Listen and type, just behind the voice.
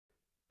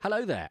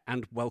Hello there,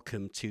 and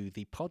welcome to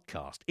the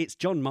podcast. It's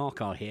John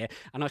Markar here,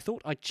 and I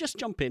thought I'd just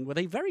jump in with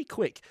a very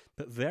quick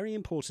but very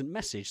important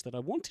message that I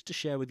wanted to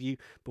share with you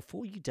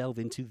before you delve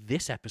into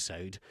this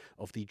episode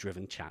of the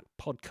Driven Chat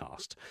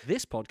podcast.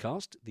 This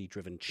podcast, the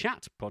Driven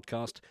Chat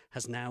podcast,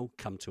 has now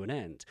come to an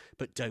end.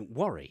 But don't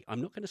worry,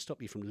 I'm not going to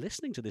stop you from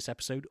listening to this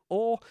episode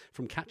or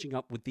from catching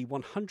up with the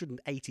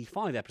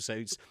 185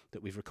 episodes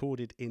that we've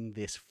recorded in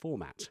this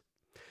format.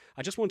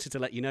 I just wanted to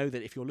let you know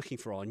that if you're looking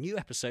for our new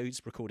episodes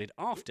recorded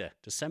after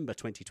December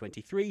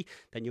 2023,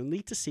 then you'll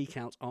need to seek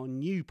out our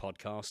new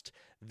podcast,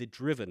 The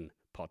Driven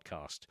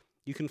Podcast.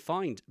 You can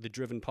find The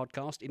Driven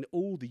Podcast in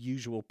all the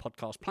usual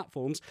podcast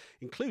platforms,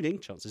 including,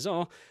 chances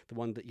are, the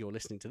one that you're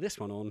listening to this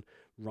one on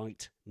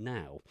right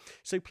now.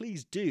 So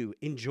please do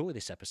enjoy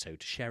this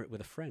episode, share it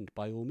with a friend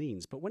by all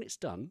means. But when it's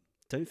done,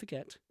 don't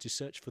forget to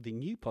search for the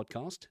new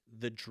podcast,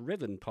 The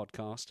Driven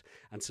Podcast,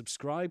 and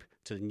subscribe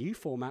to the new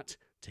format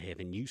to hear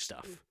the new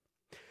stuff.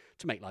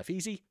 To make life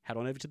easy, head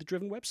on over to the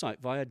Driven website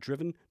via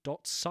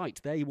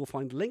driven.site. There you will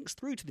find links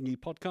through to the new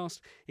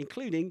podcast,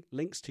 including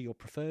links to your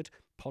preferred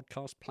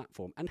podcast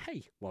platform. And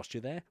hey, whilst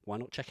you're there, why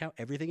not check out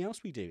everything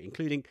else we do,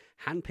 including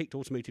hand-picked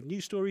automotive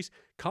news stories,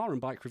 car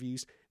and bike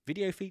reviews,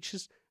 video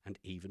features, and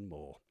even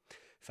more.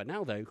 For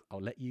now, though,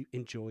 I'll let you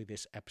enjoy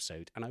this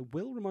episode, and I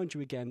will remind you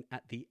again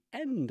at the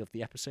end of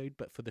the episode,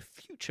 but for the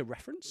future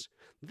reference,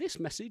 this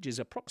message is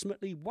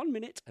approximately 1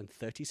 minute and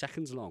 30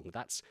 seconds long.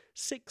 That's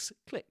 6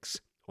 clicks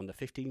on the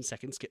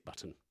 15-second skip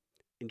button.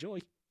 Enjoy.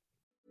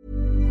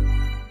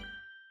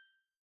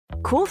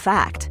 Cool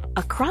fact,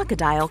 a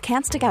crocodile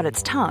can't stick out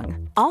its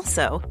tongue.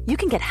 Also, you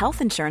can get health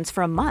insurance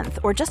for a month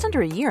or just under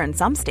a year in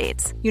some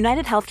states.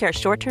 United Healthcare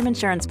short-term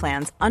insurance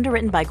plans,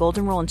 underwritten by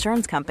Golden Rule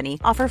Insurance Company,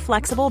 offer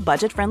flexible,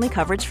 budget-friendly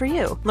coverage for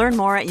you. Learn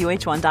more at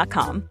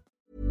uh1.com.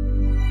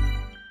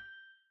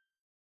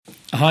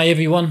 Hi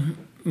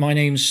everyone, my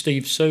name's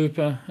Steve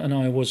Soper and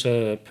I was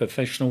a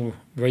professional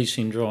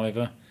racing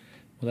driver.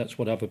 Well, that's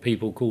what other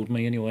people called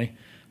me anyway,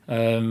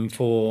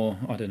 for,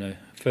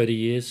 30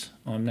 years.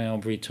 I'm now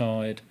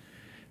retired,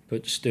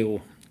 but still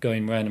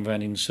going round and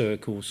round in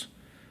circles,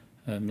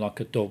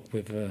 like a dog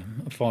with a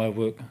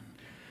firework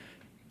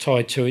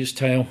tied to its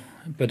tail.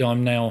 But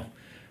I'm now,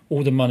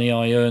 all the money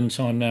I earned,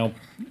 I'm now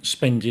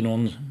spending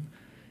on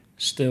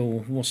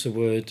still,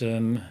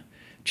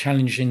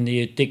 challenging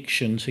the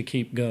addiction to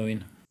keep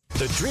going.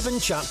 The Driven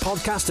Chat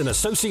podcast in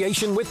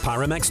association with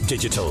Paramex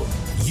Digital.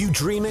 You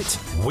dream it,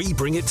 we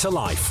bring it to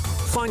life.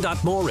 Find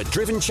out more at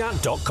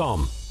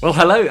drivenchat.com. Well,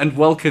 hello and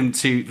welcome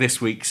to this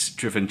week's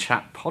Driven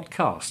Chat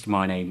podcast.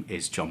 My name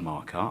is John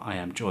Markar. I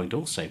am joined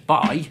also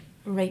by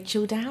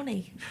Rachel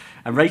Downey.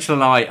 And Rachel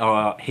and I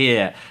are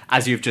here,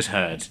 as you've just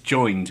heard,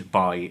 joined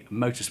by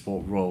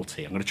motorsport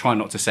royalty. I'm going to try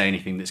not to say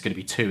anything that's going to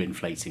be too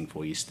inflating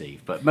for you,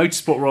 Steve, but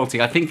motorsport royalty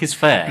I think is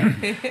fair.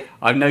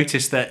 I've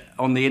noticed that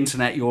on the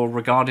internet you're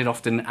regarded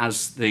often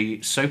as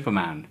the Soper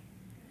man.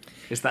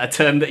 Is that a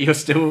term that you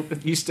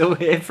still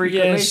hear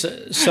frequently? Yes,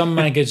 some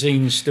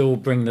magazines still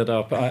bring that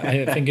up.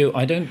 I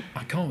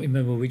can't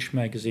remember which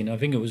magazine. I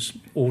think it was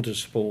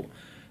Autosport.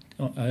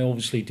 I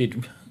obviously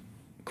did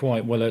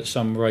quite well at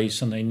some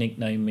race and they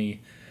nicknamed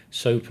me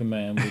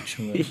Soperman, which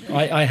was,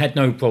 I had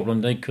no problem.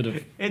 They could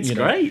have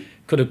great.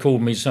 Could have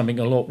called me something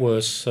a lot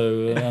worse.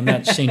 So and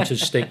that seemed to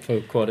stick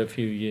for quite a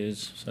few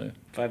years. So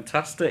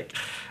fantastic.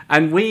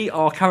 And we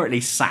are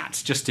currently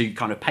sat, just to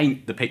kind of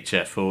paint the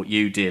picture for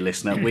you, dear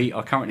listener, we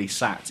are currently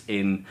sat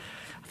in,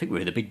 I think we're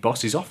in the big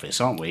boss's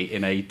office, aren't we,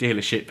 in a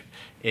dealership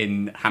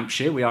in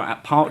Hampshire. We are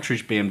at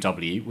Partridge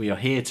BMW. We are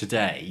here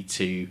today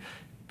to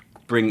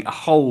bring a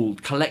whole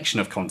collection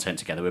of content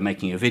together. We're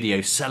making a video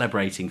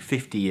celebrating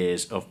 50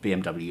 years of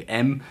BMW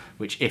M,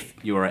 which if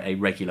you're a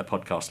regular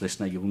podcast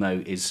listener, you'll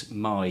know is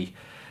my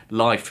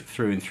life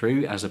through and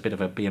through as a bit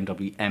of a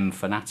BMW M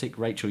fanatic.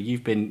 Rachel,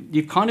 you've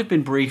kind of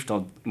been briefed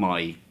on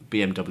my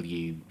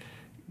BMW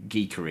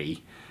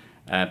geekery,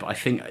 but I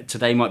think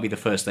today might be the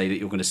first day that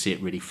you're going to see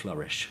it really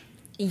flourish.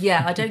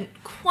 Yeah, I don't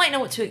quite know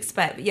what to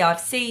expect, but yeah, I've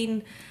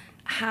seen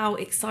how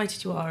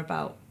excited you are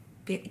about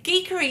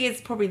geekery is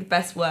probably the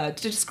best word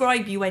to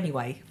describe you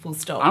anyway, full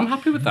stop. I'm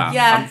happy with that.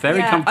 Yeah, I'm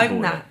very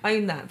comfortable with it.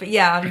 Own that. But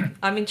yeah,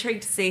 I'm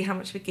intrigued to see how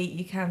much of a geek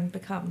you can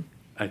become.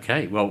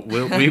 Okay, well,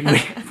 we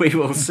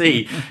will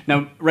see.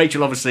 Now,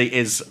 Rachel obviously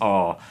is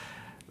our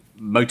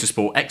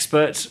motorsport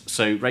expert,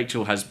 so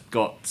Rachel has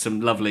got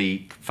some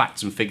lovely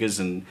facts and figures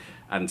and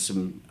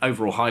some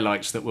overall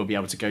highlights that we'll be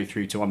able to go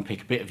through to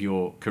unpick a bit of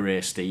your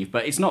career, Steve.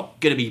 But it's not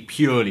going to be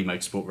purely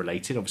motorsport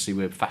related. Obviously,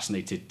 we're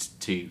fascinated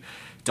to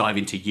dive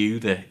into you,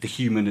 the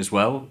human as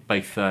well,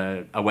 both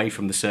away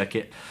from the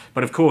circuit.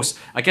 But of course,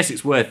 I guess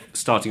it's worth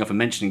starting off and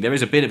mentioning there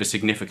is a bit of a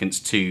significance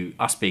to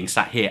us being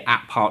sat here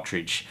at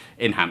Partridge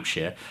in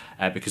Hampshire,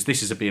 because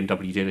this is a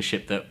BMW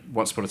dealership that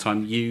once upon a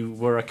time you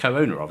were a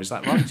co-owner of. Is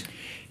that right?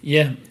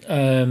 Yeah,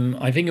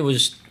 I think it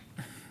was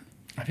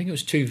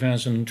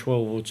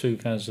 2012 or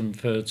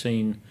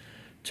 2013.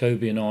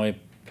 Toby and I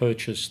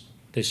purchased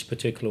this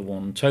particular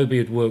one. Toby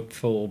had worked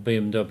for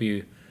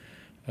BMW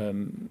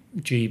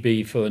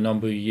GB for a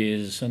number of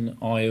years, and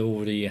I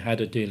already had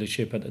a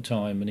dealership at the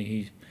time,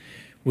 and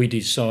we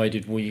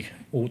decided we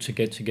ought to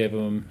get together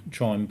and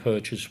try and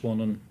purchase one,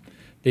 and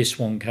this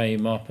one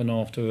came up, and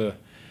after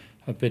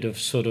a bit of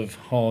sort of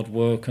hard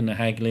work and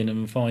haggling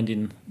and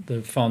finding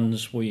the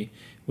funds, we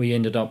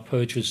ended up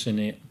purchasing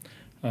it,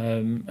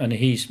 and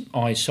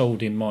I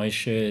sold him my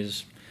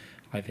shares.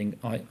 I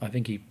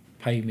think he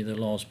paid me the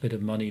last bit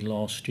of money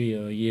last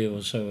year, a year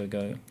or so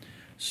ago.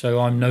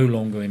 So I'm no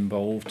longer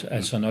involved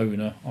as an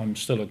owner. I'm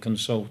still a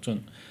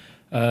consultant.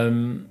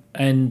 And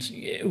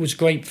it was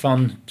great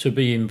fun to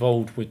be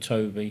involved with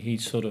Toby.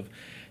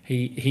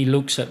 He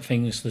looks at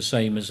things the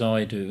same as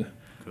I do,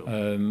 cool.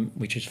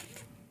 Which is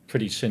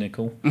pretty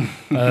cynical.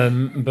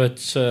 But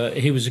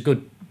he was a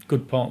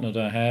good partner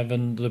to have,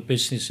 and the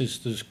business has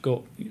just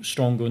got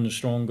stronger and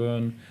stronger,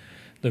 and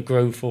the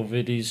growth of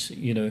it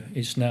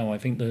is now, I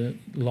think, the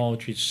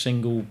largest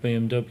single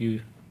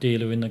BMW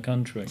dealer in the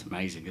country. It's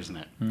amazing, isn't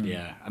it?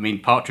 Yeah. I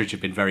mean, Partridge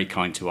have been very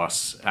kind to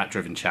us at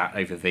Driven Chat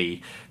over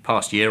the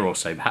past year or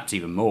so, perhaps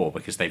even more,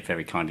 because they've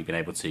very kindly been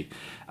able to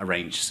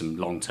arrange some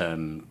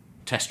long-term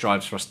test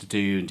drives for us to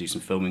do and do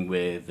some filming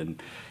with.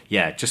 And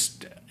yeah,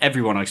 just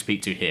everyone I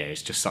speak to here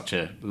is just such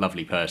a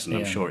lovely person.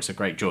 I'm sure it's a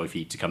great joy for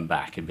you to come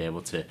back and be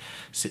able to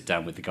sit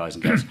down with the guys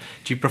and girls.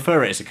 Do you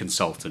prefer it as a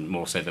consultant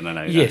more so than an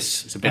owner?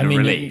 Yes. It's a bit of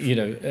relief.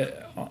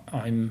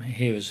 I'm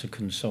here as a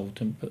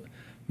consultant, but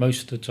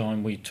most of the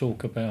time we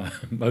talk about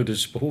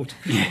motorsport.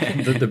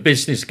 The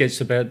business gets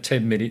about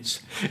 10 minutes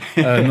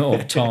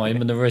of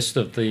time, and the rest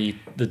of the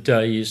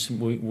day is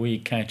we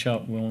catch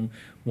up on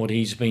what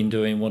he's been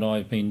doing, what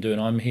I've been doing.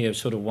 I'm here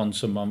sort of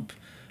once a month,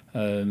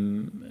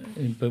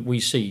 but we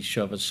see each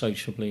other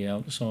sociably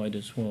outside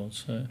as well.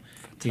 So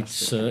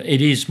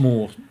it is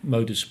more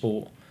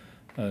motorsport.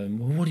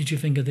 What did you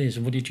think of this?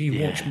 And what did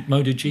you watch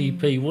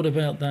MotoGP? What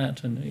about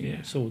that? And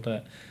it's all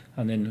that.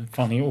 And then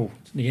finally, at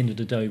the end of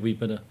the day, we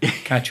better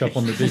catch up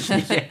on the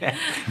business.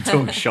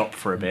 Talk shop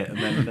for a bit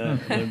and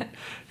then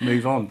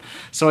move on.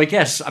 So I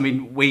guess, I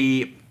mean,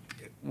 we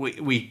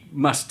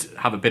must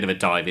have a bit of a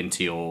dive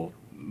into your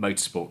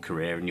motorsport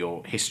career and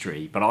your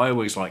history, but I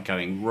always like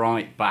going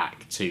right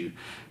back to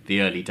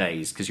the early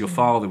days, because your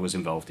father was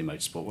involved in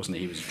motorsport, wasn't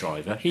he? He was a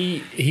driver.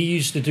 He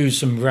used to do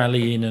some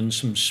rallying and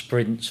some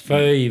sprints,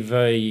 very,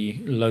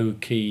 very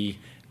low-key,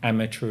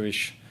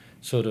 amateurish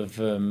sort of,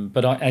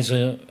 but as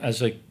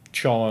a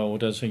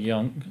child, as a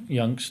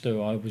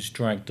youngster, I was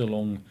dragged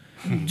along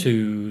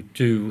to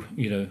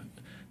do,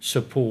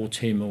 support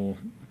him or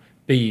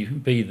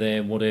be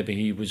there, whatever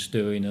he was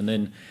doing. And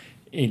then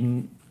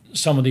in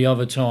some of the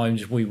other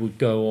times, we would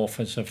go off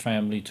as a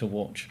family to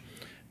watch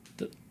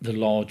the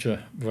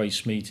larger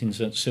race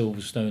meetings at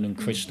Silverstone and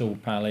Crystal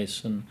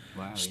Palace and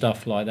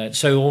stuff like that.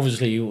 So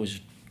obviously it was,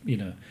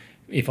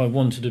 if I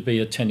wanted to be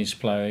a tennis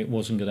player, it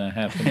wasn't going to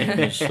happen. It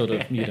was sort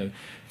of,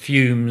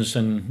 fumes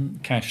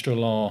and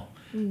Castrol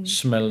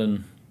smell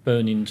and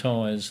burning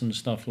tyres and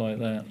stuff like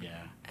that. Yeah.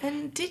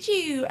 And did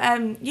you,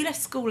 you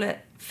left school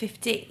at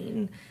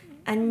 15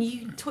 and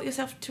you taught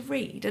yourself to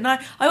read? And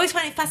I always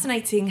find it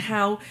fascinating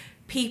how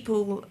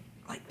people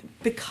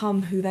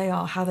become who they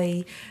are, how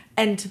they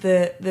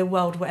enter the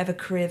world, whatever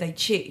career they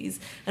choose.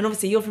 And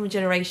obviously you're from a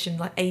generation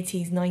like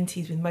 80s,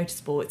 90s with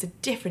motorsport. It's a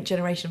different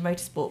generation of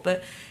motorsport.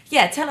 But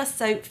yeah, tell us,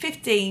 so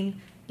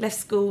 15, left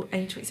school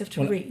and you taught yourself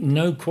to read.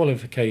 No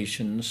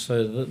qualifications,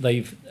 so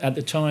that at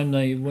the time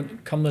they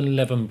come to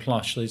 11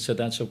 plus, they said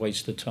that's a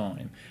waste of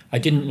time. I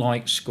didn't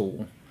like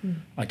school.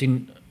 I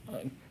didn't,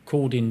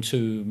 according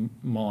to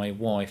my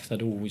wife,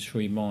 that always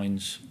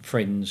reminds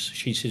friends,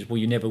 she says, well,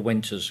 you never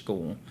went to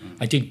school.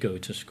 I did go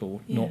to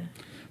school,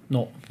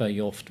 not very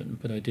often,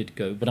 but I did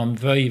go. But I'm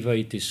very,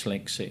 very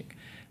dyslexic,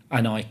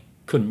 and I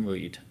couldn't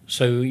read.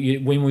 So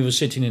when we were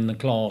sitting in the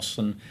class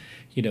and,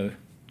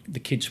 the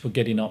kids were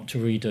getting up to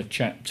read a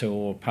chapter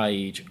or a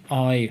page,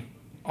 I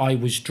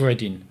was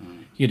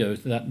dreading,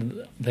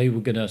 that they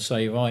were going to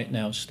say, right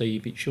now,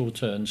 Steve, it's your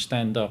turn,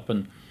 stand up,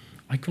 and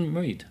I couldn't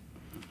read.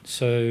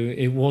 So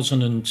it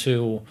wasn't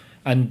until,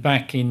 and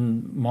back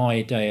in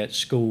my day at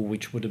school,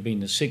 which would have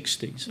been the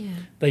 60s,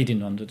 they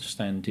didn't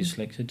understand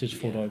dyslexia, they just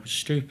thought I was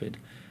stupid.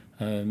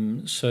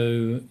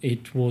 So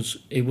it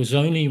was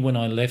only when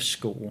I left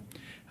school,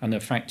 and the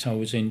fact I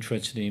was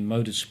interested in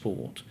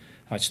motorsport,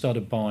 I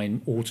started buying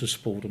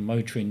Autosport and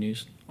motoring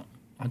news.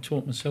 I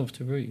taught myself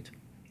to read.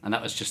 And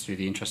that was just through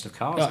the interest of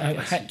cars, I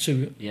had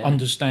to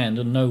understand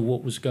and know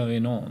what was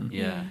going on.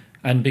 Yeah.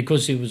 And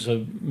because it was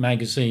a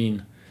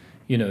magazine,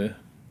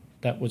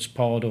 that was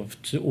part of,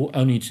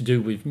 only to do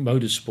with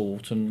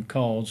motorsport and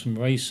cars and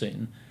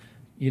racing,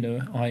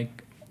 I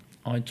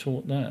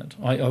taught that.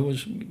 I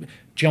was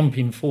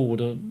jumping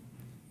forward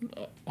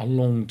a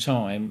long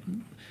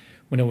time.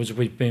 When I was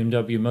with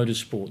BMW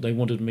Motorsport, they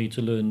wanted me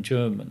to learn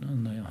German,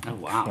 and they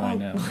were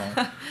crying out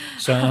loud.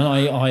 So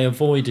I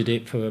avoided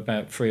it for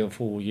about 3 or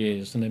 4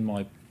 years, and then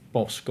my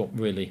boss got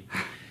really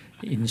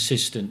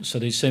insistent. So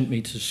they sent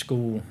me to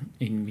school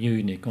in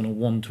Munich on a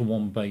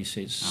one-to-one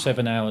basis,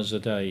 7 hours a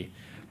day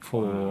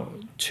for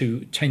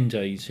 10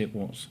 days it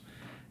was.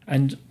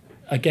 And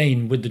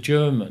again, with the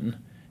German,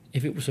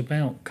 if it was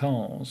about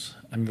cars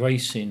and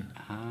racing,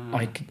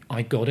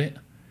 I got it.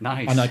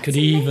 Nice. And I could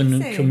That's even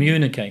amazing.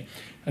 communicate.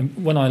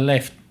 And when I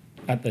left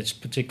at this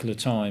particular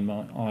time,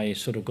 I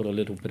sort of got a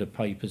little bit of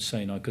papers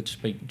saying I could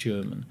speak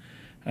German.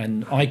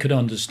 And I could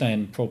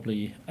understand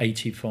probably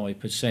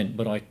 85%,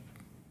 but I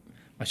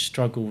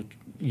struggled,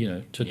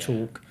 to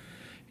talk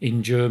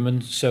in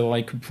German. So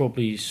I could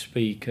probably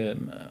speak,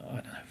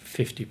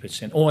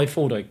 50%. Or I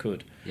thought I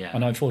could. Yeah.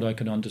 And I thought I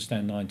could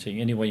understand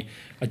 90. Anyway,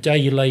 a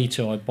day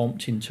later, I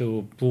bumped into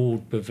a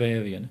broad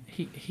Bavarian.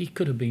 He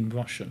could have been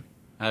Russian.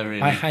 Oh,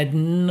 really? I had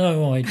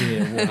no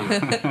idea what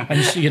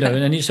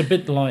and it's a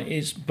bit like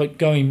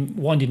but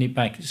winding it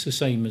back, it's the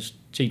same as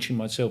teaching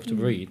myself to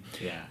read.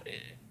 Yeah.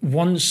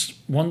 Once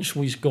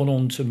we've gone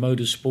on to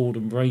motorsport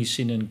and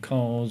racing and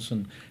cars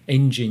and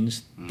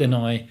engines, then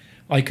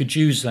I could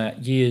use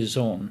that years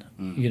on.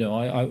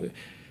 I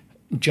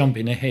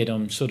jumping ahead,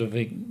 I'm sort of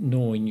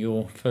ignoring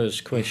your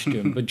first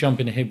question, but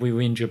jumping ahead, we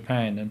were in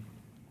Japan and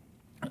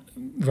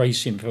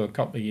racing for a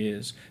couple of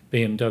years,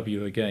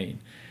 BMW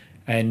again,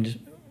 and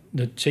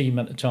the team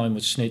at the time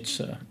was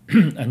Schnitzer,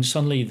 and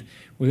suddenly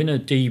we were in a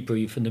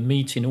debrief and the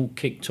meeting all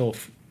kicked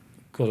off,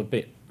 got a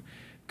bit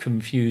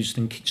confused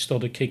and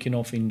started kicking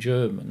off in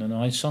German, and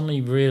I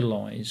suddenly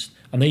realised,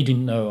 and they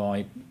didn't know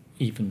I'd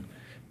even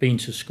been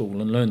to school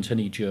and learnt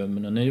any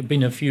German, and it had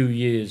been a few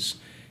years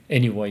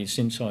anyway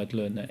since I'd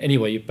learned that.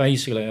 Anyway,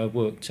 basically I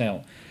worked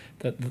out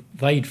that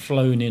they'd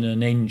flown in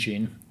an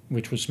engine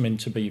which was meant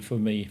to be for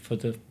me for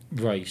the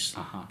race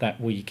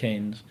that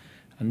weekend.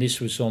 And this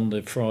was on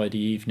the Friday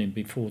evening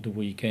before the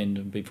weekend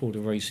and before the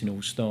racing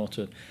all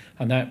started.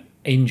 And that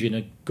engine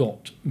had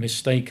got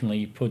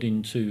mistakenly put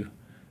into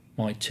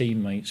my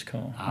teammate's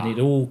car. And it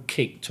all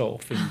kicked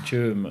off in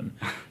German.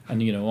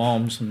 And,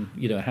 arms and,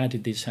 how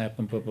did this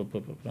happen, blah, blah,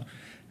 blah, blah, blah.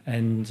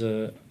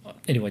 And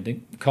anyway, they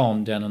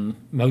calmed down and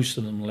most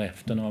of them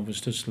left. And I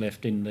was just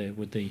left in there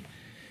with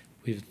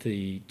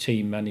the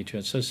team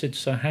manager. So I said,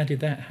 so how did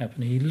that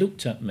happen? He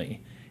looked at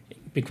me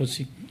because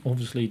he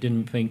obviously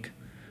didn't think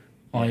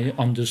I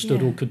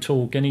understood or could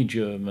talk any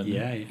German.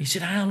 Yeah. He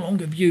said, how long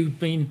have you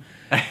been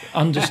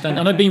understanding?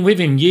 And I've been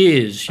with him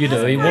years,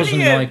 it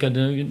wasn't like a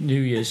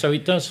New Year. So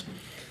it does,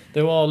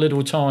 there are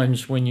little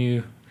times when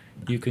you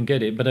can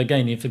get it. But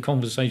again, if the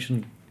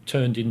conversation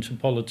turned into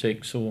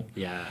politics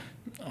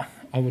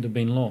I would have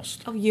been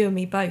lost. Oh, you and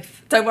me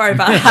both. Don't worry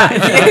about that.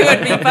 You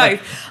and me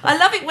both. I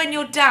love it when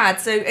your dad,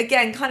 so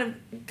again, kind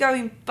of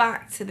going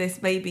back to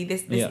this, maybe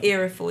this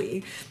era for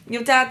you,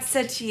 your dad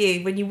said to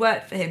you when you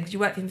worked for him, because you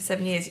worked for him for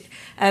 7 years,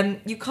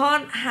 you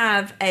can't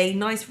have a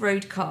nice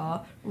road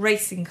car,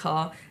 racing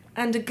car,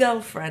 and a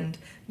girlfriend.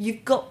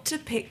 You've got to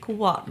pick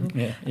one.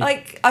 Yeah.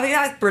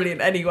 That's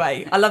brilliant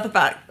anyway. I love the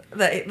fact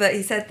that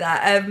he said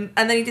that. And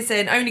then he did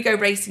say, and only go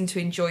racing to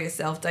enjoy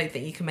yourself. Don't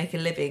think you can make a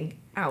living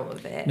out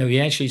of it. No, he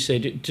actually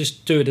said,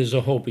 just do it as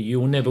a hobby.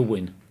 You'll never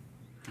win.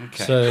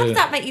 Okay. So, how does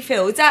that make you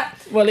feel? Is that...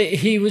 Well,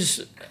 he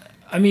was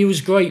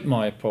great,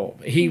 my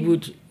pop. He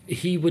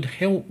would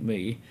help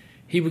me.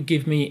 He would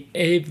give me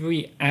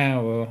every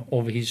hour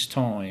of his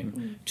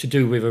time to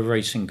do with a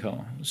racing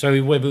car.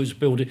 So whether it was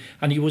building,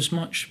 and he was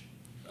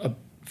a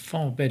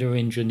far better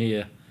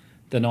engineer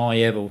than I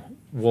ever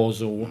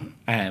was or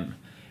am.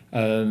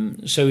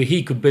 So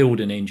he could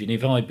build an engine.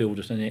 If I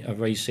built a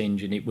race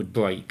engine, it would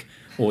break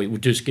or it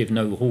would just give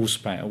no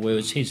horsepower,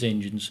 whereas his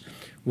engines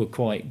were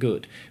quite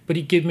good. But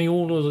he'd give me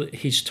all of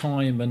his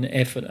time and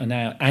effort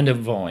and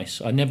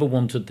advice. I never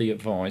wanted the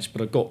advice,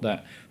 but I got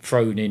that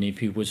thrown in if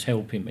he was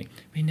helping me.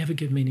 But he never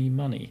gave me any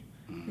money.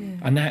 Yeah.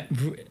 And that,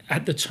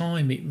 at the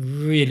time, it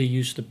really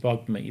used to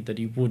bug me that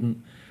he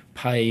wouldn't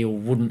pay or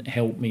wouldn't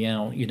help me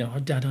out.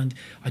 Dad,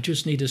 I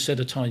just need a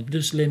set of time.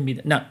 Just lend me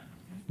that. No,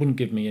 wouldn't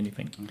give me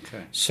anything.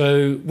 Okay.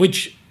 So,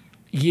 which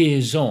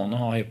years on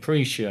I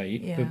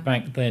appreciate, but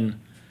back then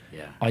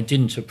I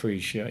didn't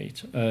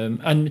appreciate.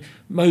 And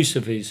most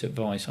of his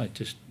advice I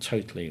just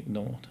totally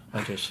ignored.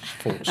 I just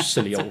thought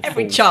silly old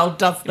Every fool. child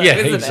does that,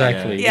 isn't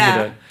exactly. it?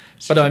 Yeah.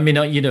 But I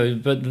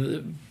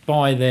mean,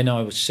 by then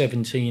I was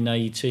 17,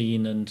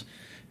 18, and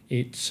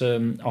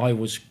I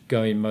was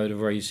going motor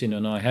racing,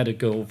 and I had a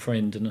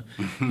girlfriend, and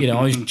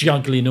I was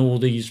juggling all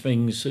these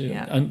things.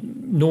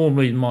 And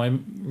normally my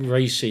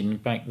racing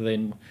back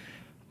then,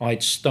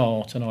 I'd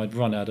start and I'd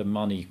run out of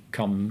money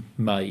come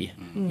May.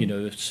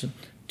 It's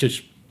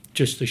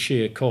just the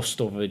sheer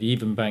cost of it.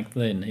 Even back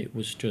then, it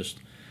was just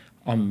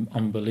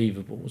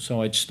unbelievable.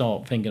 So I'd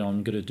start thinking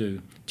I'm going to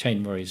do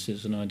 10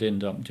 races, and I'd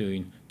end up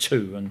doing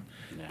 2 and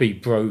be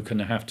broke and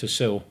have to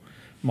sell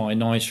my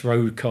nice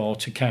road car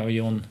to carry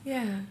on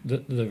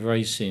the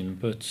racing.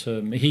 But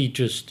he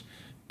just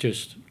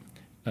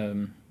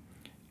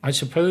I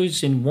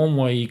suppose in one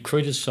way he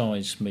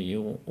criticised me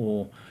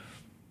or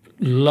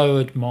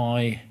lowered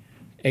my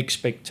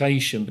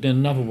expectation, but in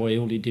another way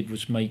all he did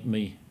was make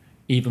me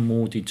even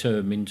more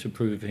determined to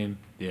prove him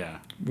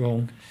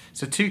wrong.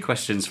 So 2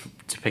 questions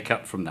to pick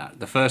up from that.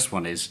 The first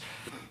one is,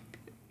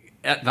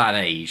 at that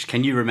age,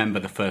 can you remember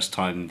the first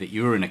time that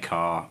you were in a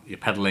car, you're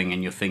pedalling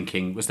and you're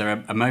thinking, was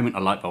there a moment a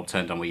light bulb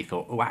turned on where you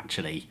thought, oh,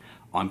 actually,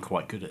 I'm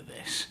quite good at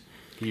this?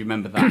 Can you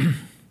remember that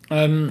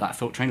that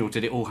thought train, or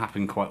did it all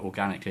happen quite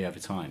organically over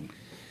time?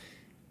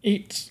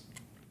 It's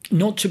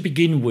not to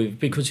begin with,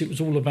 because it was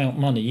all about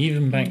money.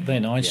 Even back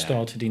then, I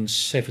started in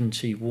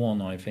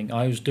 71, I think.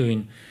 I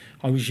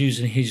was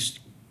using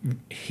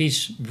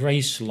his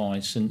race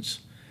license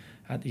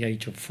at the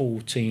age of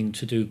 14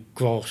 to do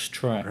grass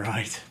track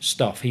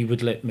stuff. He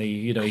would let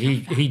me,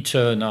 he'd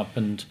turn up,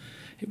 and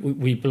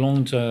we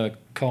belonged to a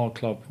car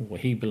club, or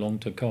he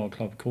belonged to a car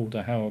club called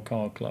the Harrow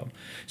Car Club.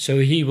 So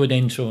he would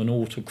enter an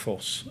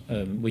autocross,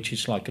 which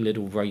is like a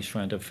little race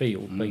around a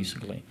field,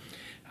 basically.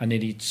 And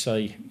then he'd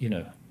say,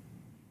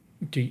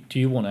 do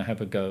you want to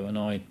have a go?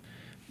 And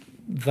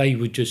they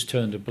would just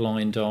turn a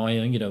blind eye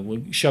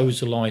and, show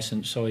us the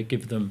license. So I'd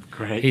give them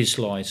his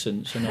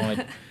license,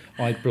 and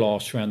I'd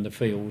blast around the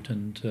field.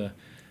 And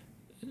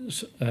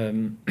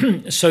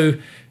so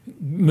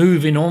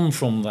moving on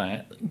from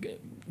that,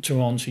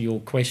 to answer your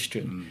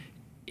question,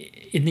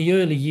 in the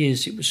early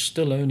years, it was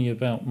still only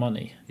about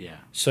money. Yeah.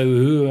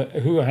 So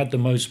who had the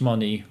most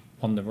money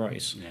won the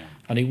race. Yeah.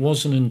 And it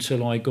wasn't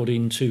until I got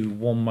into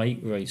one-make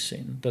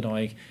racing that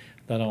I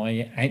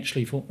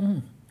actually thought,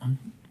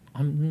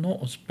 I'm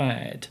not as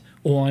bad,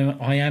 or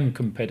I am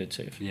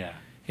competitive. Yeah.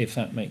 If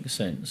that makes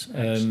sense.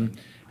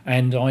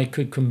 And I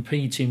could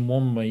compete in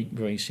one-make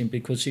racing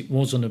because it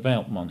wasn't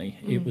about money.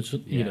 It was,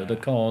 the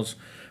cars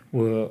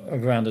were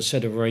around a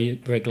set of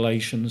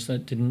regulations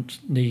that didn't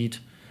need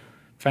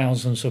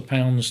thousands of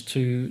pounds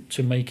to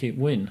make it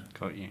win.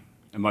 Got you.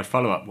 And my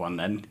follow-up one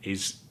then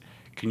is,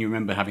 can you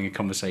remember having a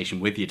conversation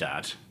with your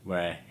dad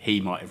where he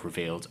might have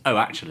revealed, oh,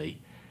 actually,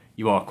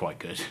 you are quite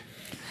good?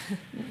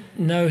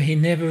 No, he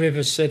never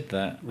ever said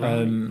that.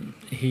 Right.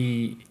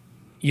 He,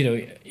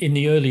 in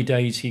the early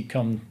days, he'd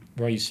come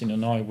racing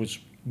and I was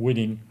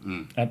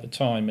winning at the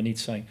time, and he'd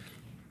say,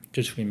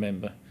 just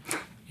remember,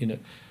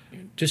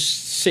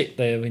 just sit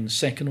there in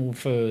second or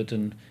third,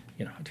 and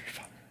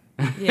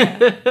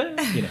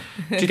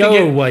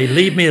go away,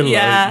 leave me alone.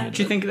 Yeah.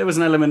 Do you think there was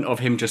an element of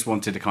him just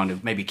wanted to kind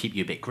of maybe keep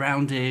you a bit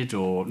grounded,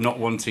 or not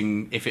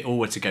wanting, if it all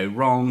were to go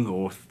wrong,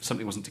 or if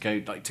something wasn't to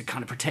go, like, to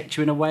kind of protect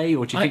you in a way?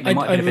 Or do you think there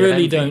might have been a bit of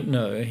really envy? don't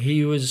know.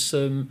 He was,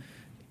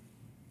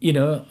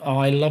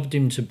 I loved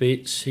him to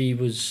bits. He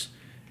was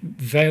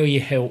very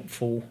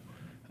helpful,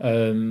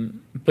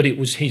 but it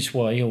was his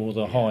way or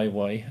the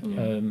highway.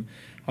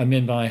 I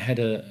remember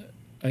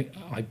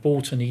I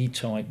bought an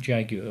E-Type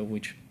Jaguar,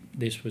 which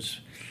this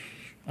was,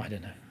 I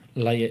don't know,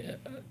 late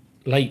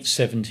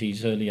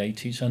 70s, early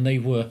 80s, and they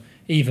were,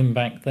 even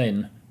back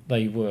then,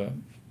 they were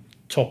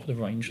top of the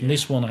range. And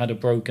this one had a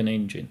broken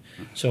engine,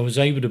 so I was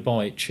able to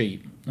buy it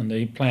cheap, and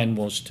the plan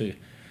was to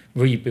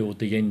rebuild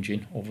the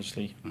engine,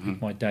 obviously, with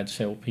my dad's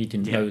help. He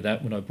didn't know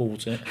that when I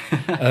bought it.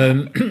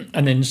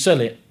 And then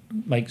sell it,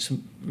 make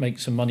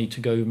some money to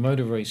go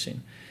motor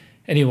racing.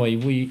 Anyway,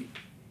 we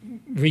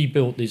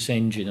rebuilt this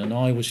engine, and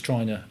I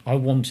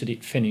wanted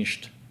it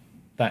finished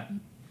that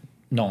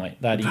night,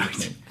 that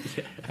evening.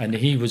 And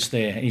he was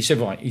there, and he said,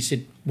 right,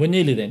 we're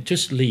nearly there,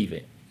 just leave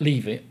it,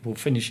 we'll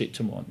finish it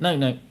tomorrow.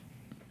 No.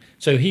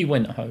 So he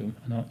went home,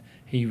 and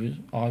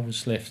I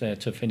was left there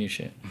to finish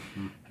it.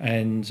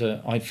 And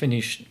I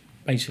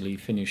basically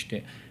finished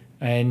it.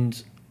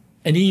 And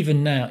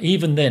even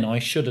then, I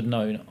should have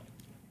known.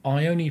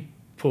 I only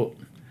put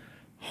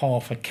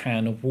half a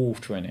can of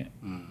water in it,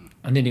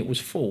 and then it was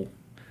full.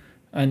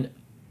 And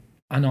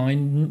I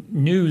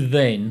knew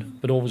then,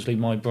 but obviously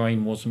my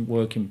brain wasn't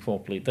working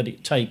properly, that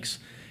it takes,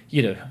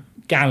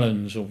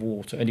 gallons of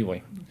water.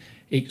 Anyway,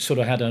 it sort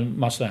of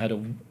must have had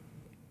an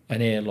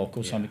airlock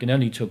or something. It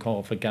only took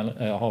half a can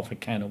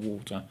of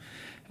water,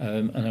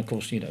 and of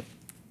course,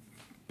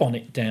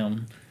 bonnet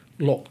down,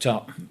 locked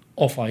up.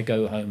 Off I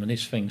go home, and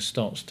this thing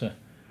starts to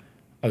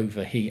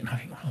overheat, and I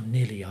think, I'm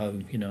nearly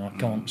home. I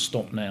can't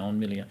stop now.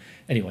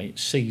 Anyway, it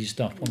seized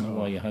up on the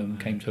way home,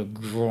 came to a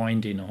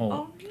grinding halt.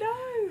 Oh no!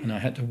 And I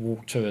had to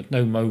walk to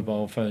no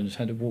mobile phones.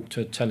 Had to walk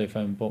to a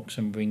telephone box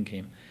and ring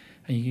him.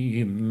 And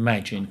you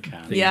imagine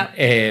the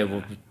air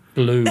was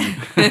blue.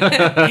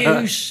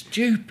 You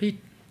stupid!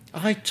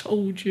 I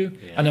told you.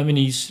 Yeah. And I mean,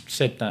 he's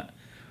said that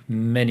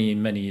many,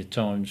 many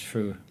times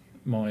through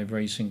my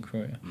racing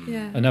career.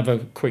 Yeah. Another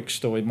quick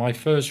story. My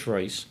first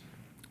race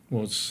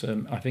was,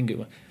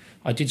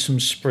 I did some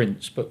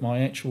sprints, but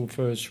my actual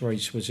first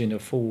race was in a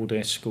Ford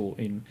Escort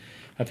in,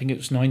 I think it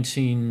was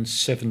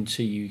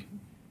 1970,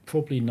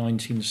 probably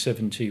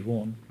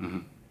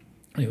 1971.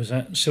 It was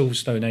at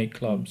Silverstone 8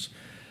 Clubs,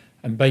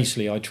 and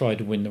basically I tried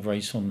to win the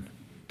race on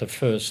the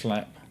first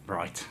lap,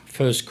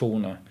 first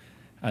corner,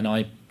 and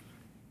I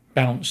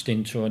bounced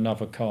into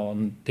another car,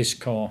 and this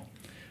car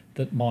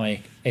that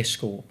my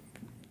Escort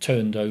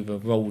turned over,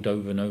 rolled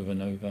over and over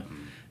and over,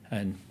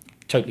 and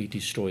totally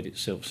destroyed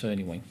itself. So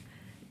anyway,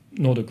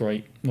 not a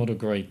great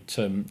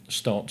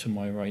start to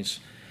my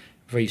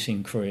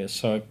racing career.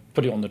 So I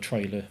put it on the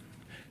trailer,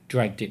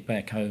 dragged it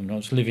back home. I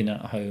was living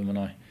at home, and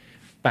I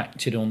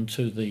backed it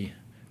onto the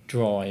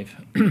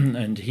drive,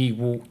 and he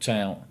walked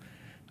out,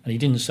 and he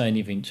didn't say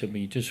anything to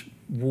me. Just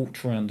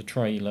walked around the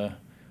trailer,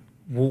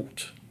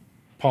 walked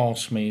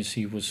past me as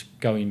he was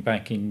going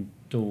back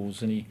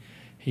indoors, and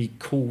he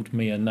called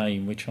me a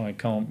name which I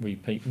can't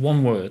repeat.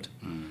 One word,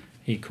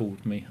 he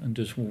called me and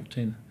just walked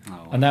in. Oh,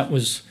 wow. And that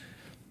was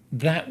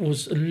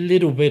a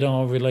little bit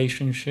our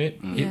relationship.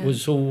 It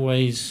was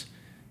always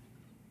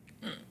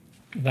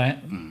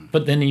that.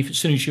 But then as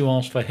soon as you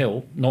asked for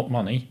help, not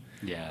money,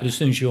 but as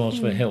soon as you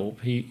asked for help,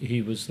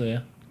 he was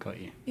there. Got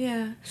you.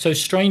 Yeah. So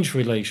strange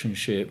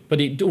relationship, but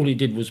all it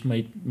did was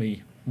made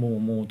me more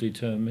and more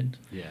determined.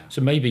 Yeah.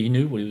 So maybe he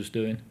knew what he was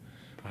doing.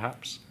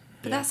 Perhaps.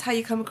 But that's how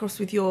you come across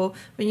with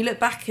when you look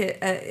back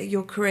at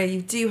your career,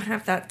 you do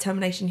have that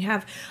determination. You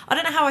have, I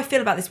don't know how I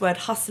feel about this word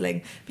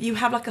hustling, but you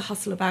have like a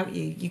hustle about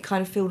you. You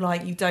kind of feel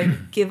like you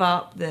don't give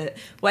up, that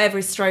whatever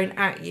is thrown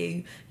at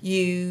you,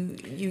 you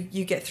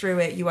get through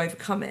it, you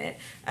overcome it.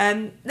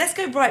 Let's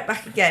go right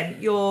back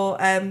again. Your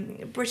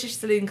British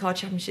Saloon Car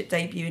Championship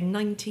debut in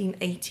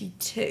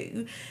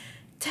 1982.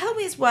 Tell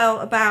me as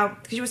well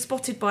about, because you were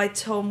spotted by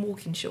Tom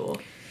Walkinshaw.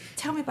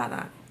 Tell me about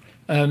that.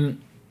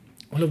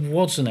 Well, I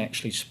wasn't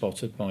actually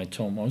spotted by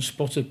Tom. I was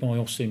spotted by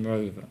Austin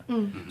Rover.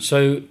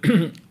 So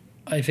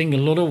I think a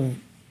lot of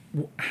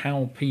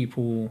how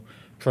people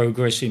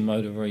progress in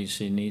motor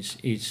racing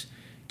is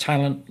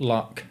talent,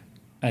 luck,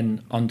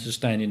 and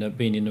understanding of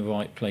being in the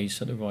right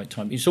place at the right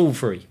time. It's all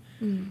three.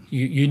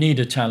 You need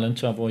a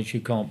talent, otherwise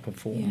you can't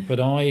perform. Yeah. But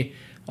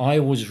I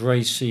was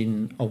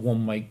racing a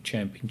one-make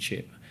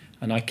championship,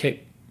 and I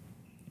kept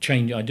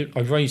changing.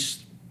 I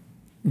raced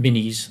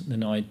minis,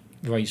 then I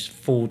raced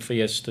Ford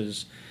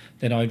Fiestas,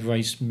 then I'd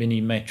race mini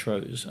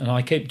Metros, and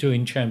I kept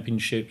doing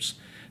championships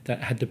that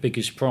had the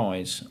biggest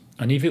prize.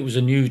 And if it was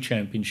a new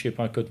championship,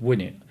 I could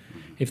win it.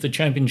 If the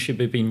championship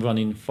had been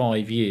running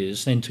 5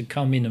 years, then to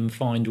come in and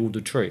find all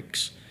the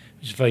tricks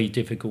was very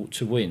difficult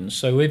to win.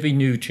 So every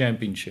new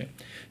championship.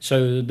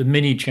 So the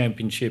mini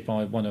championship,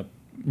 I won a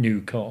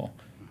new car.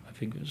 I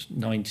think it was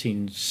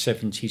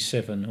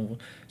 1977 or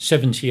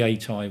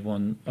 78. I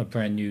won a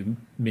brand new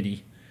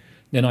mini.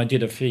 Then I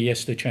did a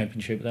Fiesta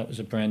championship. That was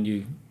a brand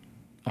new.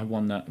 I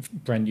won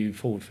that brand new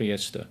Ford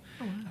Fiesta.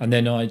 Oh, wow. And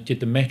then I did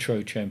the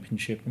Metro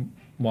Championship and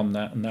won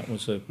that, and that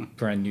was a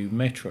brand new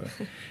Metro.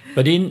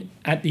 But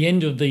at the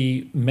end of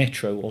the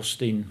Metro,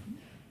 Austin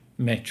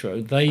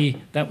Metro,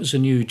 that was a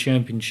new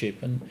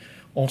championship, and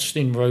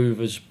Austin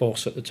Rover's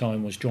boss at the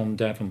time was John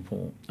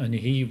Davenport, and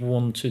he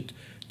wanted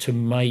to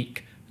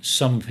make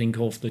something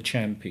of the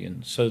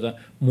champion so that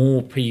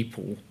more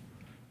people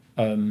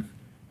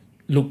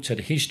looked at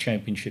his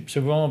championship.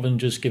 So rather than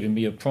just giving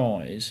me a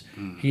prize,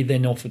 he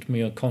then offered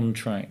me a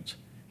contract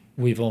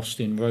with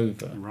Austin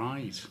Rover.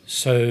 Right.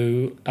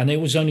 So, and it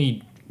was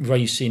only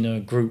racing a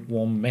Group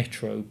 1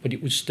 Metro, but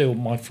it was still,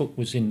 my foot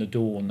was in the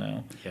door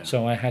now. Yeah.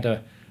 So I had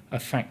a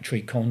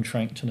factory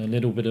contract and a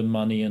little bit of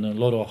money and a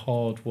lot of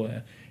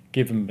hardware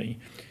given me.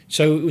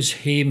 So it was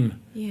him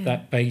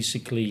that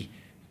basically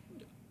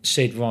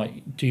said,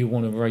 right, do you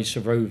want to race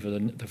a Rover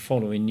the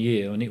following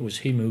year? And it was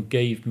him who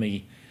gave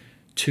me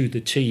to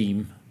the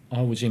team.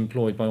 I was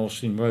employed by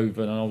Austin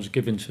Rover and I was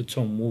given to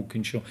Tom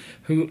Walkinshaw,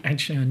 who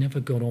actually I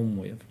never got on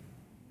with.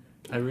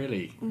 Oh,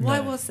 really? Why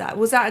was that?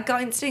 Was that a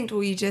gut instinct,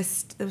 or you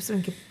just, there was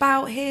something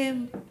about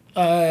him?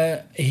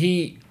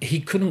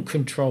 He couldn't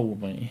control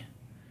me.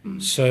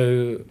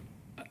 So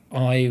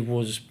I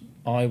was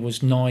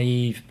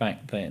naive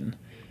back then.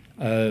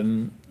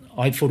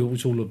 I thought it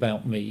was all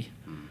about me.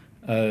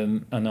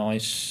 And I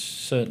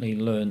certainly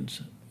learned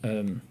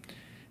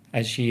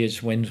as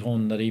years went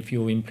on that if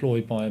you're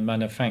employed by a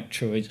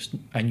manufacturer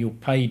and you're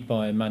paid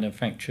by a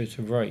manufacturer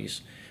to race,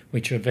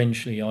 which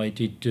eventually I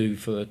did do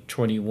for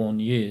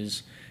 21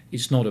 years,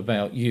 it's not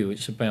about you,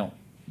 it's about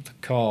the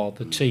car,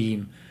 the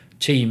team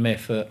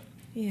effort.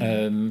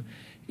 Yeah.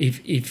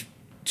 If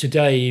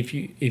today,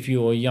 if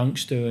you're a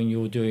youngster and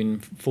you're doing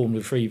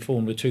Formula 3,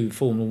 Formula 2,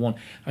 Formula 1,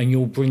 and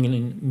you're bringing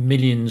in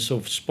millions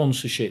of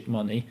sponsorship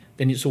money,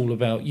 then it's all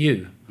about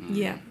you.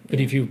 Yeah.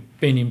 But if you've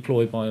been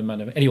employed by a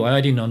manufacturer... Anyway,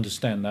 I didn't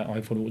understand that. I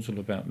thought it was all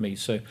about me.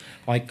 So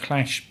I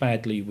clashed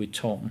badly with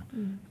Tom.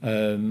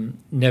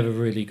 Never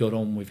really got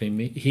on with him.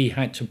 He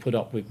had to put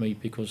up with me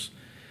because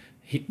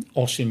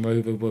Austin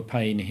Rover were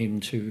paying him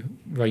to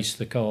race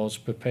the cars,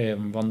 prepare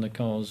and run the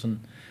cars, and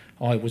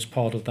I was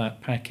part of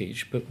that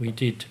package. But we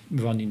did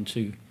run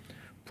into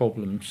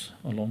problems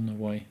along the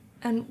way.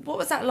 And what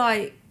was that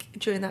like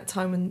during that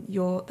time when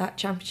that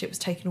championship was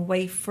taken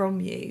away from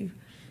you?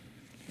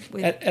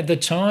 At the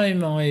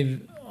time, I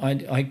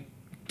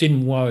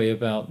didn't worry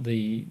about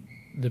the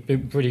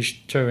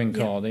British touring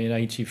car in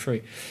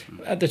 '83.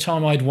 At the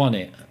time, I'd won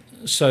it.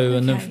 So,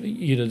 and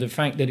the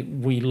fact that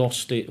we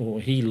lost it, or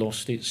he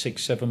lost it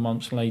 6-7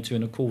 months later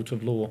in a court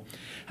of law,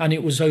 and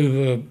it was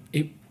over.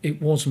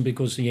 It wasn't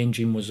because the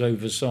engine was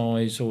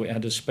oversized or it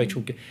had a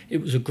special.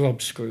 It was a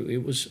grub screw.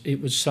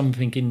 It was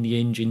something in the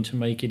engine to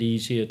make it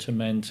easier to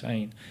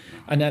maintain.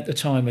 And at the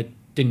time, I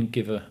didn't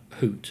give a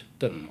hoot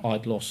that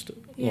I'd lost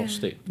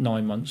it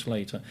 9 months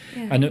later.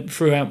 Yeah. And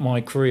throughout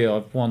my career,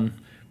 I've won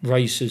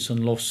races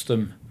and lost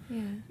them.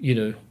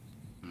 Yeah.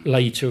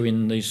 Later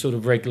in these sort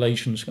of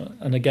regulations.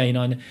 And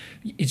again,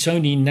 it's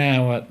only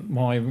now at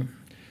my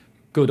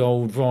good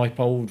old, ripe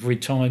old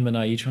retirement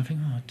age. I think,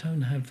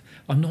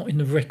 I'm not in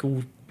the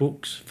record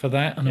books for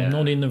that, and I'm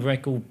not in the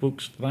record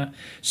books for that.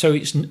 So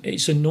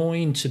it's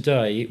annoying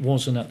today. It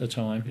wasn't at the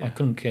time. I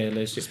couldn't care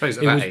less. I suppose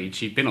at that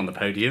age, you've been on the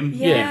podium.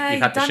 Yeah,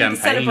 you've had the done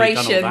champagne, you've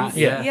done all that.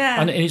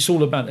 Yeah. And it's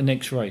all about the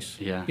next race.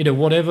 Yeah.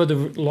 Whatever the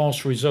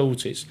last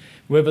result is,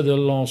 whether the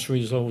last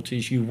result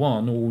is you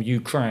won or you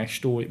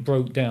crashed or it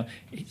broke down,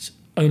 it's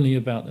only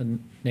about the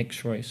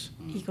next race.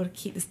 You've got to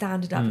keep the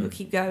standard up. You've got to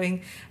keep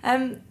going.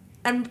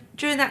 And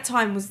during that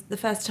time was the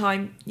first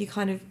time you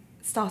kind of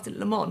started at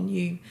Le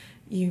Mans.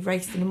 You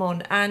raced in Le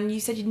Mans, and you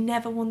said you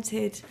never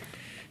wanted.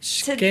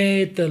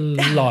 Scared the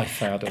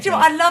life out of me. Do you know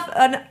what I love?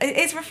 And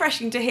it's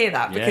refreshing to hear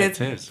that, because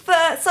it is. for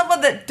someone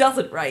that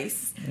doesn't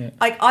race,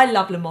 I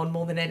love Le Mans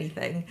more than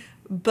anything,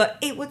 but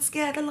it would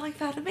scare the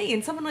life out of me.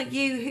 And someone like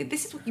you, who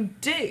this is what you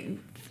do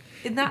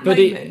in that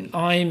moment.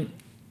 I'm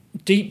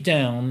deep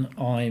down,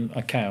 I'm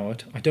a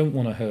coward. I don't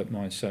want to hurt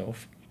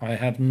myself. I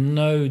have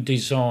no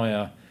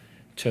desire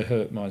to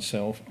hurt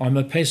myself. I'm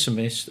a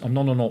pessimist. I'm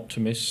not an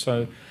optimist.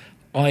 So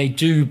I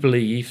do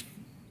believe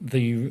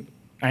the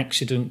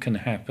accident can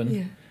happen.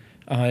 Yeah.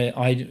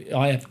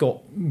 I have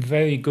got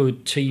very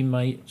good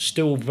teammates,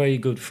 still very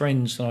good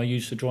friends that I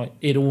used to drive.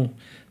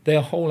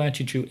 Their whole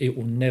attitude, it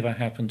will never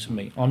happen to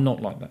me. I'm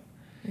not like that.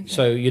 Okay.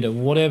 So,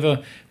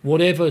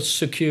 whatever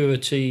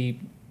security,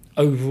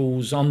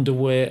 overalls,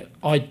 underwear,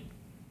 I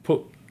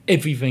put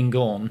everything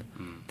on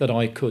that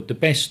I could, the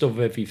best of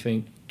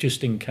everything,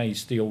 just in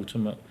case the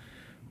ultimate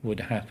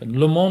would happen.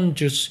 Le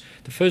Mans,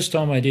 the first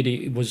time I did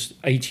it, it was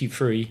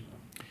 83.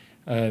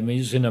 It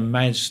was in a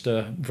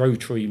Mazda,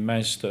 rotary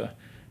Mazda,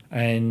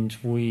 and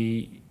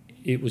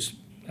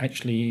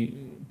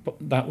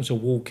that was a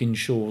walk-in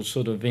shore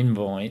sort of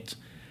invite,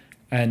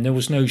 and there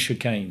was no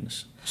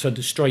chicanes. So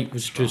the straight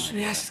was just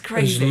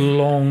as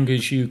long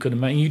as you could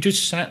imagine. You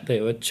just sat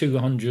there at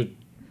 200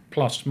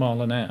 plus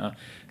mile an hour.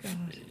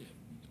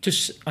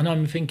 And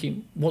I'm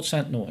thinking, what's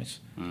that noise?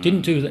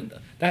 Didn't do that.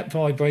 That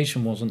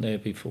vibration wasn't there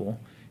before.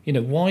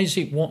 Why is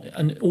it?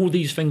 And all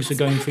these things are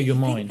going through your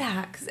mind.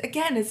 Because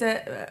again,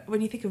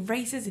 when you think of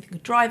racers, you think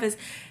of drivers,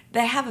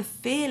 they have a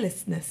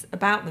fearlessness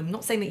about them.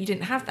 Not saying that you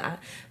didn't have that,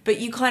 but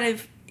you kind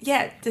of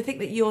to think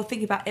that you're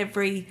thinking about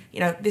every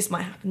this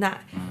might happen,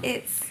 that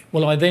it's.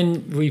 Well, I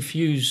then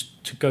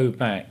refused to go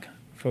back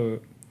for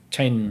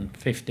 10,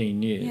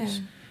 15 years.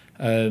 Yeah.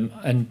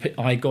 And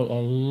I got a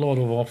lot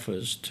of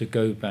offers to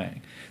go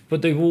back,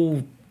 but they were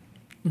all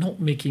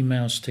not Mickey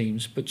Mouse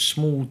teams, but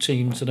small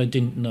teams that I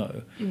didn't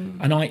know.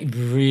 And I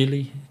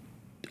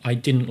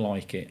didn't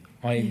like it.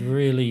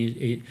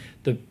 The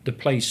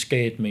place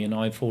scared me, and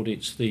I thought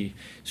it's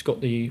got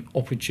the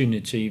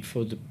opportunity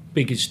for the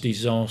biggest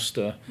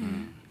disaster,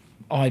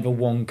 either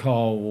one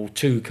car or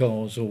two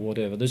cars or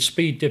whatever. The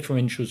speed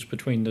differentials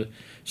between the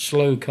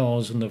slow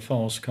cars and the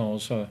fast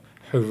cars are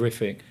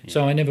horrific. Yeah.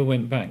 So I never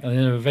went back. And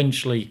then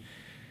eventually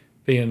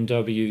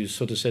BMW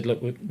sort of said,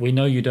 look, we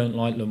know you don't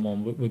like Le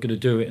Mans, but we're going to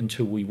do it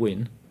until we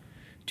win.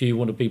 Do you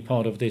want to be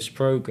part of this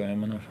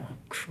program? And I thought, oh,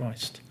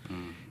 Christ.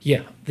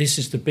 Yeah, this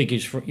is the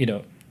biggest,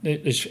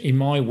 in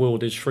my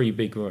world, there's three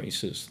big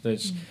races.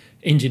 There's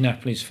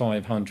Indianapolis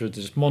 500,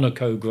 there's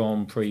Monaco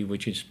Grand Prix,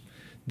 which is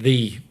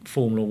the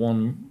Formula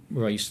One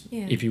race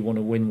if you want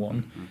to win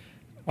one.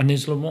 And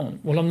there's Le Mans.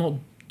 Well, I'm not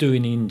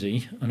doing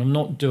Indy and I'm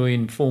not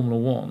doing Formula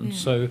One.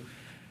 So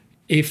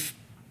if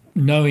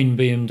knowing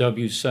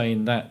BMW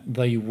saying that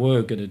they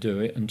were going to do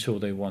it until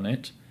they won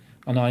it,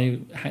 and I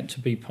had to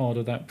be part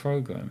of that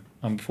program.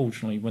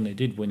 Unfortunately, when they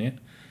did win it,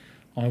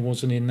 I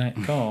wasn't in that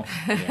car.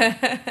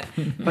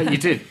 But you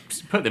did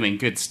put them in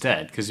good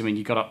stead, because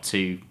you got up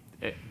to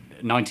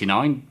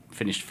 99,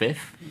 finished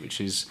fifth,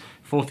 which is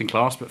fourth in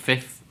class but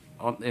fifth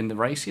in the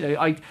race.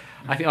 I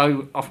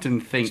often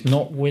think it's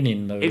not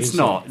winning though. It's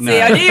not. No.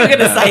 See, I knew you were going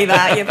to say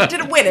that. You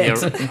didn't win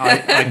it.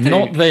 I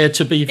not there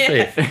to be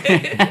fifth.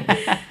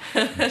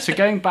 So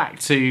going back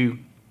to,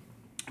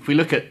 if we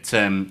look at,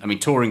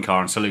 touring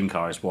car and saloon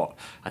car is what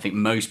I think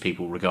most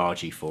people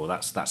regard you for.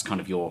 That's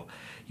kind of your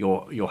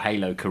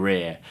halo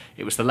career.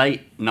 It was the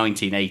late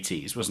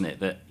 1980s, wasn't it,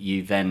 that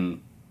you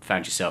then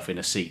found yourself in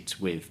a seat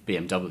with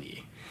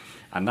BMW,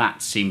 and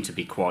that seemed to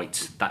be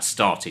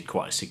started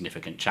quite a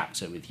significant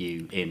chapter with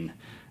you in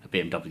a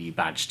BMW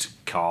badged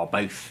car,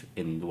 both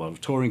in the world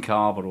of touring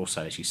car, but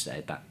also, as you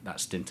said, that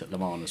stint at Le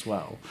Mans as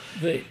well.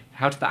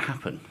 How did that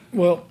happen?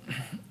 Well,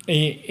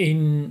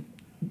 in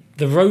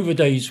the Rover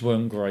days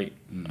weren't great.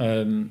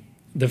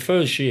 The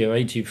first year,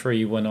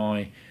 83, when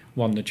I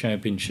won the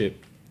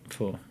championship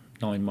for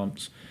 9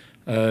 months,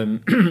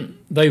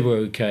 they were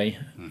okay.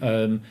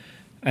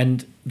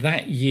 And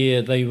that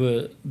year,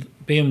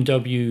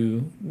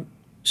 BMW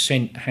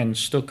sent Hans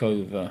Stuck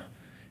over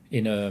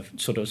in a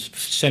sort of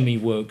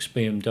semi-works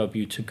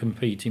BMW to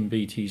compete in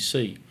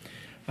BTC.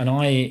 And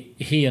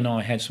he and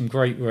I had some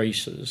great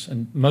races,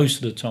 and most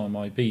of the time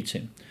I beat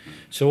him.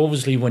 So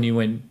obviously when he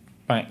went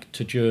back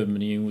to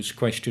Germany and was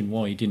questioned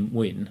why he didn't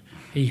win,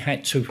 he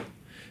had to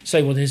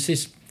say, well, there's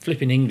this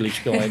flipping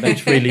English guy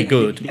that's really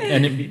good.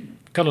 And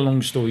cut a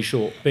long story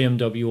short,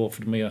 BMW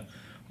offered me a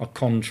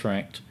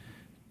contract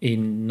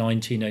in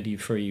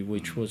 1983,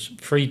 which was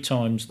 3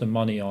 times the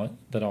money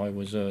that I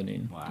was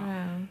earning.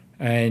 Wow.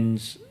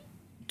 And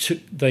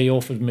they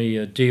offered me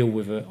a deal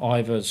with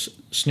either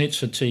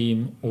Schnitzer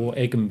team or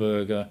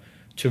Eggenberger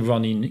to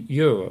run in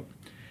Europe.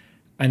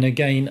 And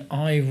again,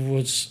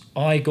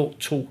 I got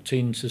talked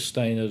into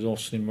staying at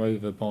Austin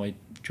Rover by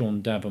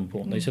John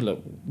Davenport. And they said,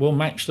 look, we'll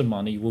match the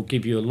money, we'll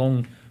give you a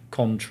long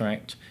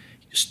contract,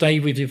 stay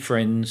with your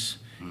friends,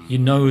 you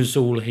know us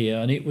all here.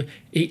 And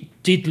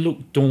it did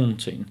look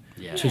daunting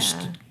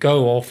to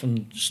go off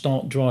and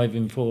start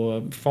driving for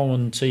a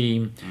foreign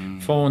team,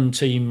 foreign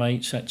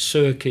teammates at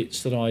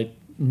circuits that I'd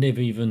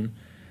never even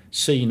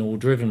seen or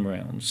driven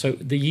around. So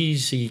the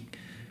easy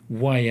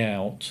way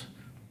out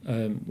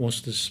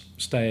was to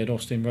stay at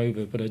Austin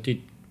Rover, but I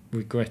did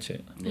regret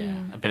it. Yeah,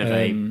 a bit of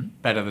a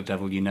better the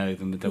devil you know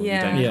than the devil you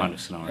don't kind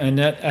of scenario. And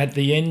at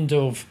the end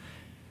of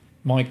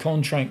my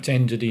contract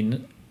ended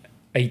in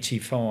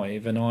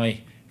 85, and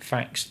I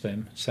faxed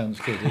them. Sounds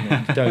good, isn't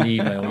it? Don't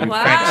email. You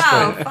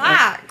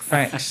Wow,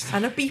 faxed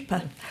and a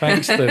beeper.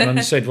 Faxed them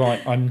and said,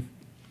 right,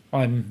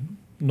 I'm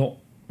not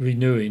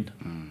renewing.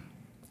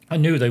 I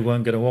knew they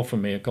weren't going to offer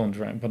me a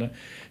contract, but a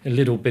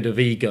little bit of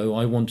ego.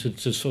 I wanted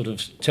to sort of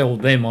tell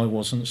them I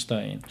wasn't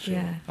staying.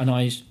 Yeah. And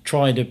I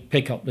tried to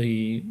pick up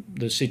the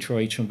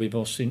situation with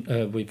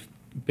with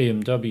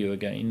BMW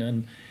again,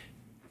 and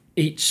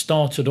it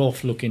started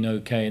off looking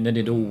okay, and then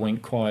it all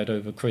went quiet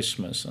over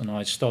Christmas, and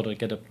I started to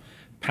get a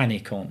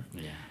panic on.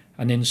 Yeah.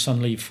 And then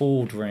suddenly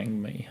Ford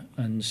rang me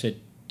and said,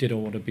 did I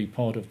want to be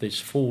part of this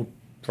Ford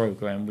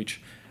program,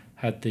 which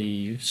had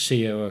the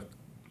Sierra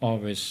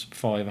RS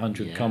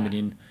 500 coming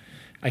in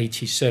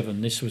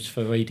 87. This was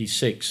for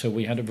 86, so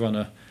we had to run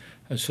a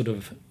sort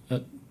of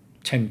a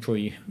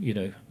temporary,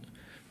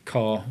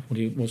 car.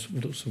 What's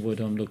the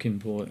word I'm looking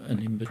for? And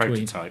in between,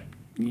 prototype.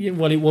 Yeah,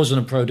 well, it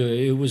wasn't a prototype.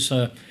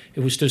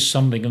 It was just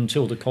something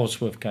until the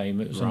Cosworth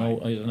came. It was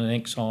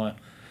an XI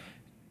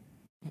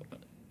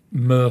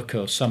Merc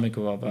or something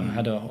or other.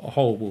 Had a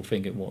horrible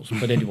thing it was.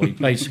 But anyway,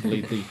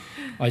 basically,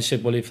 I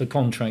said, well, if the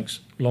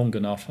contract's long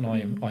enough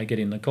and I get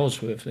in the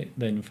Cosworth,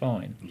 then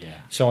fine.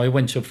 Yeah. So I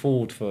went to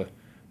Ford for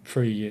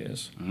 3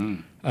 years,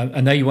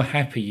 and they were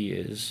happy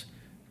years,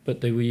 but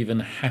they were even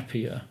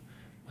happier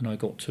when I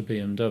got to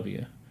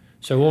BMW.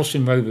 So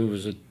Austin Rover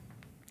was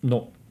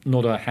not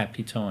a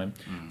happy time.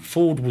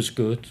 Ford was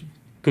good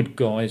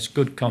guys,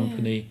 good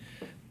company.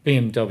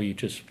 BMW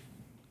just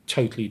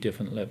totally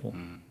different level.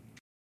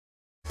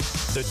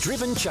 The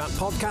Driven Chat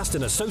podcast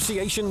in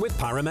association with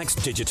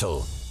Paramex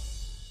Digital.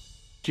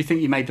 Do you think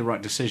you made the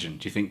right decision?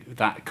 Do you think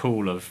that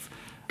call of,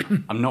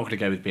 I'm not going to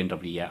go with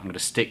BMW yet, I'm going to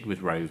stick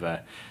with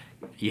Rover?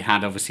 You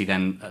had obviously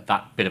then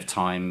that bit of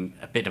time,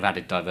 a bit of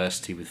added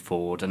diversity with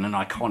Ford, and an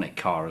iconic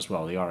car as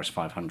well. The RS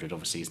 500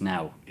 obviously is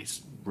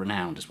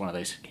renowned as one of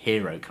those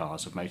hero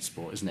cars of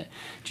motorsport, isn't it?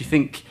 Do you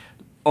think,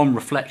 on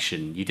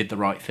reflection, you did the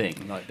right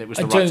thing? Like it was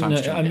the right time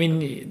to jump in? I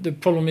mean, the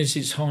problem is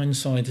it's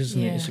hindsight,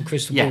 isn't it? It's a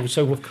crystal ball.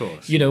 So, of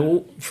course.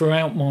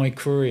 Throughout my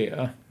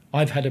career,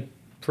 I've had a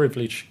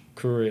privileged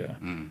career.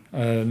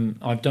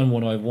 I've done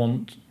what I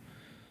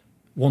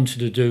wanted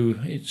to do.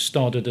 It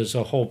started as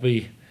a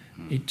hobby.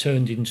 It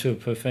turned into a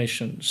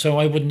profession. So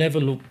I would never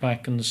look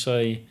back and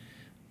say,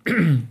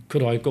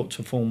 could I have got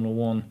to Formula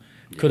One?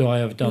 Could I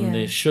have done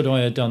this? Should I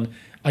have done...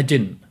 I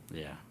didn't.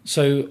 Yeah.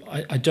 So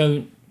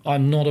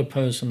I'm not a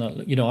person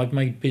that, I've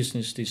made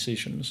business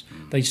decisions.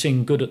 They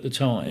seemed good at the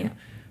time,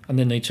 and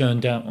then they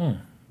turned out,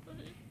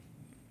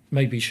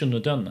 maybe shouldn't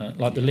have done that.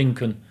 Like the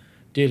Lincoln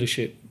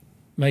dealership,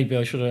 maybe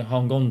I should have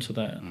hung on to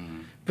that.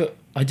 But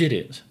I did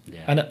it.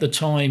 Yeah. And at the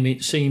time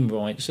it seemed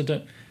right.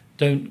 So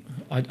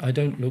I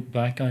don't look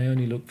back, I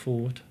only look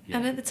forward. Yeah.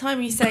 And at the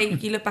time you say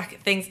you look back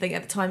at things, think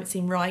at the time it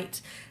seemed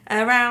right.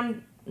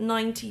 Around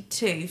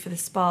 92 for the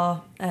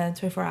Spa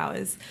 24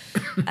 hours,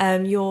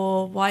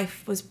 your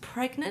wife was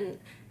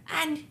pregnant.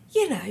 And,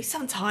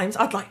 sometimes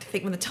I'd like to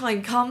think when the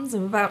time comes,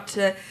 I'm about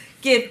to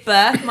give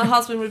birth, my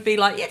husband would be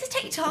like, just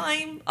take your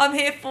time, I'm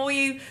here for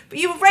you. But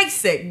you were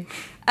racing.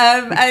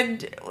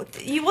 And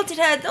you wanted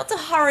her not to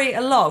hurry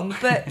along,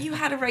 but you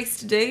had a race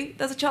to do.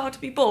 There's a child to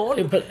be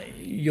born. But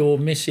you're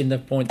missing the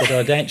point that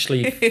I'd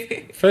actually...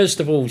 First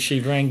of all, she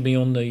rang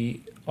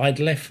me I'd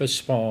left for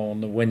Spa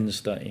on the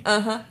Wednesday,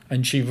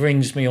 and she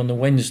rings me on the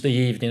Wednesday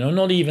evening. I'm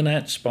not even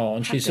at Spa,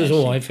 and she says,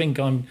 I think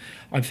I'm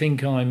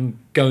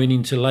going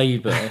into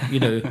labour.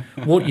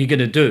 What are you going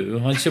to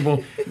do? I said,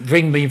 well,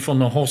 ring me from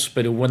the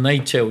hospital when they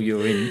tell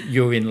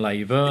you're in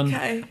labour,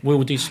 and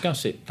we'll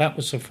discuss it. That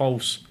was a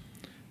false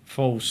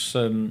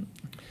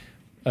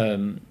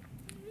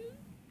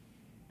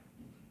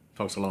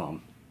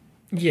alarm.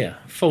 Yeah,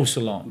 false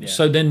alarm. Yeah.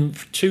 So then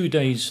 3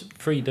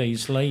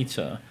 days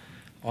later,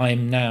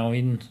 I'm now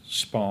in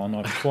Spa and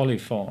I've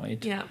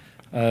qualified. Yeah.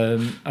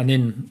 And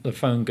then the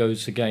phone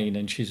goes again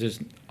and she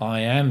says, I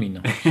am in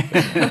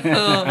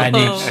hospital. And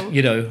it's,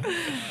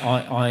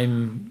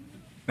 I'm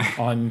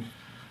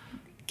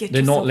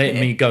they're not letting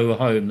me go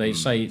home. They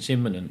say it's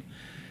imminent.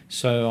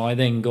 So I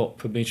then got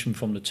permission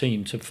from the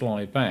team to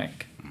fly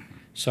back.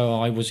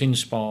 So I was in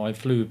Spa, I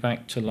flew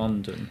back to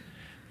London,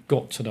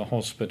 got to the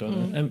hospital,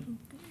 and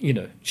you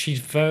know, she's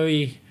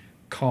very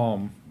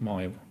calm.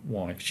 My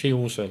wife, she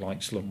also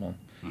likes Le Mans.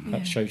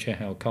 That shows you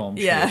how calm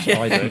she is.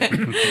 I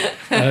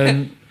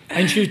don't.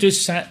 And she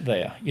just sat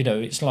there. You know,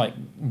 it's like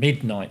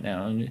midnight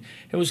now, and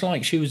it was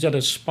like she was at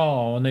a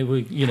spa, and they were,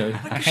 you know,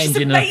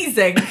 handing her.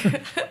 Amazing.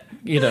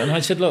 You know, and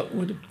I said, look,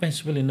 we're the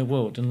best will in the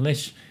world,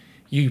 unless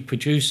you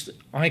produce.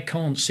 I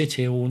can't sit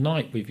here all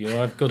night with you.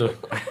 I've got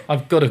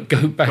to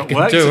go back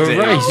and do a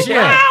race.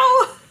 Wow!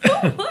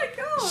 Oh my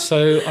god!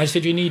 So I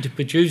said, you need to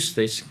produce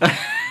this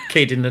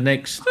kid in the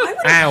next I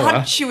would hour.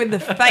 punch you in the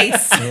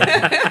face.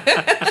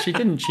 She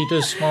didn't. She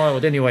just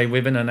smiled. Anyway,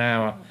 within an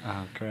hour,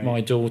 great.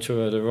 my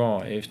daughter had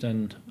arrived,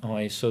 and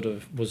I sort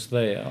of was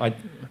there. I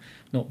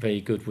not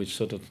very good with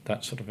sort of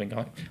that sort of thing.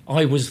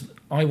 I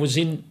was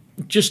in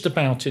just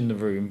about in the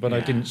room, but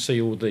I didn't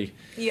see all the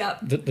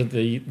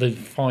the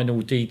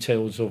final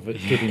details of it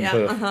giving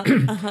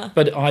birth.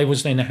 But I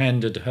was then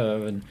handed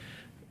her, and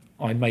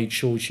I made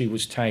sure she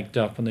was tagged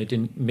up, and they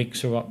didn't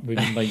mix her up with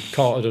them. They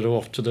carted her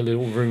off to the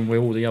little room where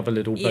all the other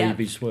little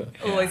babies were.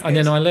 Always and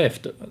good. then I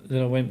left.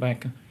 Then I went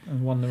back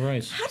and won the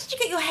race. How did you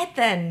get your head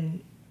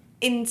then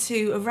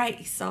into a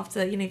race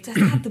after, you know, to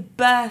have the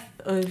birth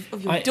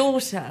of your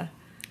daughter?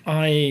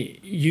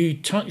 You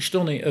touched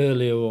on it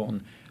earlier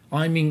on.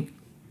 I mean,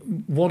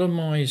 what are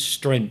my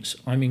strengths?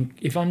 I mean,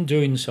 if I'm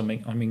doing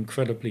something, I'm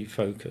incredibly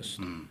focused.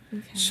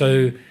 Okay.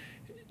 So,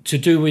 to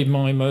do with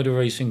my motor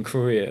racing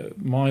career,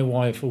 my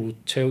wife will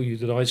tell you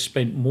that I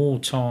spent more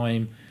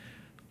time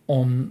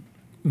on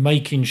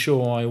making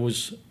sure I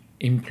was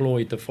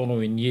employed the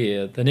following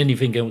year than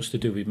anything else to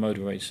do with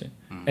motor racing.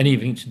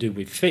 Anything to do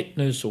with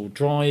fitness or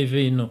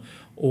driving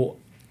or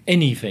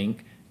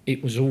anything,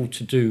 it was all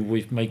to do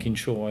with making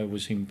sure I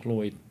was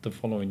employed the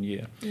following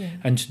year.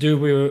 And to do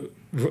with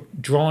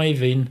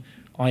driving,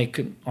 I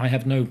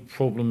have no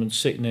problem in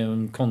sitting there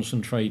and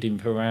concentrating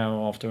for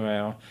hour after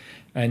hour.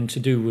 And to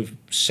do with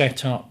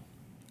setup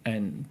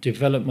and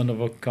development of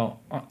a car,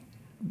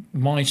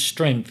 my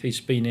strength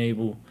is being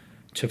able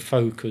to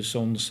focus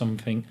on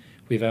something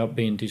without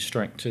being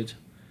distracted.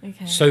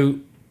 Okay. So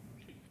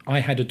I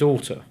had a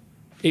daughter.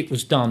 It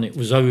was done. It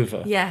was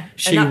over. Yeah.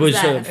 She was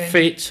a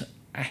fit,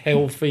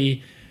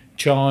 healthy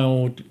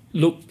child,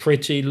 looked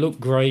pretty, looked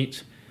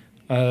great.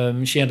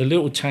 She had a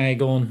little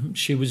tag on.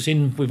 She was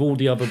in with all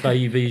the other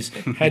babies,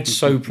 had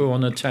Soper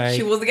on a tag.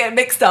 She wasn't getting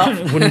mixed up.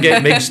 Wouldn't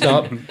get mixed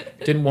up.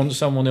 Didn't want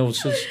someone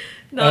else's.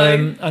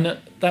 No. And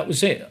that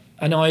was it.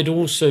 And I'd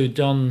also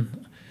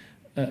done...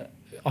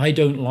 I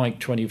don't like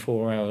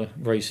 24-hour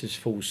races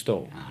full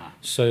stop.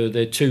 So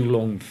they're too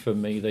long for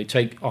me. They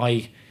take...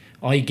 I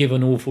give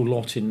an awful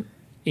lot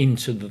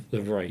into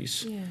the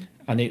race. Yeah.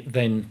 And it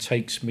then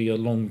takes me a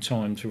long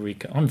time to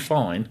recover. I'm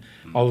fine.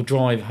 I'll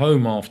drive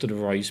home after the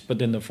race, but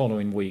then the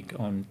following week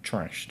I'm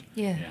trashed.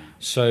 Yeah.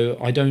 So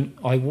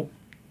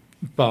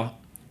but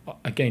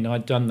again,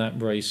 I'd done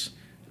that race,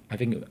 I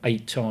think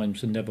 8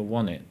 times and never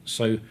won it.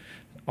 So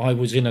I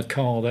was in a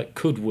car that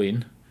could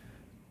win,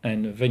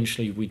 and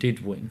eventually we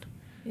did win.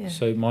 Yeah.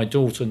 So my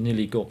daughter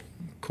nearly got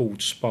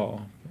called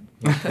Spa.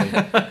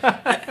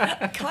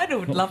 I kind of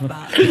would love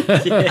that.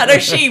 I know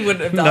she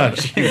wouldn't have done. No,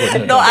 she wouldn't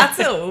have Not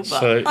at all. But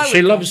so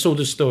she loves all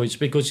the stories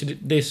because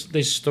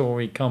this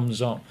story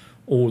comes up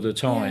all the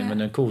time. Yeah.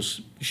 And of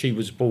course, she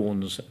was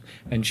born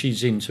and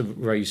she's into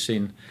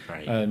racing.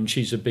 Right.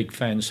 She's a big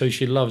fan. So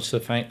she loves the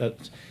fact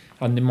that.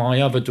 And my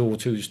other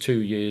daughter, who's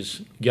 2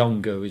 years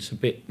younger, is a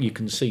bit. You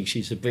can see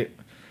she's a bit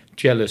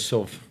jealous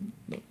of.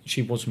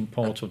 She wasn't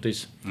part of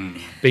this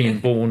being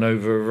born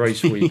over a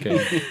race weekend.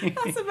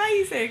 That's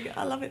amazing.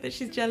 I love it that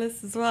she's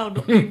jealous as well,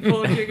 not being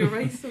born during a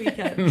race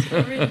weekend.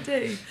 I really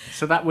do.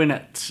 So that win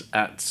at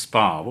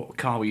Spa, what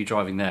car were you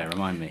driving there?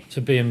 Remind me. It's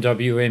a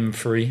BMW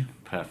M3.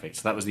 Perfect.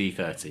 So that was the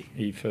E30.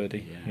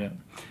 E30, yeah.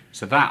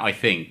 So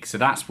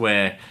that's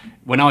where,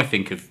 when I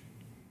think of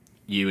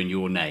you and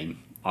your name,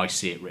 I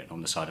see it written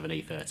on the side of an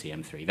E30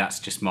 M3. That's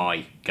just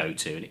my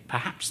go-to. And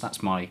perhaps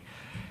that's my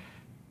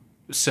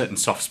certain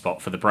soft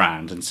spot for the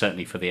brand and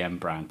certainly for the M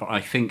brand, but I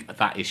think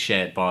that is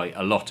shared by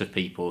a lot of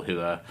people who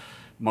are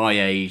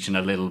my age and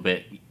a little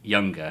bit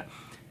younger,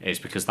 is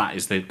because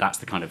that's the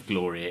kind of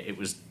glory. It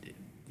was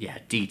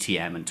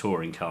DTM and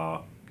touring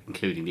car,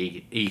 including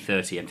the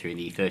E30 M3 and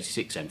the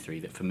E36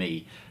 M3, that for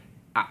me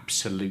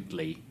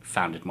absolutely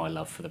founded my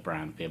love for the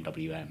brand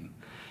BMW M.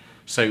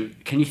 So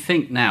can you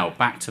think now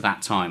back to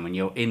that time when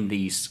you're in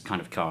these kind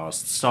of cars,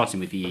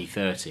 starting with the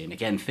E30, and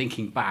again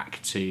thinking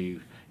back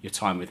to your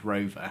time with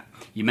Rover?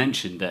 You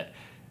mentioned that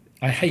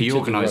I hated the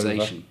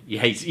organisation. I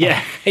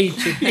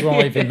hated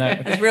driving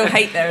that. There's real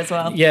hate there as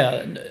well.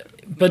 Yeah,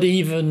 but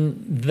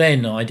even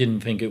then, I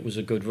didn't think it was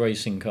a good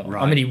racing car.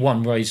 Right. I mean, it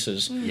won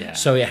races,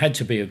 so it had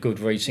to be a good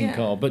racing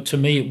car. But to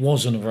me, it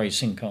wasn't a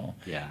racing car.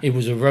 Yeah. It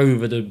was a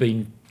Rover that had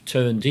been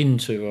turned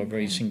into a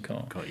racing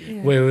car. Got you.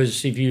 Yeah.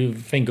 Whereas if you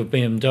think of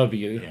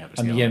BMW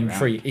and the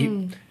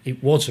M3,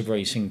 it was a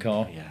racing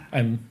car,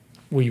 and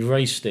we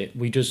raced it.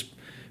 We just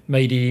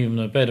made it even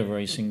a better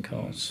racing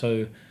car.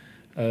 So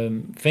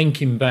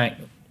thinking back,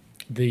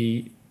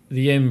 the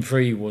the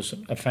M3 was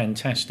a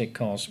fantastic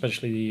car,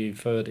 especially the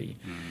E30.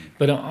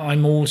 But I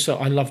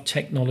love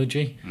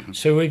technology.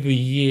 So every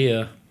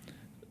year,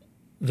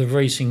 the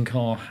racing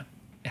car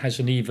has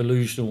an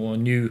evolution or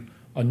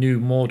a new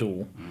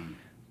model.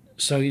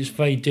 So it's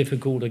very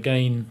difficult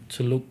again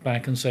to look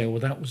back and say, well,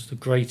 that was the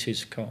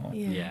greatest car.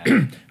 Yeah.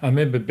 I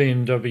remember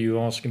BMW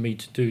asking me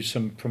to do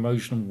some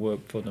promotional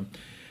work for them,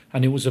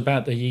 and it was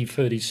about the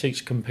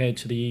E36 compared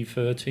to the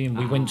E30, and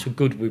we went to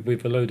Goodwood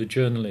with a load of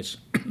journalists,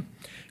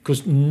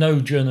 because no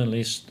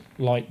journalist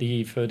liked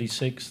the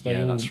E36.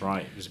 Yeah, that's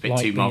right. It was a bit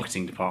too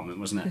marketing department,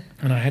 wasn't it?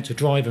 And I had to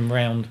drive them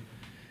round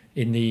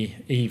in the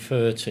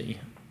E30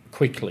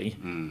 quickly,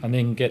 and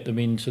then get them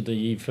into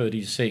the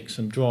E36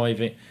 and drive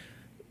it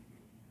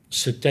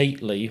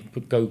sedately,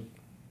 but go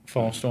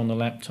faster on the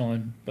lap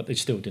time. But they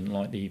still didn't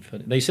like the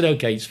E30. They said,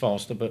 okay, it's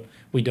faster, but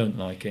we don't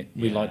like it.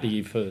 We like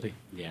the E30.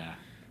 Yeah.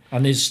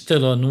 And there's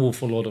still an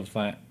awful lot of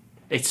that.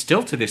 It's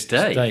still to this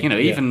day.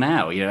 Even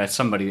now, as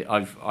somebody,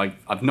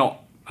 I've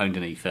not owned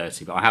an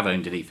E30, but I have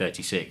owned an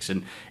E36,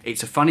 and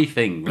it's a funny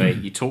thing where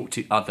you talk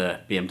to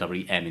other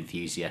BMW M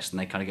enthusiasts, and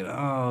they kind of go,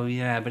 oh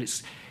yeah, but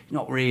it's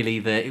not really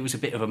it was a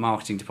bit of a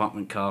marketing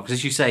department car, because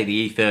as you say,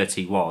 the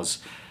E30 was,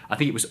 I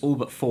think it was all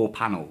but 4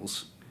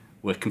 panels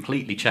were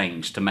completely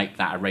changed to make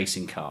that a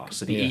racing car.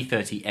 So the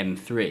E30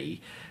 M3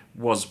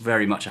 was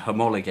very much a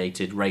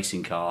homologated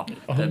racing car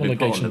that had been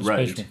put on the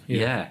road.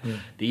 Yeah.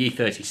 The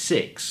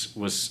E36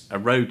 was a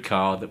road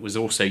car that was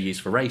also used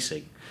for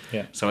racing.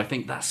 Yeah. So I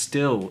think that's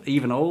still,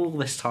 even all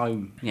this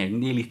time,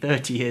 nearly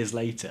 30 years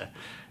later,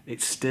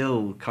 it's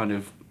still kind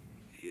of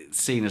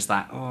seen as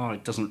that,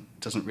 it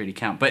doesn't really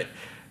count. But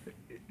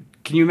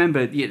can you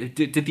remember, did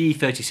the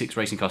E36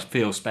 racing cars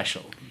feel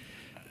special?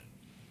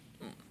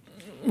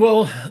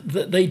 Well,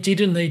 they did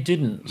and they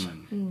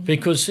didn't,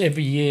 because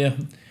every year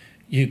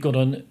you got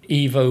an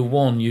Evo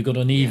 1, you got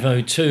an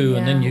Evo 2,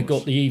 and then you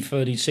got the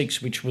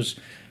E36,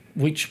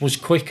 which was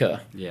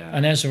quicker. Yeah.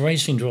 And as a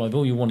racing driver,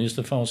 all you want is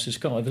the fastest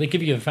car. If they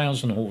give you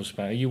 1,000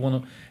 horsepower, you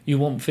want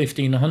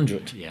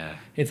 1,500. Yeah.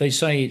 If they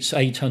say it's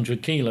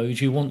 800 kilos,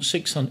 you want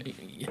 600.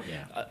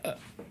 Yeah.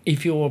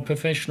 If you're a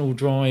professional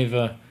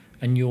driver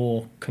and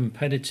you're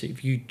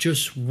competitive, you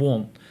just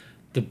want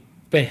the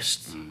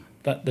best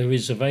that there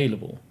is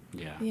available.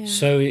 Yeah.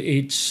 So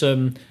it's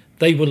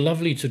they were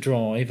lovely to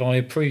drive. I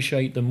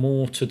appreciate them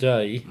more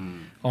today.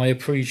 I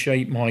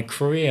appreciate my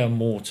career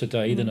more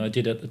today than I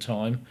did at the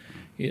time.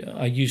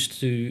 I used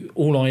to,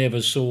 all I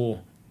ever saw,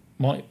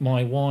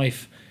 my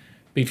wife,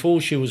 before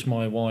she was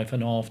my wife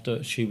and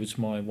after she was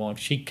my wife,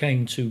 she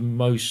came to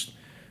most.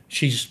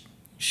 She's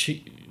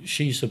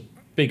a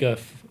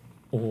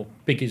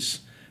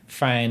biggest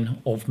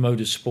fan of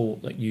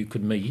motorsport that you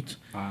could meet.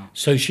 Wow.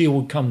 So she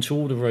would come to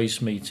all the race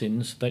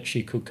meetings that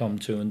she could come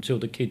to until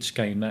the kids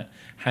came. That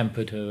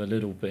hampered her a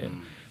little bit.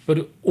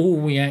 But all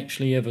we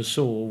actually ever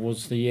saw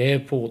was the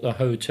airport, the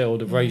hotel,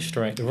 the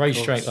racetrack, the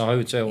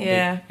hotel.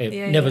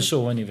 Never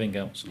saw anything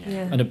else.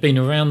 Yeah. And I've been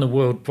around the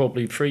world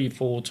probably 3,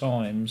 4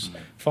 times,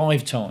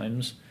 5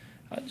 times.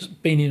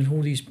 I've been in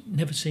all these,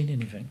 never seen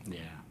anything. Yeah.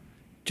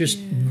 Just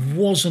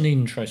wasn't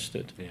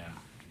interested. Yeah.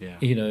 Yeah.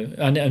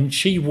 And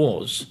she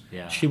was.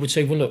 Yeah. She would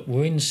say, well, look,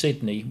 we're in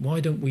Sydney. Why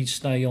don't we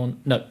stay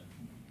on? No.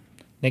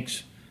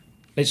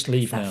 Let's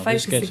leave it's that now.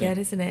 focus again,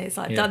 isn't it? It's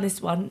like, done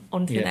this one,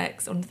 on to the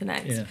next, on to the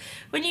next. Yeah.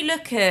 When you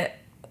look at,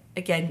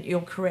 again,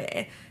 your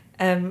career,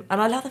 and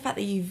I love the fact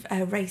that you've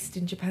raced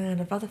in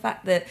Japan. I love the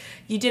fact that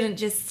you didn't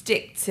just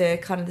stick to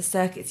kind of the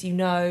circuits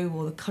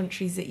or the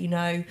countries that you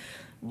know.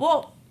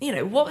 What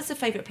was the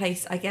favourite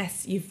place, I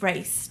guess, you've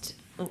raced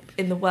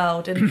in the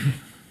world? And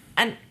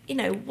and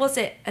was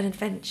it an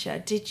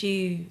adventure? Did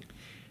you?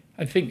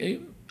 I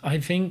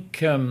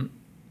think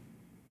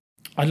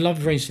I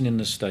loved racing in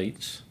the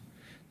States.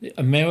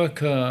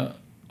 America,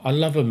 I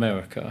love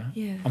America.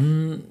 Yeah.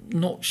 I'm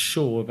not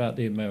sure about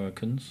the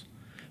Americans,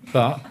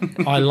 but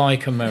I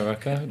like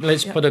America.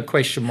 Let's put a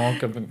question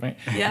mark over it.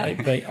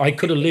 Yeah. I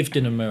could have lived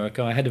in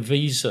America. I had a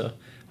visa.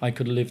 I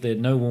could have lived there.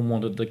 No one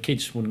wanted. The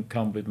kids wouldn't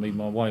come with me.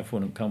 My wife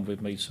wouldn't come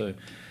with me.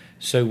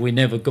 So we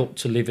never got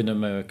to live in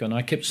America. And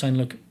I kept saying,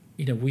 look,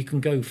 we can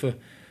go for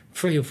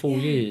 3 or 4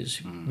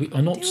 years.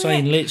 I'm not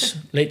saying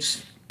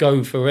let's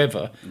go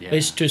forever. Yeah.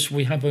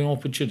 We have an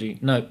opportunity.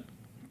 No,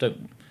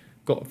 don't.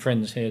 Got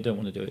friends here, don't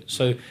want to do it.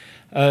 So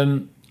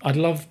I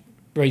love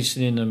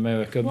racing in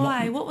America.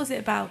 Why? What was it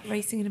about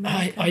racing in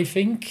America? I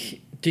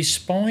think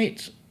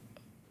despite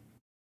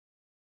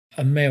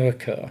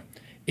America,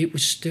 it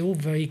was still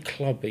very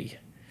clubby.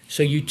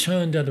 So you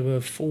turned out of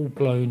a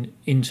full-blown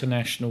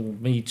international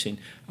meeting.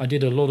 I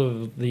did a lot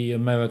of the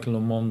American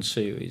Le Mans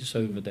series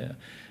over there.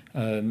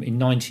 In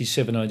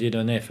 97, I did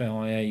an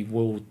FIA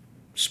World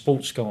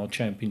Sports Car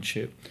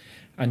Championship.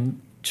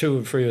 And 2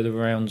 or 3 of the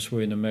rounds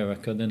were in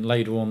America. Then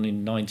later on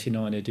in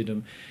 99, I did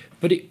them.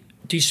 But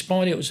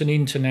despite it was an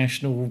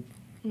international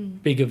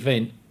big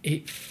event,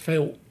 it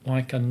felt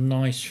like a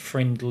nice,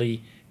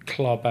 friendly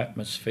club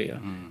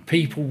atmosphere.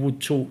 People would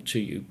talk to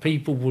you.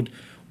 People would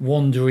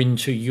wander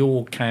into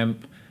your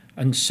camp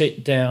and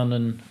sit down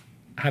and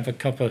have a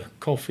cup of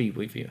coffee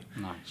with you.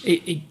 Nice.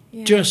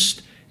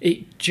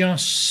 It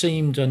just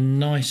seemed a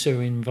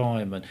nicer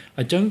environment.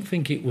 I don't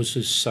think it was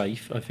as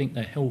safe. I think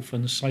the health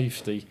and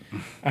safety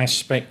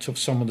aspect of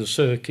some of the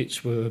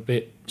circuits were a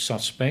bit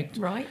suspect.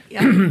 Right,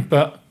 yeah.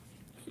 But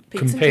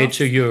Peaks and compared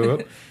to troughs.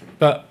 Europe,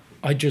 but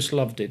I just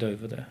loved it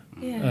over there.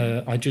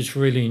 Yeah. I just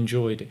really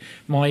enjoyed it.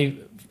 My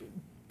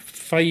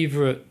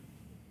favourite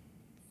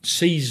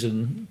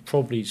season,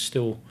 probably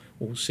still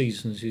all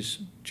seasons, is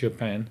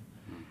Japan.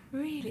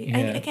 Really? Yeah,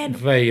 And again,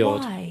 very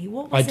odd. why?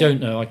 What I was don't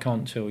it? know. I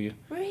can't tell you.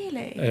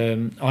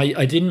 Really?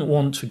 I didn't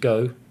want to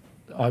go.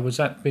 I was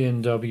at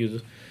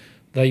BMW.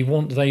 They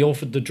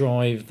offered to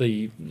drive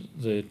the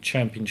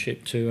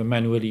championship to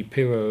Emanuele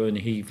Pirro, and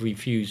he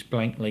refused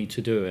blankly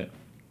to do it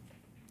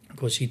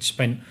because he'd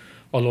spent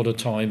a lot of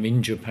time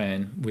in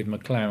Japan with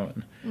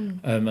McLaren,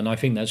 and I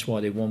think that's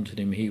why they wanted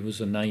him. He was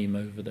a name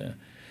over there.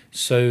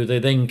 So they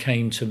then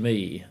came to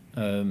me,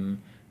 and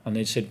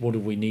they said, "What do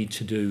we need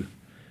to do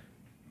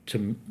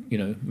to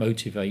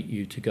motivate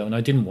you to go?" And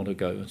I didn't want to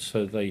go,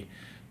 so they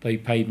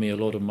paid me a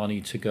lot of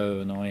money to go,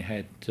 and I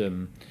had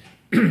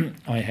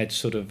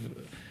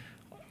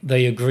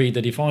they agreed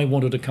that if I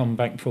wanted to come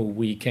back for a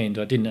weekend,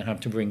 I didn't have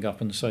to ring up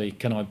and say,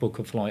 "Can I book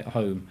a flight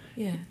home?"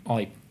 Yeah.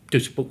 I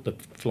just booked the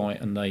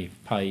flight and they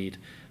paid.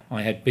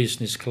 I had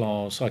business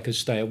class. I could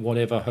stay at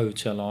whatever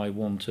hotel I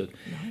wanted.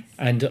 Nice.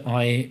 And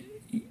I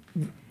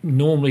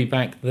normally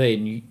back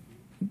then,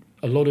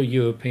 a lot of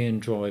European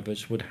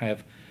drivers would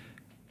have,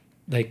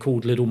 they're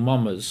called little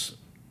mamas,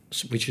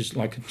 which is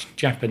like a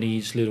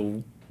Japanese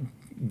little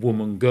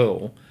woman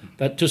girl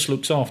that just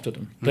looks after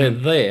them. They're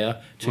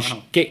there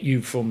to get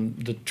you from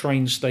the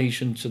train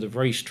station to the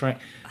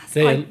racetrack.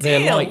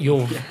 They're like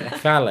your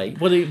valet.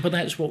 Well, but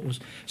that's what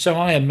was. So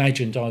I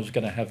imagined I was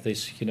going to have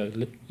this,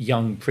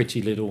 young,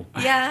 pretty little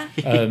Yeah.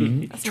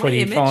 That's my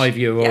image.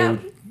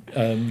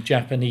 25-year-old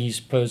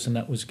Japanese person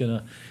that was going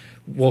to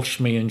wash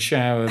me and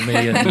shower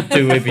me and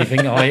do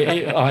everything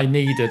I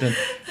needed. And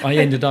I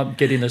ended up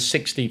getting a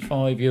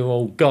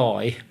 65-year-old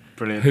guy.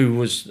 Brilliant. Who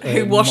was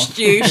Who washed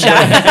you,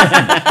 showered.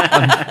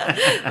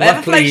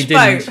 Luckily he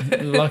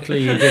didn't.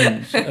 Luckily he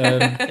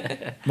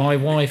didn't. My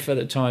wife at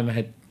the time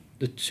had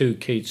the 2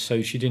 kids,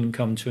 so she didn't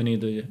come to any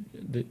of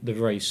the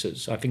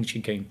races. I think she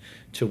came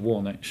to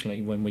one,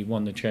 actually, when we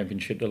won the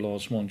championship. The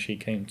last one she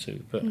came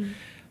to. But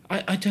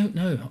I don't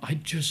know. I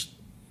just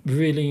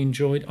really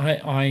enjoyed.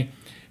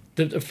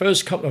 The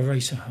first couple of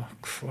races. Oh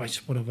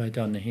Christ, what have I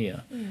done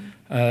here?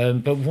 Yeah.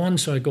 But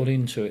once I got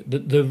into it,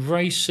 the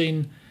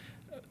racing.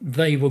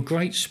 They were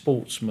great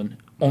sportsmen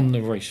on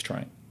the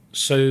racetrack.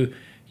 So,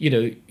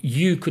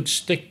 you could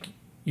stick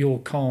your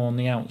car on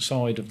the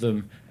outside of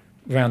them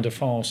round a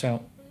fast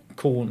out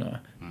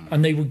corner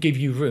and they would give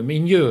you room.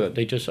 In Europe,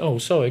 they just,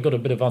 sorry, I got a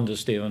bit of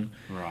understeer and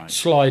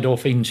slide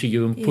off into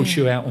you and push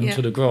you out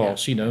onto the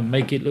grass,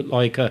 make it look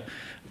like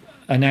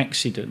an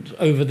accident.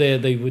 Over there,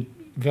 they would,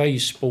 very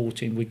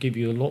sporting, would give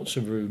you lots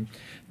of room.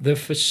 The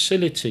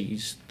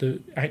facilities, the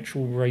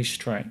actual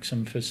racetracks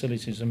and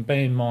facilities, and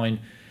bear in mind,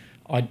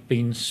 I'd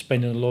been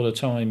spending a lot of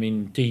time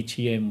in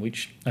DTM,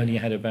 which only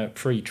had about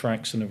 3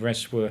 tracks and the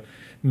rest were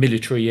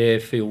military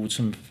airfields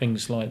and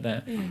things like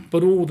that. Yeah.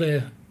 But all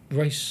their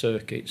race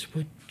circuits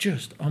were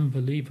just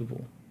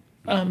unbelievable.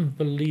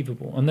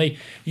 Unbelievable. And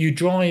you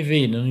drive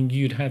in and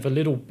you'd have a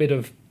little bit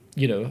of,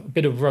 a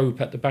bit of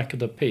rope at the back of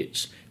the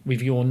pits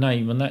with your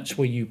name, and that's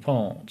where you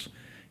parked.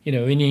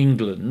 In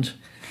England,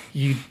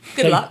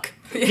 Good luck.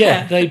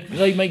 Yeah,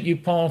 they make you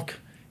park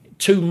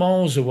 2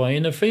 miles away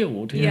in a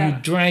field, and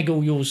you drag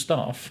all your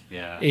stuff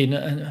in,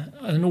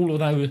 and all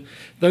of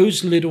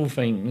those little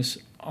things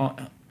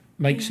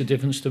makes a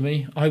difference to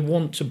me. I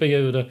want to be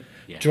able to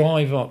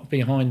drive up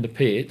behind the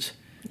pit,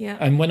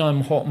 and when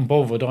I'm hot and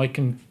bothered, I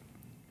can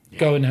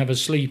go and have a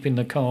sleep in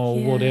the car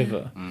or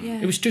whatever.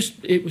 It was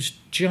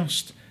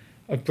just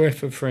a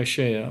breath of fresh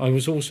air. I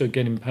was also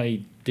getting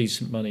paid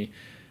decent money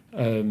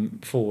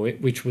for it,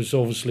 which was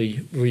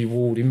obviously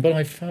rewarding, but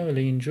I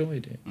thoroughly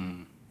enjoyed it.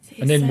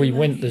 And then we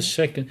went the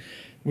second.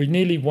 We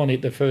nearly won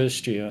it the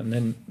first year, and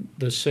then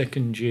the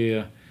second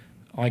year,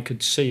 I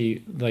could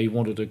see they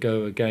wanted to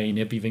go again.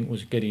 Everything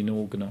was getting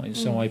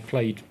organised, so I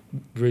played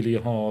really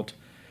hard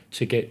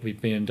to get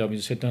with BMW. I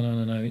said,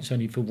 no, it's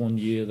only for 1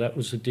 year. That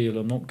was the deal.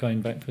 I'm not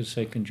going back for the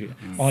second year.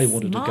 I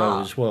wanted to go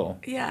as well.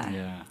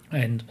 Yeah.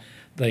 And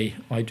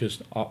I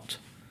just upped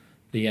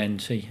the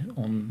ante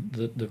on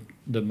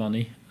the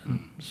money.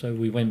 So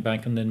we went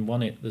back and then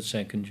won it the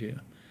second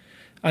year.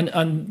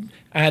 And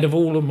out of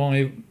all of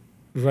my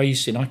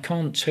racing, I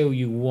can't tell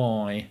you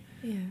why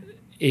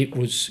it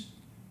was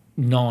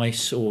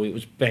nice or it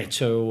was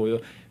better,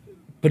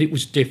 but it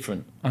was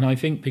different. And I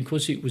think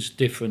because it was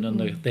different and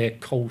their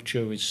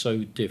culture is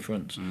so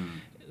different,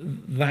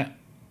 that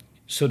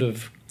sort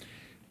of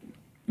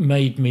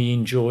made me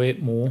enjoy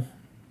it more.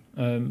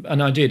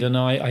 And I did. And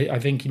I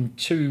think in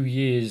 2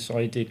 years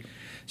I did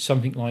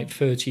something like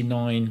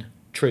 39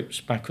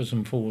 trips backwards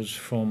and forwards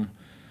from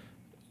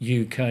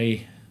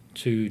UK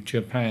to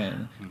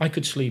Japan. I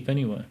could sleep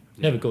anywhere.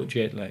 Never got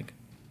jet lag.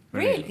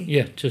 Really?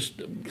 Yeah,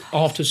 just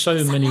after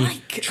so many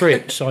like?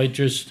 trips, I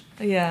just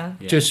Yeah.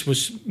 just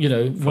was,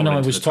 when I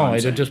into was the time tired, I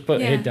zone. just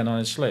put a Yeah. head down and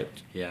I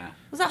slept. Yeah.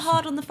 Was that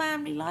hard on the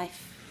family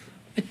life?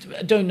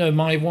 I don't know.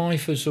 My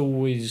wife has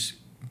always,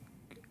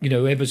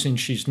 ever since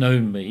she's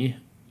known me,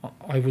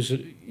 I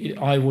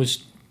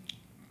was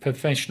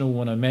professional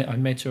when I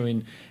met her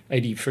in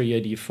 83,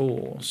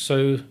 84.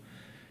 So,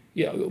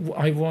 yeah,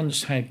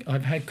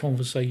 I've had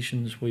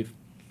conversations with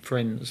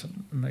friends,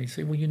 and they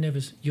say, "Well,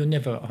 you're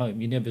never at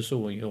home. You never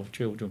saw your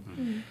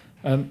children."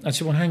 I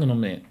said, "Well, hang on a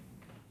minute."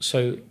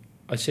 So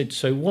I said,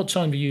 "So what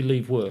time do you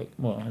leave work?"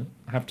 "Well,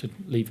 I have to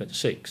leave at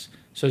 6.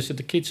 So I said,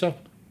 "The kids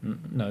up?"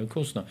 "No, of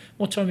course not."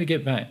 "What time do you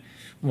get back?"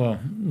 "Well,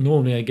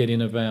 normally I get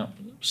in about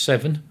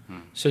 7.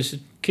 So I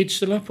said, "Kids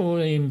still up, or are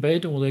they in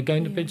bed, or they're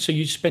going to bed?" "So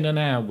you spend an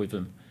hour with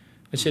them."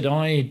 I said,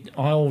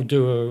 I'll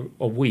do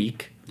a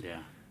week,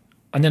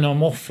 and then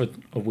I'm off for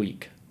a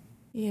week.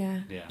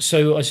 Yeah.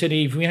 So I said,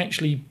 if we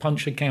actually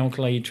punch a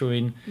calculator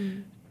in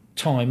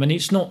time, and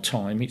it's not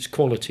time, it's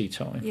quality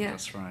time. Yeah.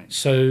 That's right.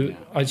 So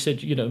I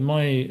said,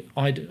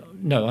 I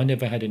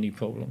never had any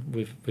problem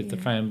with the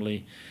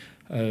family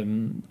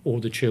or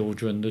the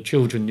children. The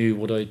children knew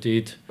what I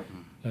did.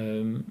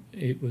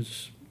 It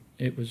was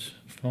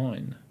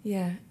fine.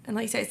 Yeah. And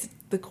like you say, it's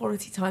the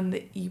quality time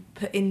that you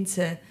put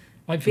into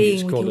I think being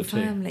it's with quality.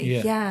 your family.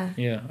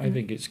 Yeah, I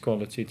think it's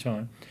quality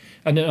time.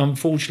 And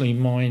unfortunately,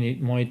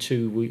 my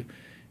two,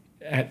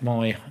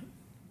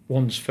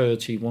 one's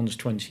 30, one's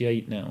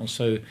 28 now.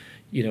 So,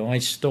 I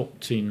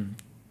stopped in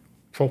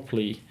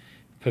properly,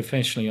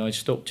 professionally, I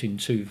stopped in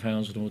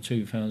 2000 or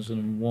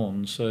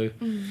 2001. So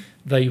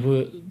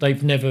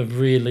they've never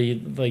really,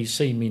 they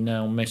see me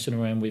now messing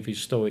around with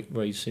historic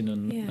racing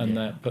and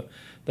that, but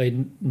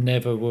they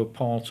never were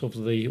part of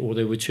or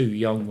they were too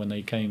young when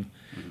they came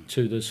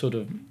to the sort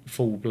of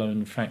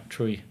full-blown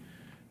factory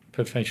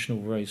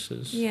professional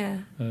races. Yeah.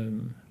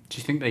 Do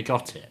you think they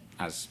got it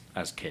as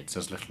kids,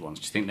 as little ones?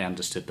 Do you think they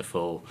understood the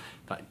full,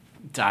 like,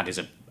 Dad is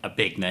a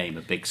big name,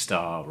 a big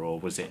star, or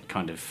was it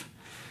kind of...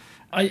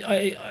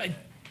 I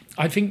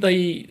think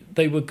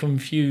they were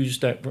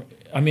confused at...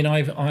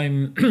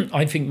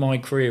 I think my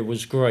career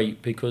was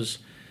great because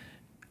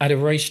at a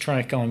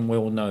racetrack I'm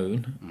well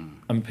known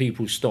and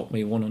people stop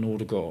me, want an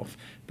autograph.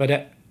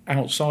 But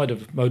outside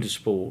of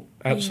motorsport,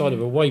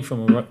 away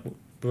from a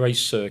race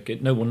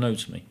circuit, no one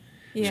knows me.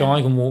 Yeah. So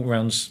I can walk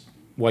around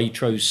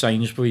Waitrose,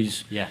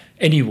 Sainsbury's,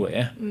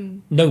 anywhere.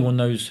 No one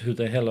knows who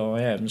the hell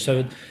I am.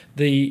 So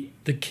the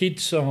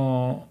kids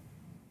are,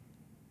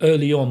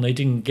 early on, they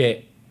didn't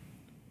get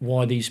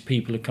why these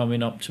people are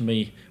coming up to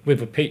me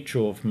with a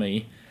picture of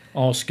me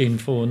asking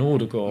for an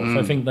autograph.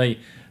 I think they,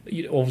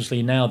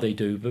 obviously now they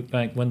do, but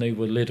back when they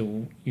were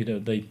little,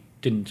 they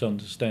didn't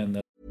understand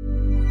that.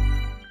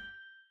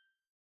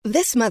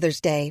 This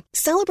Mother's Day,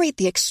 celebrate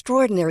the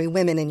extraordinary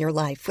women in your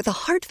life with a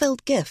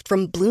heartfelt gift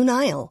from Blue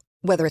Nile.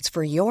 Whether it's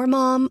for your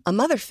mom, a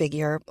mother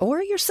figure,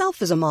 or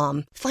yourself as a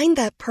mom, find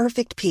that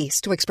perfect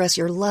piece to express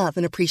your love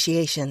and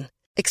appreciation.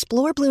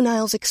 Explore Blue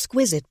Nile's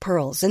exquisite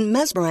pearls and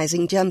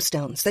mesmerizing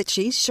gemstones that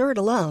she's sure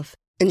to love.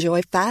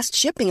 Enjoy fast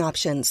shipping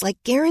options like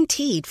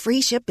guaranteed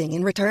free shipping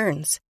and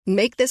returns.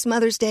 Make this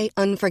Mother's Day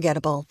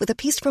unforgettable with a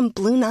piece from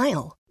Blue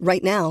Nile.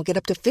 Right now, get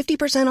up to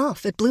 50%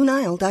 off at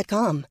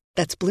BlueNile.com.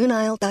 That's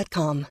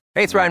BlueNile.com.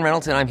 Hey, it's Ryan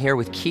Reynolds, and I'm here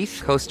with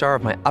Keith, co-star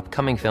of my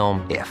upcoming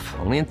film, If,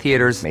 only in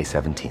theaters May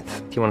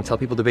 17th. Do you want to tell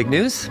people the big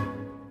news?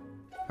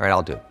 All right,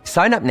 I'll do it.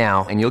 Sign up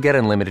now and you'll get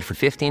unlimited for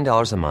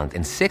 $15 a month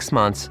and 6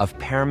 months of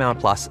Paramount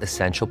Plus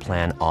Essential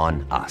Plan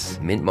on us.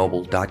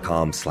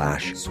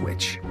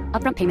 MintMobile.com/switch.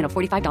 Upfront payment of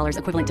 $45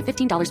 equivalent to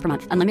 $15 per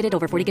month. Unlimited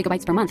over 40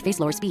 gigabytes per month.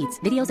 Face lower speeds.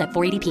 Videos at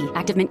 480p.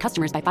 Active Mint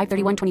customers by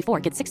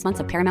 531.24 get 6 months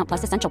of Paramount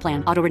Plus Essential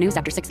Plan. Auto renews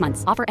after 6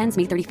 months. Offer ends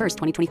May 31st,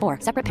 2024.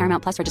 Separate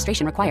Paramount Plus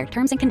registration required.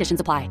 Terms and conditions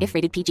apply if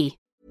rated PG.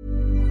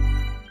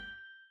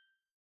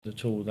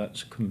 At all,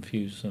 that's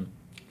confused them.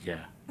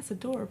 Yeah. That's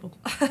adorable.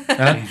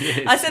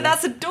 I said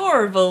that's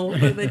adorable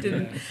that they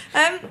didn't.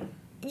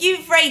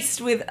 You've raced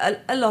with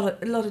a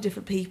lot of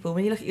different people.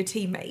 When you look at your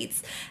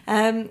teammates,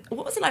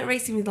 what was it like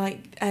racing with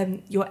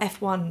your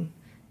F1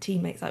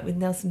 teammates, like with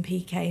Nelson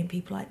Piquet and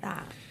people like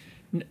that?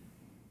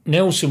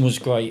 Nelson was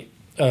great.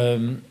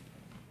 Nelson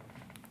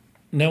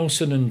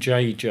and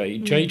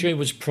JJ. JJ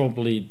was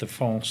probably the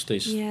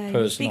fastest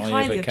person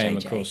I ever came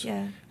across.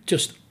 Yeah.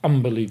 Just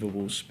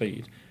unbelievable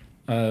speed.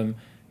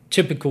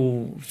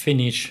 Typical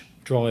Finnish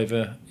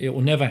driver. It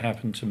will never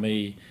happen to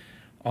me.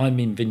 I'm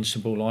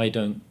invincible. I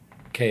don't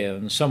care.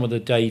 And some of the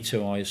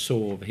data I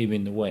saw of him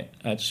in the wet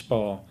at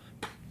Spa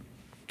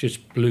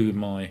just blew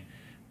my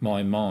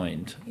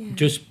mind. Yeah.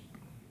 Just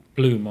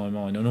blew my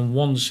mind. And on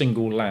one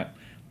single lap,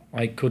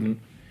 I couldn't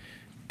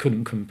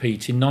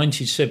compete. In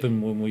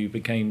 '97, when we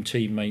became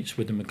teammates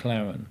with the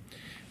McLaren,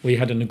 we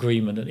had an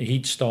agreement that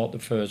he'd start the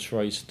first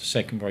race, the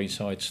second race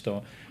I'd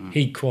start.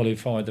 He'd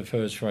qualify the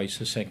first race,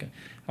 the second.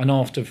 And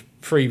after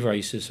 3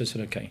 races, I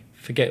said, okay,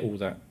 forget all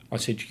that. I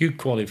said, you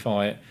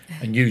qualify it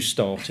and you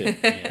start it.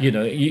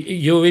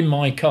 You're in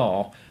my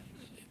car.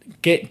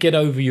 Get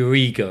over your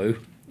ego.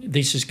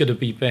 This is going to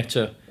be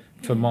better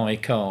for my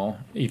car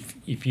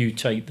if you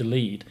take the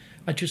lead.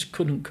 I just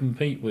couldn't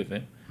compete with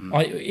it.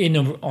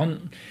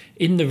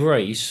 In the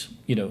race,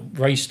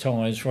 race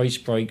tyres, race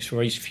brakes,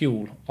 race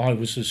fuel, I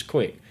was as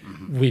quick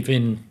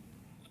within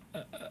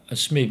a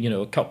smidge,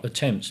 a couple of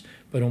attempts.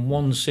 But on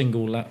one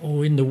single lap,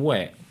 or in the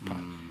wet,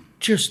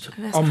 just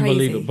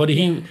unbelievable.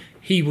 Crazy. But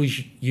he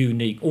was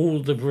unique. All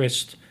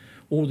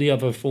the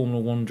other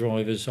Formula One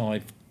drivers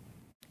I've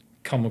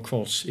come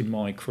across in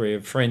my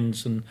career,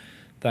 friends and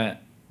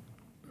that,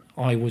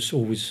 I was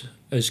always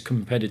as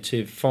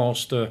competitive,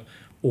 faster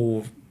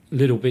or a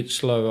little bit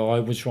slower. I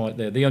was right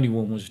there. The only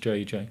one was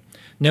JJ.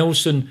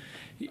 Nelson,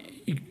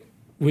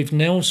 with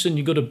Nelson,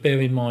 you've got to bear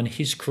in mind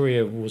his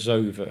career was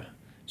over.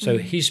 So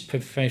his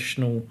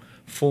professional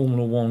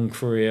Formula One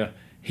career,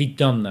 he'd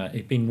done that.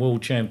 He'd been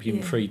world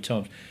champion 3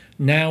 times.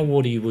 Now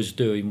what he was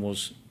doing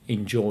was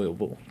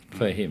enjoyable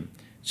for him.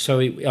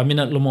 So, at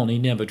Le Mans, he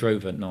never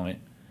drove at night.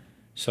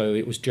 So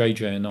it was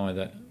JJ and I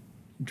that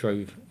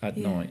drove at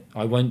night.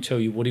 I won't tell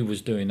you what he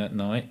was doing at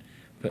night,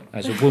 but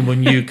as a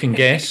woman you can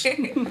guess.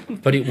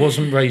 But it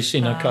wasn't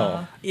racing a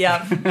car.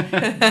 Yeah.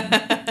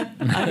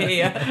 I hear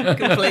you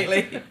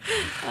completely.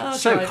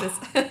 So,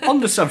 on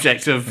the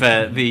subject of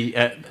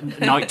the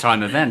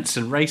nighttime events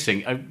and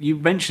racing, you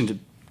mentioned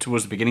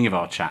towards the beginning of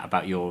our chat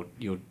about your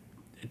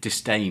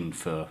disdain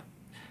for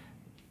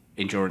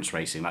endurance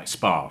racing, like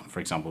Spa, for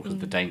example, because of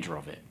the danger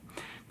of it.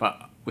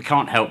 But we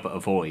can't help but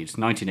avoid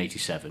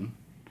 1987,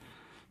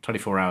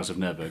 24 hours of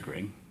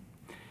Nürburgring.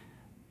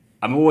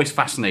 I'm always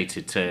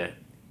fascinated to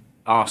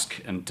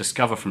ask and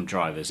discover from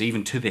drivers,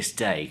 even to this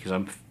day,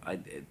 because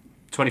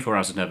 24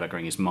 hours of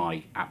Nürburgring is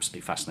my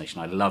absolute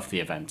fascination. I love the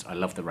event, I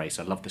love the race,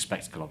 I love the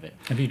spectacle of it.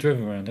 Have you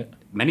driven around it?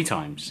 Many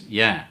times,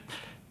 yeah.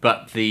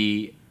 But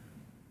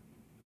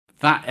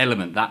that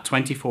element, that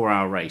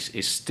 24-hour race,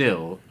 is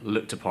still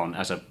looked upon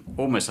as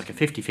almost like a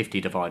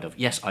 50-50 divide of,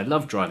 yes, I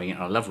love driving it,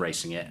 I love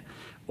racing it,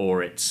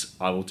 or it's,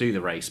 I will do the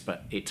race,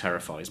 but it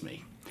terrifies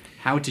me.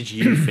 How did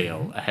you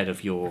feel ahead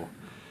of your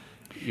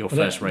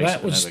first race?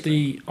 That was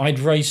I'd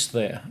raced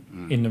there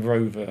in the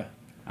Rover,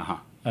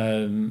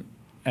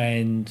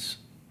 and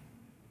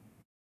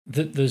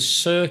the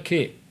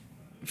circuit,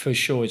 for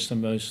sure, is the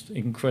most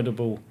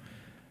incredible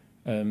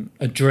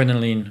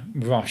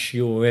adrenaline rush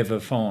you'll ever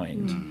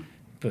find.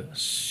 But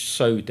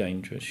so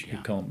dangerous, you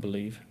can't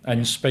believe,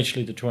 and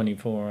especially the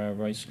 24-hour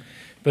race.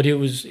 But it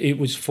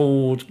was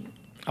Ford.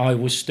 I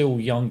was still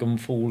young and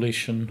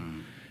foolish,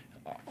 and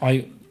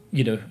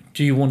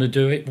do you want to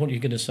do it? What are you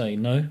going to say?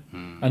 No.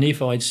 And if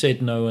I'd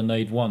said no and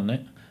they'd won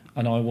it,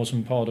 and I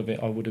wasn't part of it,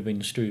 I would have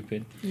been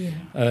stupid. Yeah.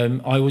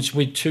 I was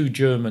with 2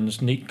 Germans,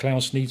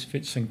 Klaus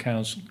Nieswitz and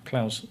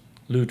Klaus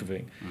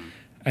Ludwig,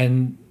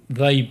 and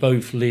they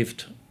both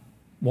lived.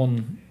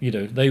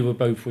 They were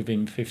both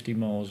within 50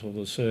 miles of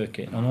the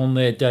circuit, and on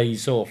their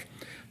days off,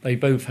 they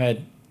both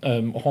had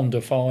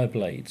Honda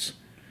Fireblades.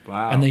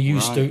 Wow! And they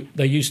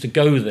used to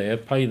go there,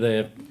 pay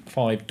their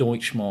 5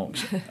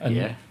 Deutschmarks,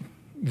 and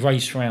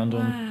race round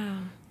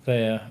on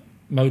their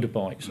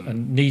motorbikes.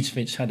 And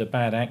Nieswitz had a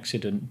bad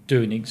accident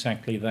doing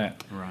exactly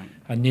that,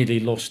 and nearly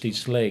lost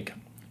his leg.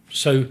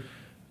 So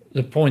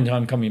the point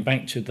I'm coming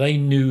back to, they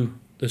knew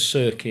the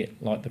circuit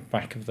like the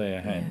back of their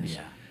hands.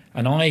 Yeah.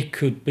 And I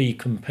could be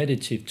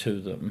competitive to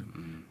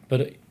them,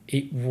 but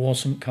it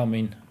wasn't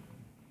coming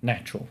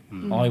natural.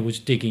 I was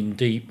digging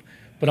deep,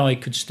 but I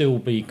could still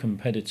be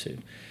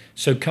competitive.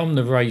 So come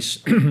the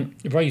race,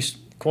 race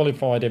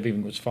qualified,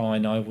 everything was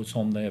fine. I was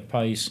on their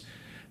pace.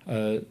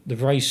 The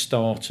race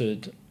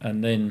started,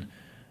 and then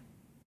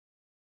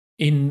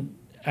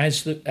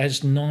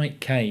as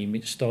night came,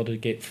 it started to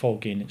get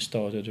foggy and it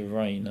started to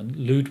rain. And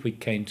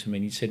Ludwig came to me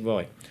and he said,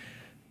 right,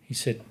 he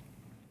said,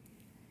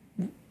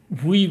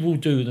 we will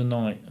do the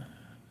night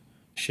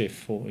shift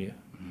for you.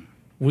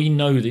 We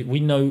know that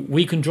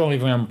we can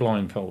drive around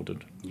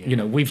blindfolded.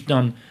 Yeah. We've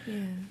done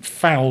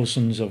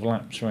thousands of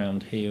laps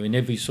around here in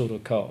every sort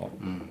of car,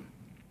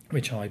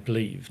 which I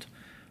believed.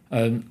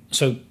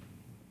 So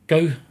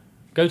go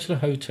to the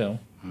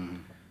hotel,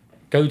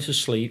 go to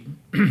sleep,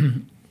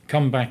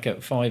 come back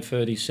at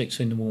 5:36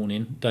 in the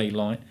morning,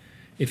 daylight.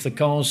 If the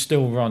car's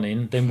still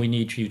running, then we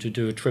need you to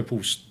do a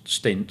triple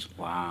stint.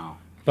 Wow.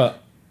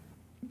 But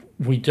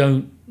we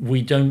don't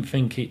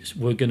think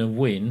we're going to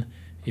win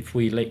if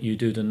we let you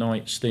do the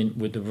night stint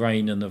with the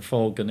rain and the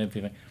fog and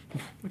everything.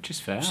 Which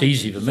is fair. It's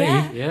easy for me.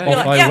 Yeah.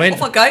 Off I went.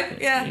 Off I go.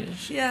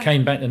 Yeah.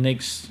 Came back the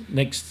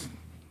next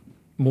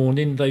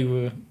morning.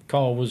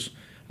 Car was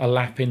a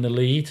lap in the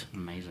lead.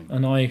 Amazing.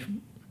 And I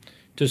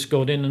just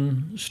got in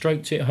and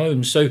stroked it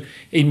home. So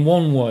in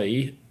one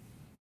way,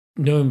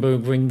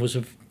 Nürburgring was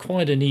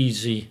quite an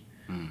easy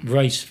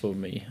race for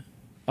me.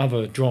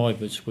 Other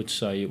drivers would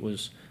say it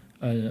was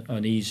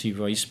an easy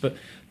race, but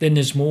then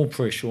there's more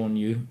pressure on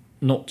you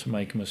not to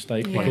make a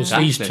mistake because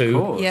these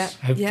two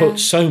have put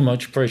so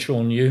much pressure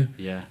on you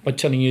by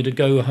telling you to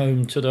go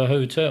home to the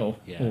hotel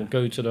or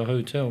go to the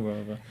hotel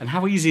rather. And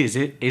how easy is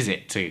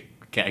it to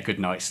get a good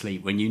night's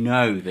sleep when you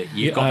know that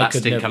you've got that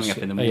stint coming up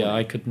in the morning? Yeah,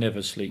 I could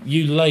never sleep.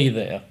 You lay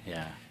there,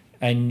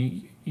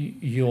 and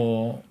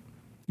your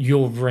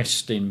you're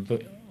resting,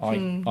 but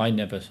I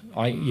never.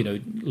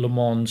 Le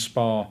Mans,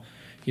 Spa,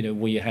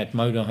 where you had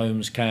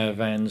motorhomes,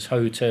 caravans,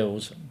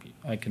 hotels.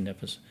 I can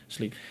never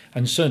sleep.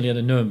 And certainly at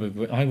the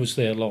Nürburgring, I was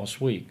there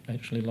last weekend.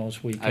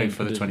 Oh,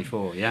 for the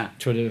 24, yeah.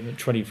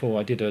 24,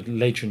 I did a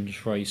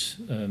Legends race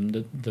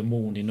the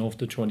morning of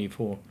the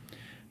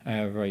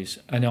 24-hour race.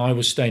 And I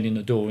was staying in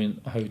the door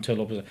in a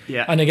hotel opposite.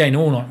 Yeah. And again,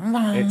 all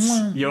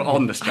night. You're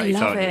on the straight, I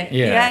love aren't it.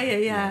 you?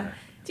 Yeah.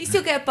 Do you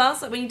still get a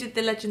buzz, like when you did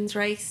the Legends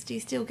race? Do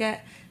you still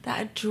get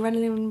that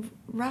adrenaline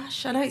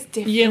rush? I know it's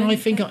different. Yeah, I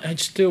think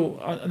I'd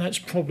still, and that's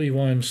probably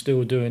why I'm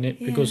still doing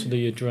it, because of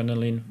the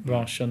adrenaline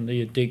rush and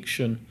the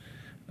addiction.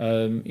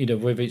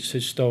 Whether it's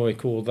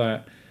historic or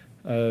that,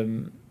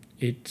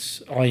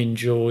 I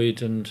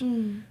enjoyed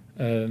and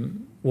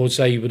was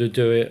able to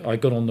do it. I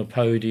got on the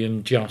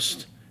podium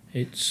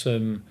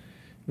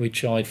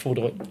which I thought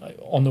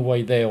on the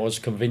way there I was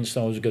convinced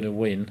I was going to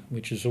win,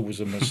 which is always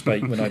a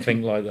mistake when I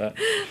think like that.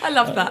 I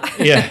love that.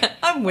 Yeah.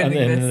 I'm winning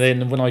and this.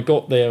 then when I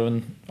got there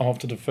and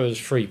after the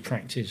first free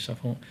practice, I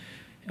thought,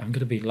 I'm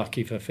going to be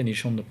lucky if I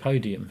finish on the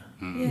podium.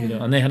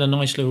 And they had a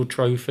nice little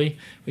trophy,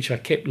 which I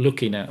kept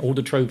looking at. All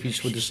the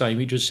trophies were the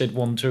same. It just said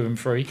 1, 2 and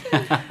 3.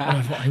 And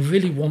I thought, I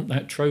really want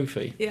that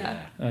trophy.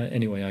 Yeah.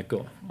 Anyway, I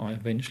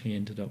eventually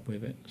ended up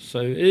with it.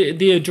 So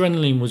the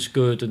adrenaline was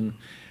good, and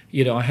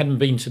I hadn't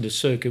been to the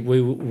circuit.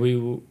 We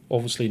were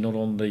obviously not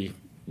on the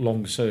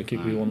long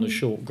circuit. We were on the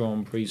short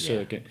Grand Prix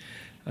circuit.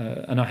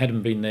 And I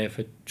hadn't been there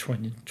for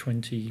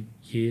 20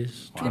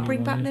 years. Did it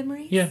bring back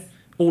memories? Yeah,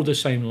 all the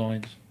same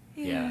lines.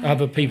 Yeah.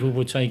 Other people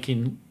were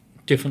taking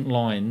different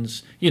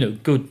lines,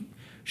 good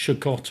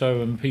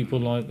Chicotto and people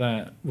like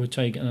that were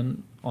taking,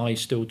 and I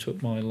still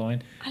took my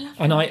line. I love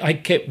and that. I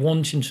kept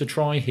wanting to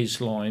try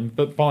his line,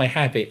 but by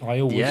habit, I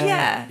always,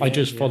 I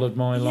just followed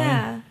my line.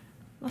 Yeah.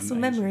 Muscle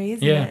memory,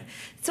 isn't it?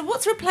 So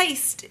what's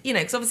replaced,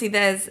 because obviously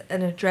there's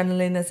an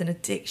adrenaline, there's an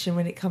addiction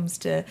when it comes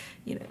to,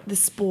 the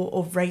sport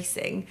of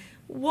racing.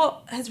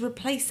 What has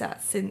replaced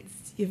that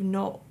since you've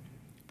not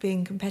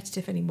been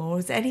competitive anymore?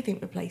 Has anything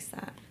replaced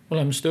that? Well,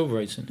 I'm still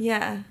racing.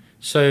 Yeah.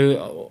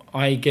 So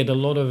I get a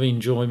lot of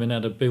enjoyment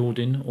out of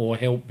building or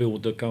help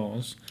build the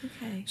cars.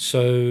 Okay.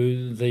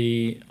 So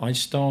I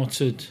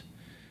started,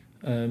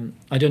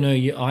 I don't know,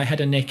 I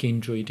had a neck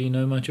injury. Do you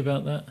know much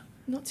about that?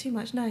 Not too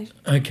much, no.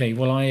 Okay,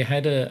 well, I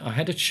had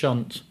a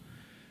shunt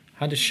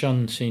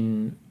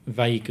in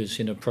Vegas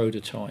in a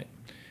prototype,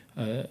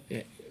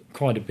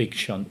 quite a big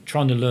shunt.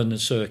 Trying to learn the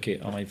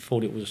circuit, I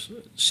thought it was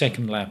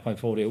second lap. I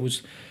thought it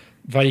was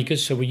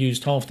Vegas, so we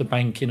used half the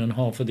banking and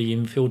half of the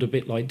infield, a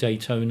bit like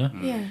Daytona.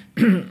 Yeah.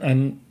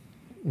 And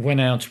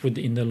went out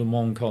in the Le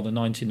Mans car, the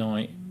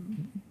 '99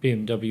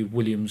 BMW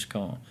Williams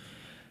car.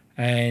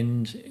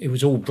 And it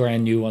was all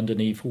brand new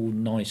underneath, all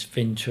nice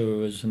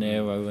Venturas and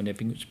aero and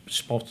everything was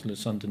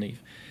spotless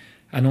underneath.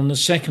 And on the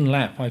second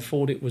lap, I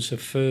thought it was a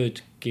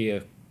third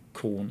gear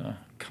corner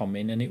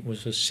coming, and it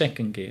was a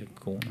second gear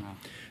corner.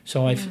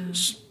 So I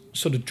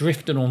sort of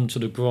drifted onto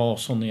the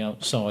grass on the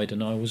outside,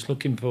 and I was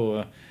looking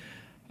for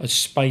a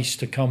space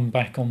to come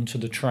back onto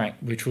the track,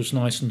 which was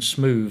nice and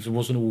smooth. It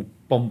wasn't all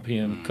bumpy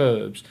and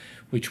curbs,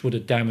 which would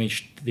have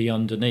damaged the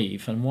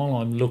underneath. And while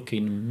I'm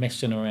looking,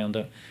 messing around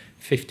at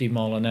 50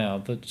 mile an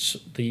hour,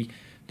 the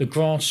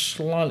grass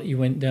slightly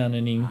went down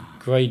in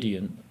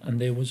gradient, and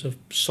there was a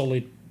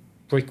solid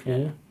brick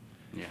wall.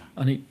 Yeah.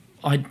 And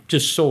I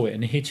just saw it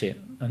and hit it,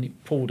 and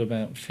it pulled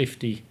about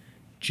 50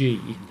 G,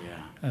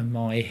 and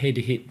my head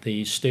hit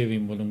the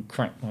steering wheel and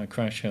cracked my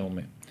crash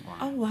helmet.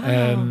 Oh,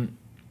 wow.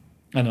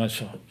 And I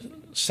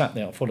sat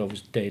there, I thought I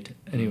was dead.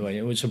 Anyway,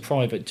 it was a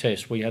private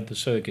test. We had the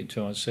circuit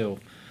to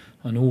ourselves,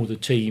 and all the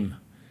team.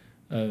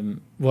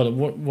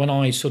 When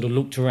I sort of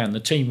looked around, the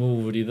team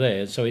were already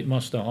there, so it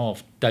must have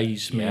half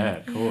dazed me,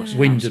 of course,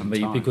 winded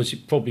me, because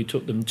it probably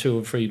took them 2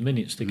 or 3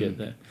 minutes to get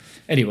there.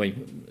 Anyway,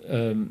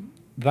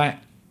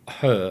 that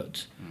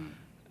hurt,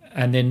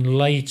 and then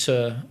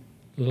later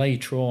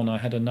on, I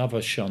had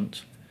another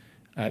shunt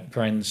at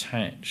Brands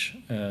Hatch,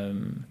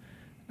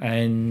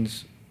 and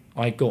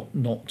I got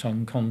knocked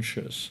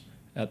unconscious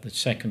at the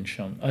second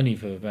shunt, only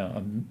for about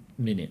a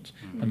minute.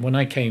 And when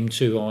I came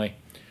to,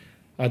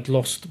 I'd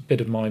lost a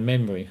bit of my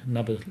memory.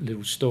 Another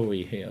little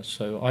story here.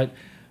 So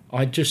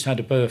I just had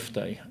a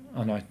birthday,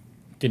 and I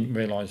didn't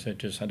realise I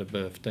just had a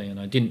birthday, and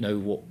I didn't know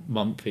what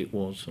month it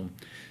was.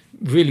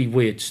 Really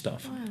weird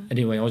stuff. Wow.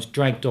 Anyway, I was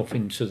dragged off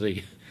into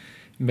the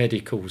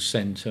medical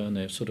centre, and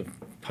they're sort of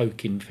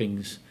poking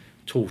things,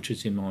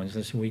 torches in my eyes.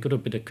 They said, well, you got a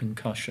bit of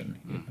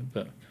concussion,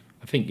 but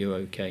I think you're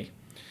okay.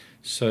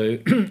 So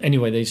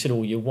anyway, they said,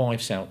 oh, your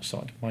wife's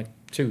outside. My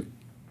 2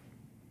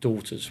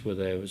 daughters were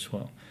there as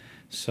well.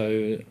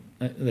 So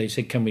they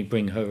said, can we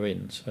bring her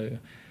in? So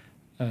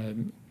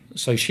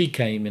she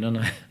came in,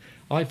 and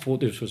I thought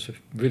this was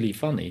really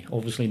funny.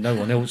 Obviously, no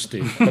one else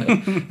did.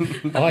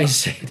 But I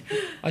said,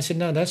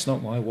 no, that's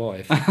not my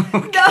wife. No.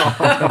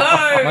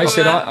 I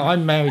said,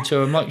 I'm married to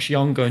her much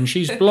younger, and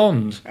she's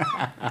blonde.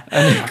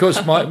 And of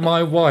course,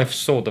 my wife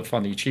saw the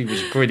funny. She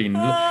was grinning,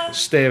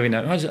 staring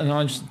at me. And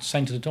I was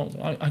saying to the doctor,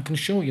 I can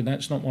assure you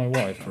that's not my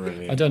wife.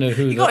 Brilliant. I don't know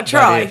who You got to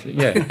try. that is.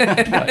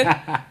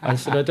 Yeah. I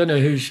said, I don't know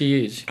who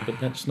she is, but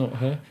that's not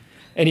her.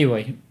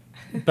 Anyway,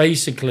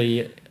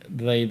 basically,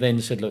 they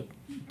then said, look,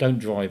 don't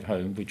drive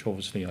home, which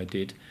obviously I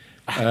did,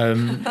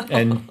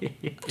 and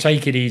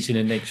take it easy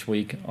the next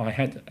week. I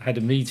had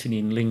a meeting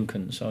in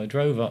Lincoln, so I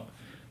drove up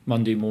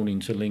Monday morning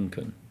to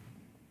Lincoln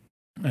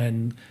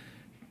and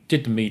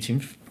did the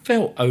meeting,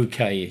 felt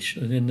okay-ish,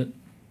 and then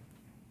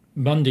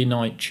Monday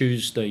night,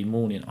 Tuesday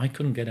morning, I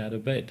couldn't get out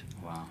of bed.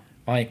 Wow.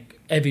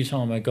 Every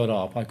time I got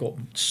up, I got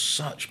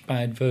such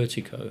bad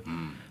vertigo.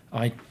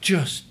 I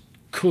just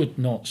could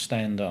not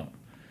stand up.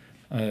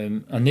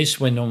 And this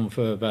went on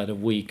for about a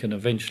week, and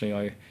eventually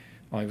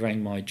I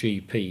rang my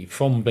GP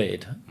from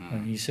bed,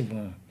 and he said,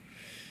 well,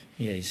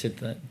 yeah, he said,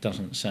 that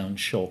doesn't sound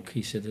shock.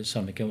 He said, there's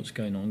something else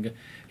going on.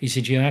 He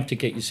said, you have to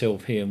get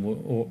yourself here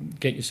or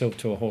get yourself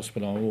to a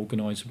hospital or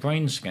organise a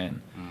brain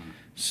scan.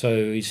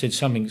 So he said,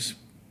 something's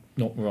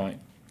not right.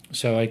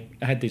 So I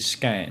had this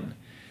scan,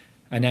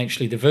 and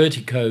actually the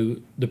vertigo,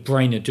 the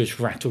brain had just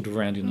rattled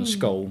around in the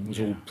skull, was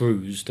all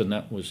bruised, and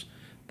that would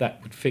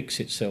fix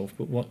itself.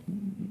 But what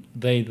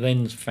they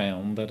then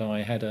found that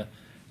I had a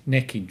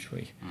neck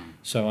injury.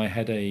 So I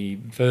had a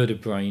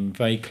vertebrae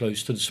very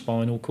close to the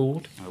spinal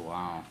cord. Oh,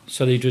 wow.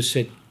 So they just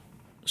said,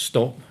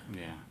 stop.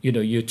 Yeah. You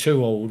know, you're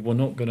too old. We're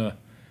not going to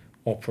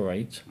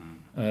operate.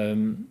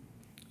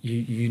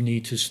 You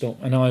need to stop.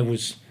 And I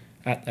was,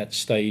 at that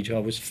stage, I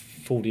was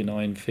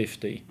 49,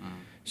 50.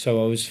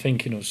 So I was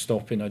thinking of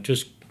stopping. I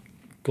just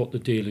got the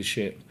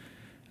dealership.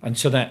 And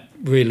so that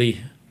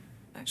really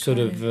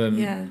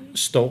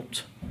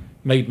stopped,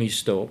 made me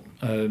stop.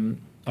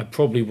 I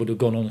probably would have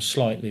gone on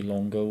slightly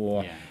longer,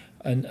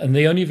 and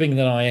the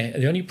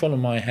only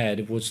problem I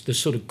had was the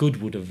sort of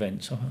Goodwood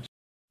events. I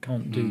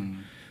can't do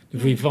the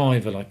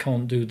revival. I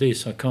can't do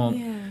this. I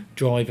can't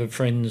drive a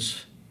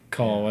friend's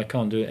car. I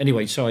can't do it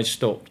anyway. So I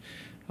stopped,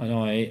 and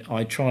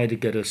I tried to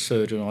get a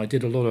surgeon. I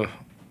did a lot of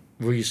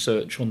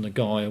research on the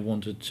guy I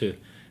wanted to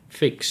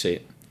fix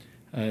it.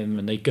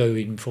 And they go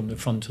in from the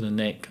front of the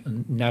neck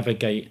and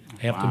navigate.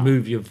 They have to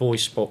move your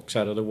voice box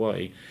out of the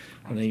way,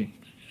 and they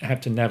have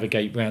to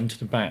navigate round to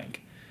the back.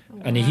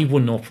 And he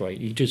wouldn't operate.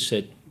 He just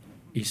said,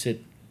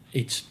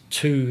 it's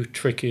too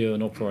tricky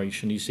an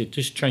operation. He said,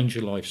 just change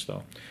your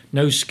lifestyle.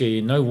 No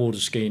skiing, no water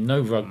skiing,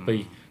 no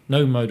rugby,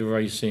 no motor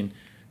racing.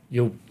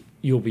 You'll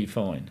be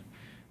fine.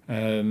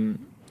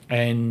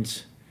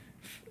 And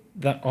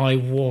that I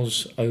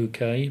was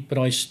okay, but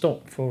I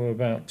stopped for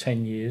about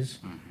 10 years.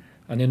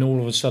 And then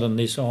all of a sudden,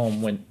 this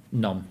arm went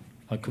numb.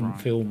 I couldn't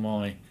feel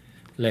my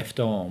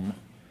left arm.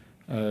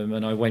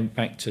 And I went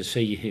back to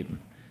see him.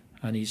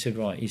 And he said,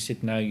 right, he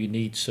said, now you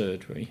need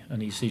surgery.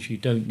 And he says, you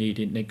don't need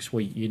it next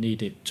week. You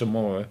need it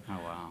tomorrow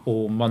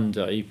or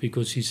Monday,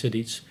 because he said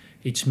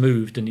it's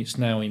moved and it's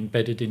now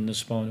embedded in the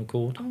spinal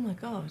cord. Oh, my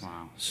God.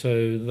 Wow.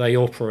 So they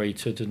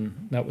operated,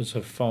 and that was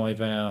a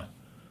 5-hour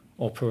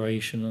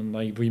operation. And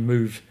they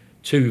removed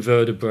 2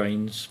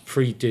 vertebrae,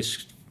 3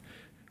 discs,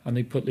 and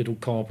they put little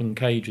carbon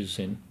cages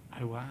in.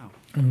 Oh, wow.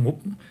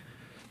 And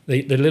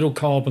the little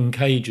carbon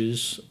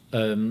cages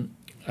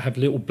have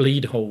little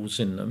bleed holes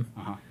in them.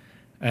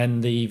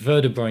 And the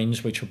vertebrae,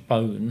 which are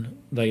bone,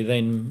 they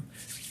then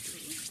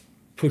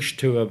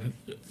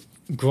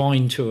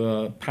grind to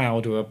a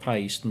powder, a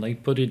paste, and they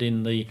put it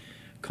in the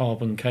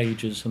carbon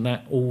cages, and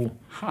that all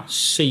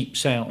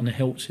seeps out and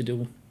helps it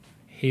all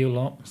heal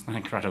up. Isn't that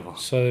incredible?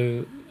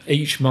 So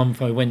each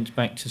month I went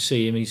back to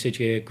see him. He said,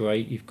 yeah,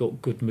 great, you've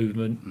got good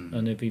movement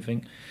and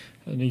everything.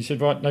 And he said,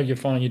 right, no, you're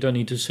fine, you don't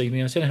need to see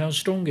me. I said, how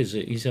strong is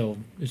it? He said, oh,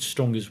 it's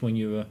strong as when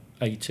you were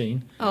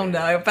 18. Oh,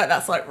 no, I bet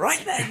that's like right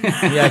then.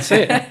 Yeah, that's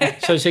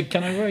it. So I said,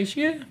 can I race?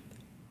 Yeah.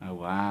 Oh,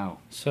 wow.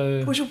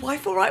 So Was your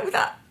wife all right with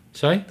that?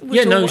 Sorry?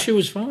 She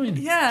was fine.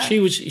 Yeah.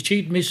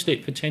 She'd missed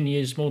it for 10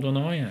 years more than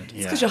I had.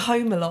 It's because you're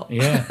home a lot.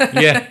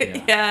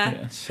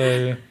 Yeah.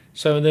 So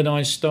then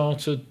I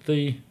started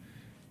the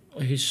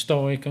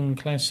historic and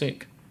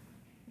classic,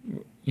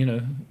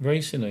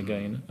 racing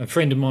again. A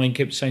friend of mine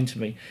kept saying to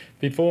me,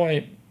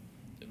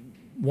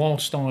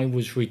 whilst I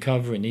was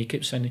recovering, he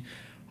kept saying,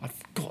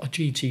 I've got a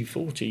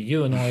GT40,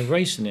 you and I are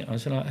racing it. I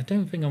said, I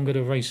don't think I'm going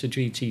to race a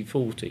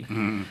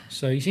GT40.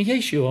 So he said,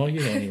 yes, you are.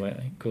 Anyway,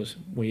 of course,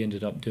 we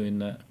ended up doing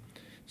that.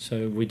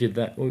 So we did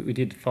that. We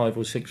did 5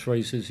 or 6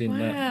 races in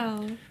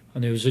that.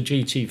 And there was a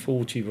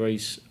GT40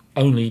 race,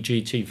 only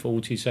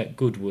GT40s at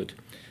Goodwood.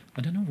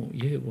 I don't know what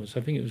year it was.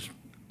 I think it was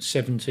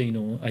 17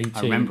 or 18.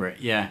 I remember it,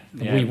 yeah.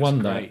 And we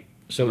won that.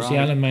 So it's the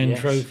Alaman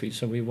Trophy,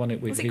 so we won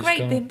it with his car. Was it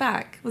great being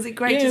back? Was it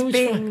great just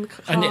being in the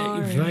car?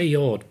 And very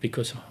odd,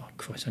 because,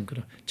 Christ,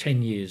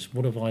 10 years,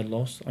 what have I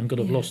lost? I'm going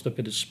to have lost a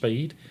bit of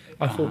speed.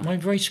 I thought my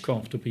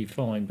racecraft would be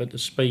fine, but the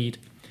speed,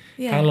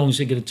 how long is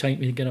it going to take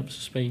me to get up to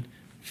speed?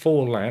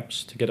 4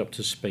 laps to get up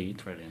to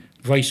speed. Brilliant.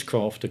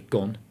 Racecraft had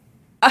gone.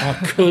 I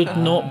could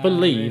not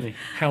believe really?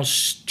 how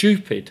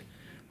stupid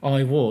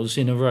I was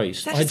in a race.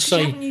 Is that just 'cause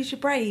you haven't used your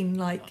brain in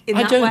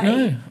that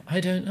way? I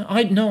don't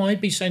know.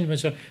 I'd be saying to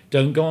myself,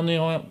 don't go on the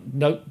aisle.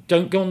 No,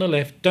 don't go on the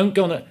left. Don't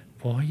go on the...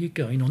 Why are you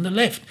going on the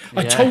left?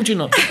 I told you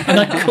not. And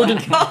I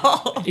couldn't.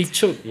 It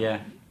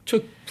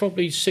took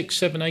probably 6,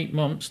 7, 8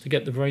 months to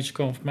get the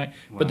racecraft back.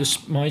 Wow. But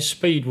my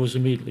speed was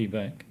immediately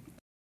back.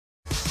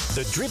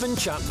 The Driven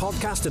Chat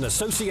podcast in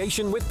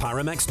association with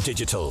Paramex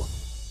Digital.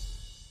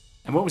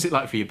 And what was it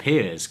like for your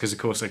peers? Because, of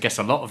course, I guess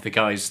a lot of the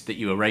guys that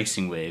you were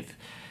racing with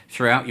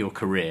throughout your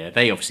career,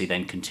 they obviously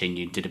then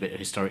continued, did a bit of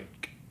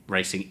historic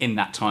racing in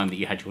that time that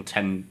you had your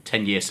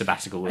 10-year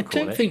sabbatical, we'll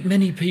call it. I don't think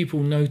many people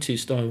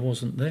noticed I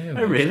wasn't there.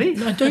 Oh, really?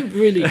 I don't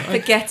really.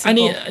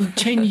 Forgettable. And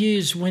 10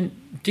 years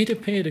did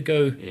appear to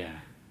go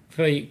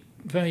very,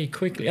 very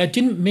quickly. I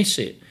didn't miss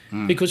it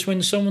because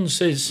when someone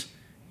says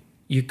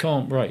you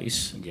can't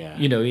race,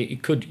 you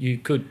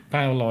could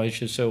paralyse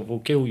yourself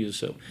or kill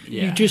yourself.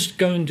 Yeah. You just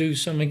go and do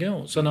something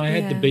else. And I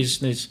had the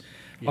business.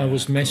 I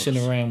was messing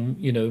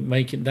around,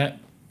 making that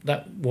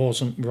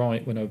wasn't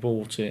right when I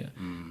bought it,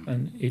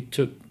 and it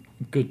took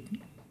a good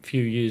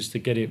few years to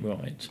get it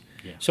right.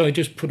 Yeah. So I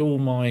just put all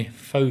my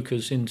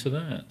focus into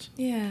that.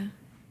 Yeah.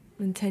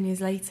 And 10 years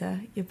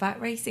later, you're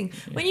back racing.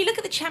 Yeah. When you look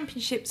at the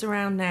championships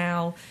around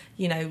now,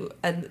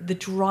 and the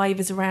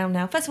drivers around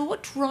now, first of all,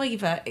 what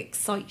driver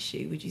excites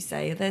you, would you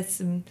say? Are there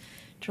some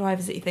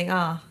drivers that you think,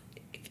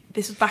 if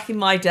this was back in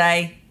my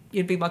day,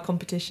 you'd be my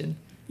competition?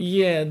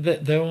 Yeah,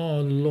 there are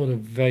a lot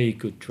of very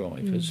good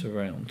drivers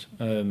around.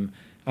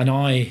 And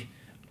I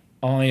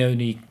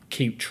only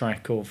keep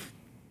track of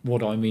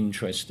what I'm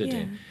interested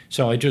in.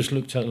 So I just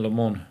looked at Le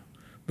Mans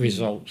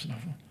results and I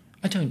thought,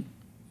 I don't,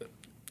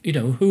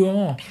 who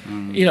are,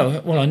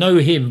 well, I know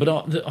him, but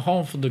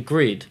half of the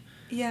grid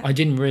I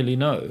didn't really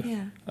know.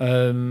 Yeah.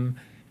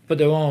 But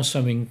there are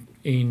some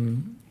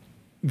in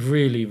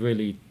really,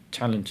 really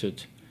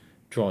talented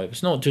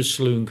drivers, not just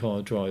saloon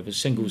car drivers,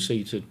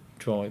 single-seater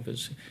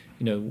drivers.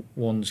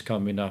 One's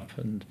coming up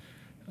and...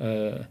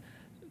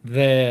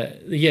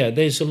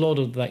 there's a lot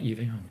of that you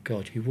think, oh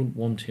God, you wouldn't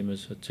want him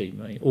as a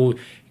teammate, or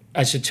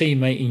as a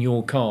teammate in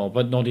your car,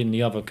 but not in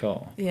the other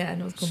car. Yeah,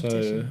 not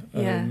competition.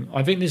 So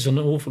I think there's an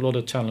awful lot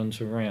of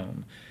talent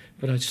around,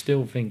 but I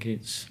still think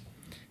it's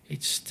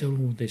still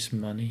all this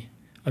money.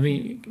 I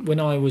mean, when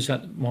I was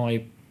at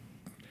my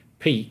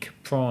peak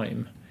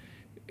prime,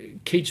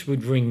 kids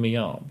would ring me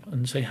up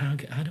and say, how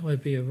do I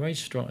be a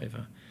race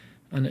driver?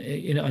 And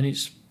and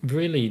it's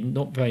really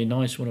not very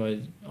nice what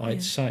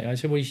I'd say. I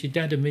said, well, is your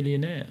dad a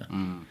millionaire?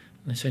 And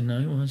they say,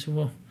 no. I said,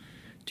 well,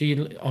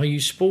 are you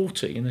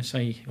sporty? And they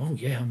say, oh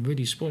yeah, I'm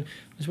really sporty.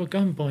 I said, well, go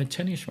and buy a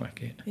tennis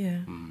racket.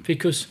 Yeah.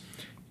 Because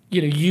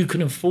you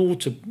can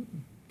afford to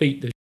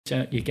beat the shit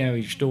out your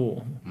garage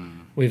door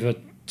with a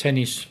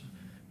tennis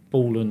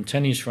ball and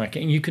tennis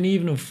racket, and you can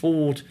even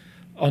afford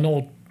an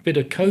odd bit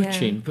of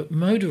coaching, but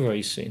motor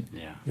racing,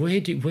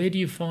 where do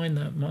you find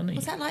that money?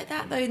 Was that like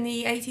that though in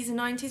the 80s and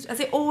 90s? Has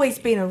it always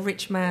been a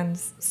rich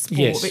man's sport,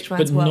 yes, rich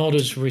man's but world? not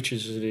as rich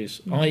as it is.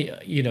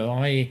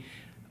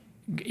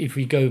 If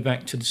we go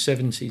back to the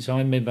 70s, I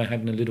remember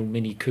having a little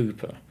Mini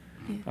Cooper,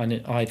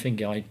 and I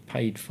think I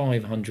paid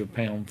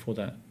 £500 for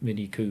that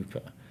Mini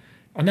Cooper,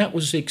 and that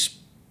was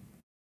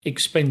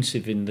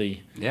expensive in the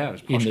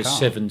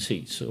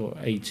 70s or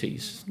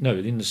 80s. No,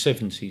 in the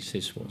 70s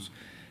this was.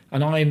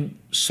 And I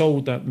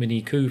sold that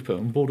Mini Cooper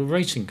and bought a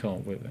racing car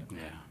with it. Yeah.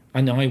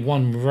 And I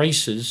won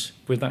races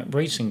with that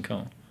racing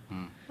car.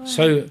 Wow.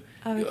 So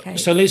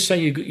let's say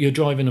you're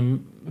driving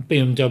a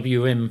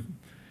BMW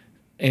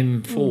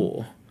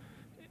M4.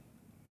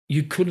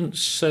 You couldn't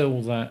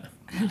sell that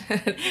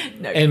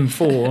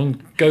M4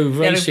 and go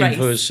racing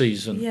for a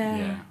season.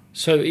 Yeah.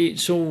 So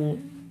it's all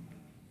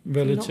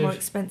relative. A lot more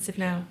expensive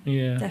now.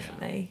 Yeah.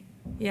 Definitely.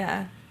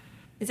 Yeah.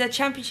 Is there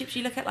championships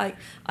you look at, like,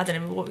 I don't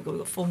know what we've got?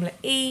 We've got Formula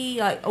E,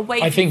 like, away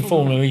from I think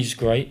Formula E is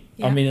great.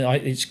 Yeah. I mean,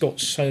 it's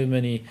got so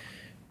many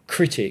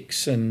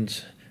critics,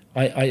 and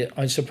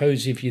I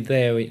suppose if you're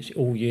there,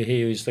 all you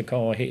hear is the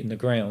car hitting the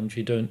ground.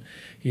 You don't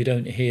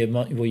hear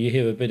much. Well, you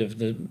hear a bit of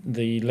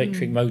the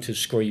electric motor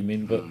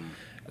screaming,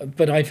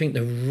 but I think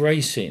the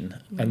racing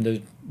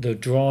and the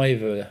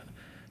driver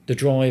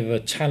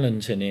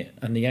talent in it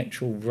and the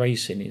actual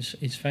racing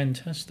is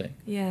fantastic.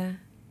 Yeah.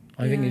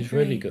 I think it's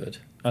really good.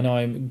 And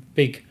I'm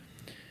a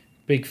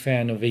big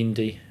fan of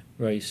Indy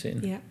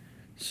racing. Yeah.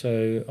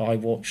 So I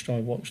watched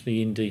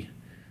the Indy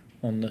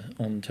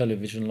on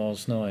television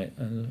last night,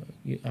 and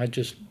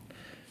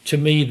to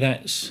me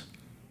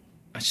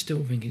I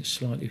still think it's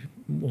slightly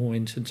more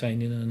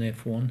entertaining than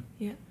F1.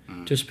 Yeah.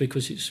 Just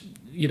because it's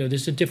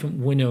there's a different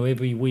winner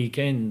every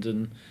weekend,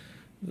 and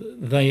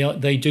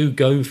they do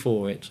go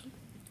for it.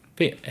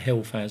 Bit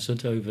health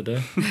hazard over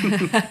there,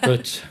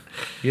 but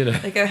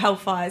they go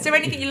hellfire. Is there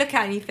anything you look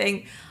at and you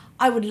think,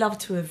 I would love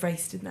to have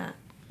raced in that,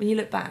 when you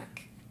look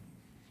back?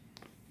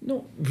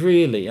 Not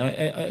really.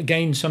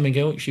 Again, something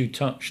else you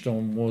touched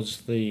on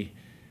was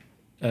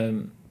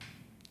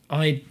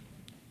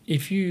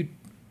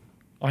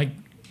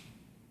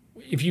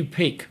if you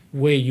pick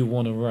where you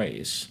want to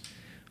race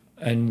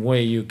and where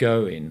you're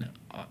going,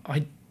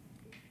 I've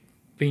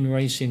been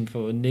racing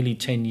for nearly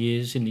 10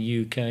 years in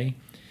the UK.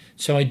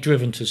 So I'd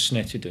driven to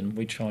Snetterton,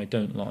 which I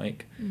don't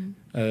like.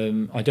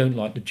 I don't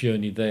like the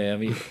journey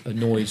there. It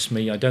annoys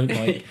me. I don't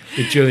like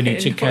the journey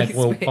to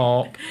Cadwell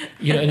Park.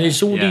 And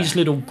there's all these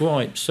little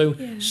gripes. So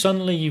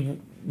suddenly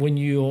when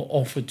you're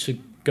offered to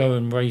go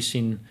and race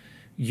in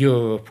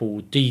Europe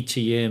or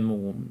DTM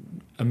or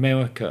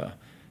America,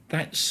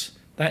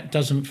 that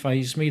doesn't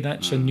faze me.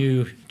 That's a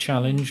new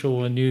challenge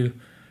or a new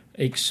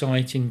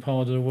exciting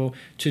part of the world.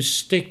 To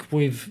stick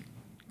with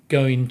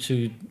going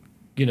to,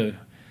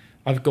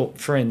 I've got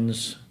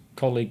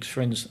colleagues,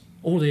 friends,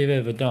 all they've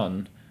ever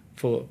done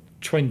for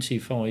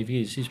 25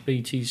 years is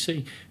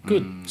BTC.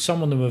 Good.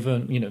 Some of them have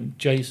earned,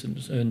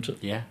 Jason's earned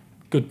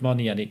good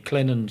money at it.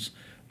 Clennan's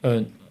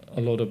earned a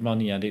lot of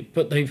money at it.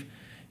 But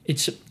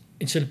it's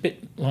a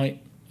bit like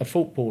a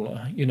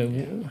footballer,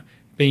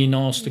 being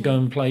asked to go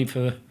and play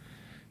for,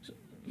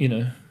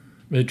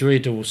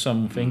 Madrid or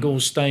something, or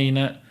staying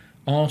at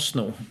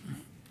Arsenal.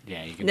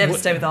 Yeah, you can never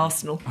stay with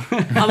Arsenal.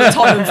 I'm a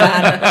Tottenham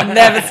fan.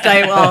 Never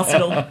stay with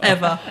Arsenal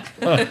ever.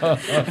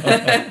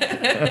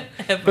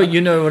 But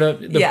you know what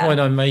the point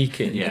I'm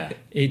making. Yeah,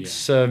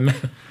 it's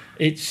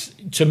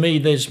to me.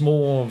 There's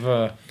more of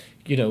a,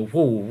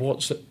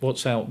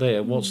 what's out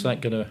there? What's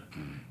that going to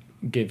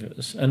give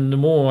us? And the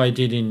more I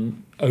did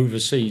in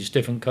overseas,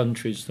 different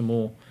countries, the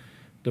more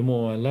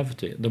I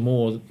loved it. The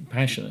more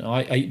passionate.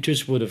 I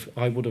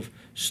would have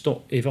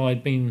stopped if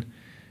I'd been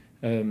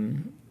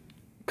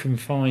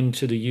confined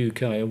to the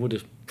UK. I would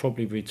have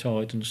probably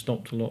retired and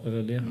stopped a lot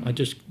earlier. I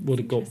just would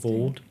have got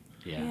bored.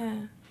 Yeah.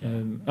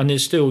 And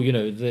there's still,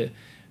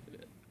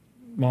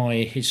 my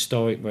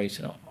historic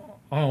race.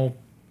 I'll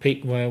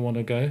pick where I want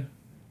to go.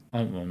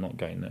 I'm not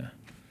going there.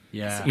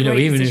 Yeah.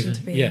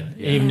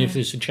 Even if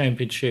there's a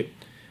championship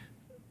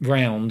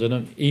round,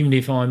 and even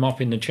if I'm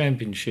up in the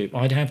championship,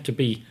 I'd have to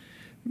be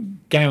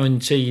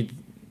guaranteed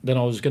that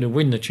I was going to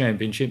win the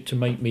championship to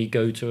make me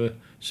go to a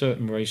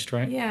certain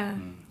racetrack. Yeah.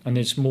 And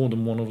it's more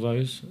than one of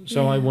those.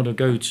 So I want to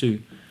go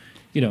to,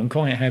 I'm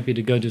quite happy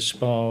to go to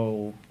Spa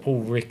or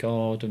Paul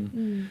Ricard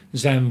and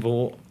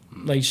Zandvoort.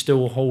 They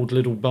still hold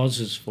little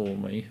buzzers for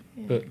me,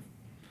 but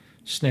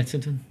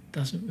Snetterton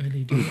doesn't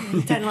really do it.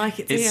 You don't like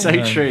it, do you? It's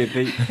so true.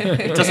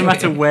 It doesn't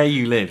matter where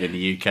you live in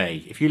the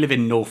UK. If you live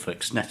in Norfolk,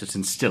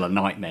 Snetterton's still a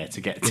nightmare to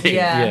get to.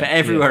 Yeah. But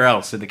everywhere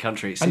else in the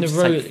country, it seems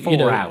to take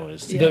 4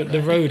 hours.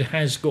 The road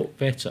has got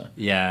better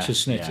to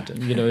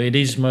Snetterton. It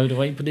is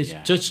motorway, but it's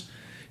just...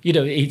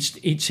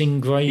 it's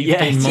engraved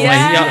in my...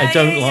 I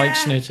don't like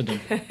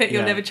Snetterton.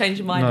 You'll never change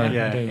your mind. No,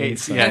 yeah,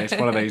 it's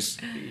one of those...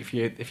 If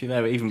you're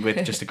there, even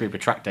with just a group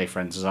of track day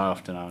friends, as I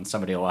often are, and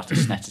somebody will ask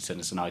Snetterton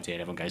as an idea,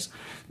 and everyone goes,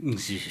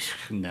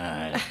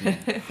 no.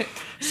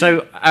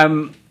 So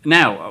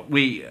now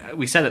we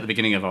said at the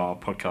beginning of our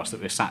podcast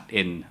that we're sat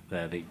in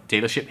the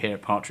dealership here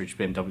at Partridge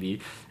BMW,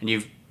 and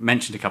you've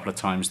mentioned a couple of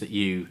times that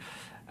you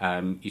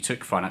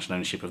took financial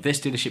ownership of this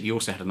dealership. You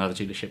also had another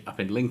dealership up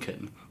in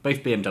Lincoln,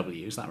 both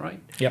BMW. Is that right?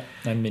 Yep,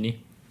 and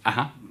Mini.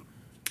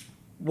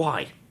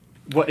 Why?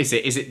 What is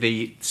it? Is it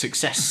the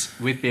success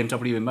with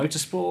BMW in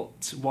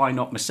motorsport? Why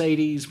not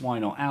Mercedes? Why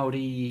not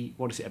Audi?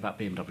 What is it about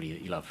BMW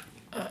that you love?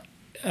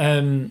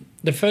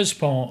 The first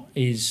part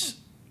is,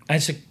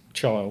 as a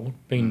child,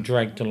 being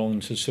dragged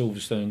along to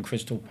Silverstone,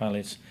 Crystal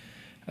Palace,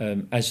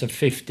 as a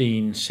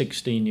 15,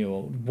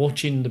 16-year-old,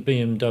 watching the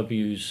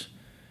BMWs,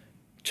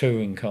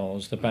 touring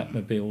cars, the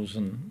Batmobiles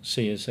and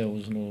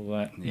CSLs and all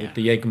that, with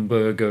the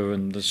Eggenberger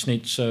and the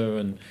Schnitzer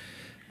and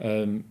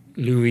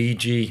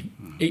Luigi.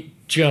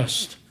 It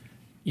just,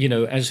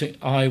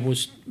 I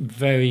was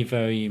very,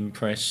 very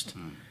impressed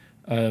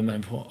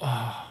and thought,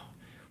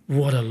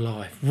 what a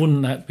life.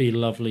 Wouldn't that be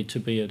lovely to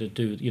be able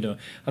to do,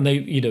 and they,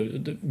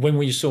 when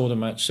we saw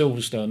them at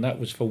Silverstone, that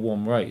was for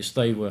one race.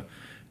 They were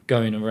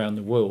going around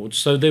the world.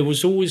 So there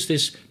was always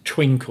this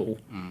twinkle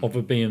of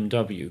a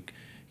BMW.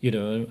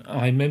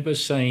 I remember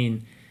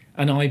saying,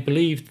 and I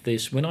believed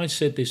this, when I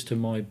said this to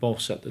my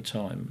boss at the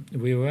time,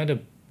 we were at a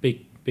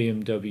big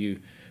BMW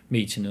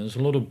meeting, and there was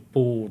a lot of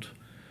board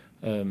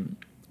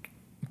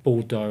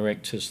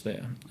directors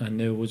there, and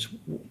there was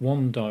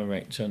one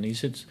director, and he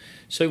said,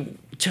 so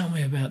tell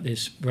me about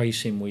this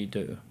racing we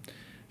do.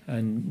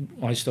 And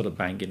I started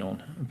banging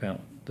on about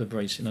the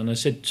racing, and I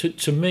said,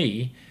 to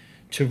me,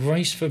 to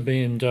race for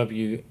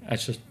BMW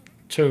as a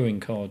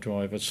touring car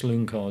driver,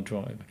 saloon car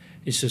driver,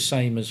 it's the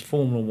same as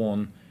Formula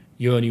One.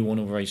 You only want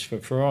to race for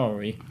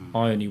Ferrari.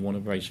 I only want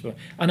to race for...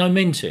 And I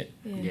meant it.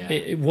 Yeah.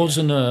 It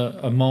wasn't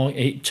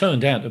it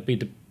turned out to be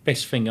the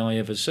best thing I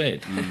ever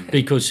said,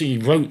 because he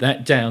wrote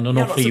that down and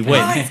off he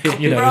went.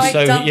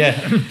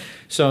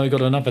 So I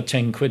got another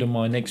 10 quid on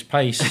my next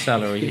pay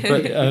salary.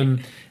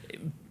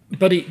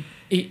 But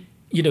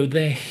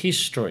their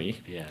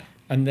history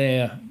and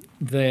their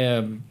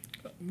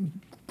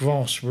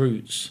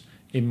grassroots,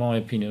 in my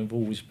opinion, have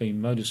always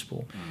been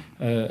motorsport.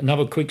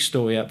 Another quick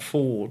story at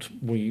Ford.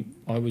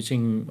 I was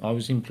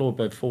employed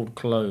by Ford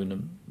Cologne,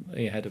 and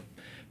they had a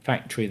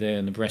factory there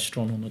and a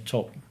restaurant on the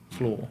top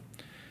floor.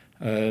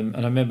 And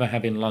I remember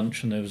having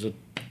lunch, and there was a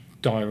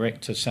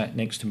director sat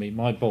next to me,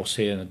 my boss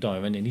here, and a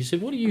director, and he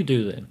said, "What do you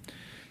do then?"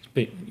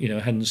 But,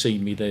 hadn't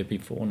seen me there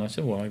before, and I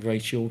said, "Well, I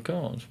race your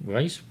cars."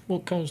 "Race?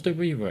 What cars do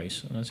we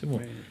race?" And I said,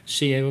 "Well,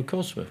 Sierra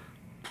Cosworth."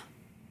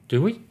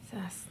 "Do we?"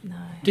 No.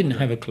 Didn't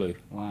have a clue.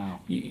 Wow.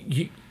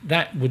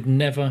 That would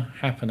never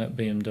happen at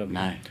BMW.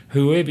 No.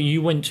 Whoever,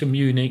 you went to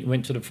Munich,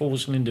 went to the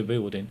four-cylinder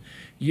building,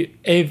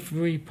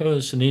 every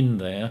person in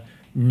there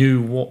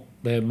knew what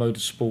their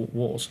motorsport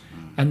was,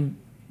 and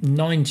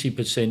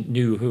 90%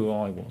 knew who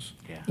I was.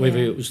 Yeah. Whether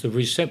it was the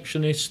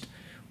receptionist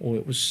or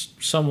it was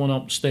someone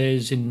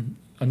upstairs in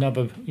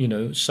another,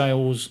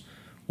 sales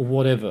or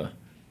whatever,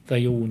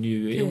 they all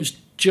knew. It was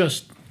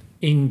just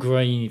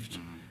engraved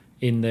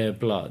in their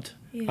blood.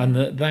 Yeah. And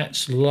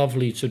that's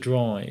lovely to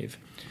drive.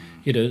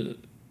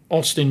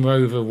 Austin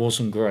Rover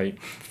wasn't great.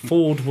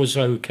 Ford was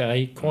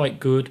okay, quite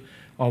good.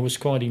 I was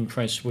quite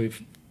impressed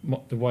with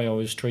the way I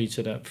was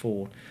treated at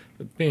Ford.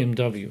 But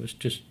BMW was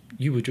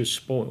you were just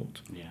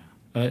spoiled. Yeah.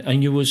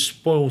 And you were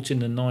spoiled in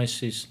the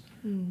nicest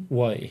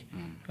way.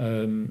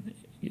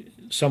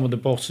 Some of the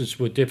bosses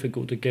were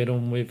difficult to get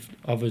on with,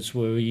 others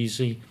were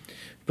easy.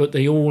 But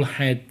they all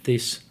had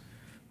this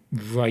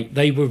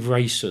they were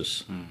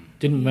racers.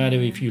 Didn't matter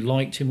if you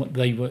liked him,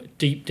 they were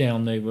deep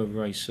down they were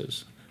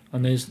racers.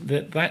 And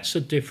that's a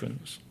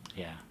difference.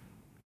 Yeah.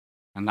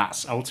 And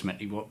that's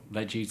ultimately what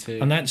led you to...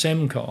 And that's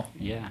M-Car.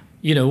 Yeah.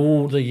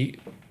 All the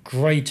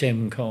great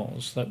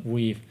M-Cars that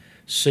we've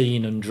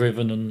seen and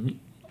driven and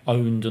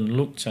owned and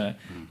looked at,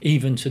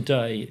 even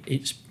today,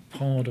 it's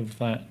part of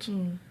that,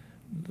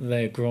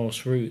 their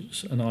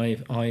grassroots. And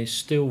I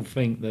still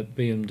think that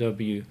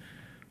BMW...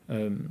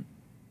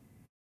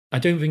 I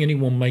don't think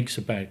anyone makes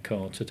a bad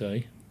car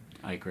today.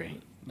 I agree.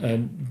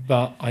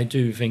 But I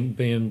do think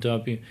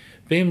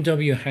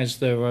BMW has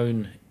their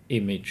own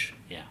image.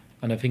 Yeah.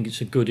 And I think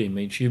it's a good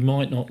image. You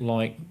might not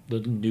like the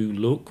new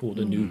look or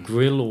the new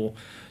grille or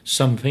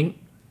something,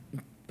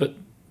 but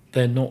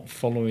they're not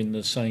following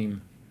the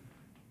same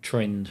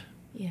trend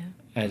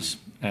as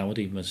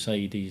Audi,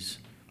 Mercedes,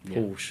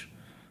 Porsche,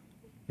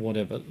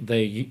 whatever. They're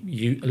a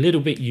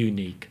little bit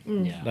unique.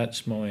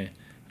 That's my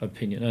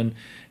opinion. And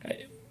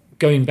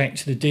going back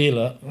to the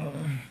dealer,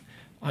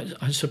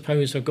 I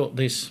suppose I got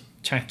this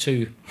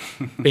tattoo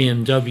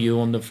BMW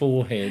on the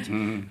forehead,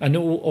 and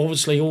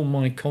obviously all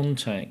my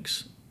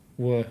contacts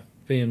were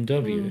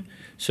BMW.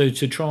 So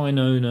to try and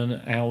own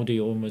an Audi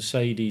or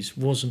Mercedes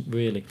wasn't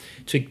really.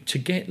 To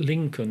get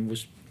Lincoln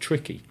was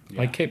tricky.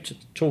 I kept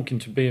talking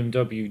to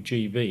BMW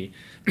GB,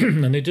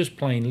 and they're just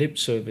playing lip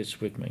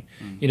service with me.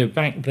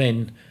 Back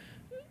then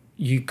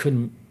you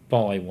couldn't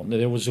buy one.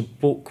 There was a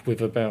book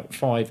with about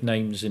 5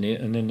 names in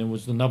it, and then there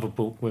was another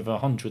book with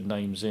 100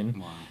 names in.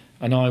 Wow.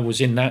 And I was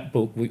in that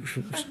book, which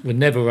was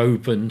never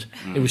opened.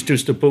 It was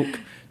just a book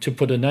to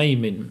put a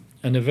name in.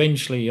 And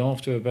eventually,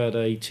 after about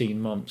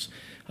 18 months,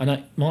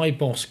 and my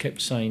boss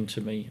kept saying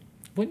to me,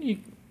 when you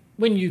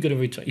going to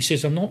retire? He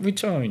says, "I'm not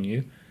retiring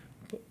you,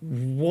 but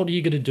what are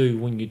you going to do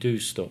when you do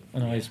stop?"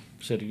 And I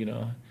said,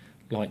 I'd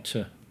like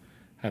to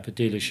have a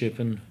dealership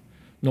and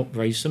not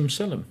race them,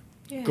 sell them.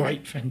 Yeah.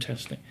 Great,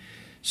 fantastic.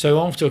 So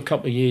after a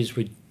couple of years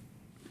with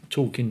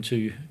talking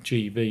to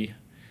GB,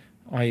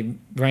 I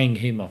rang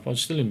him up. I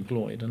was still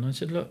employed, and I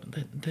said, "Look,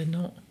 they're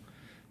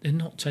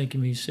not taking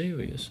me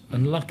serious."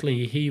 And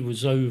luckily, he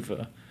was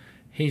over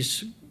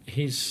his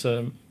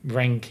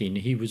ranking.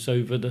 He was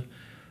over than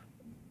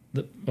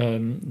the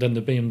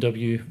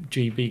BMW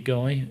GB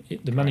guy,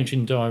 the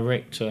managing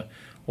director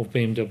of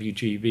BMW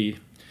GB.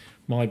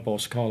 My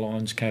boss,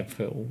 Karl-Heinz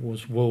Kabfeld,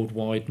 was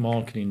worldwide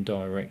marketing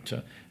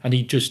director, and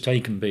he'd just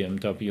taken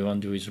BMW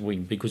under his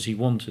wing because he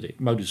wanted it,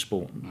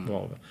 motorsport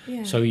rather.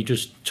 Yeah. So he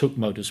just took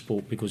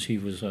motorsport because he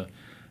was a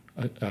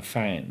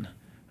fan.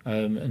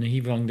 And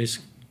he rang this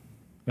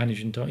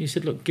managing director. He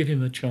said, "Look, give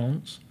him a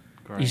chance.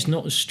 Great. He's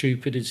not as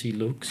stupid as he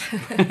looks."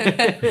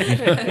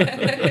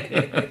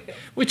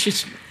 Which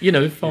is, fine.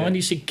 Yeah.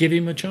 He said, "Give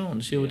him a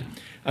chance."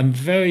 And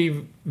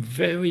very,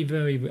 very,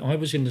 very... I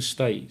was in the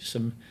States,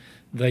 and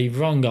they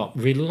rung up,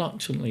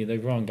 reluctantly they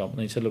rung up, and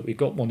they said, "Look, we've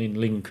got one in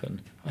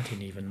Lincoln." I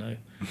didn't even know.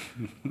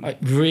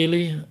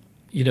 Really?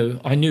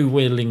 I knew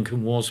where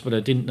Lincoln was, but I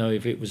didn't know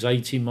if it was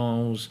 80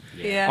 miles.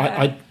 Yeah.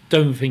 I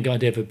don't think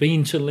I'd ever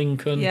been to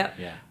Lincoln. Yeah.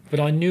 But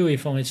I knew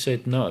if I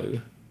said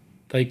no,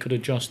 they could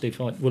have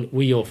justified, well,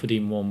 we offered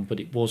him one, but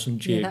it wasn't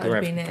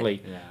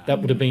geographically. That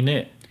would have been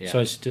it. Yeah. So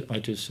I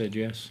just said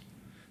yes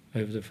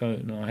over the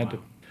phone. I had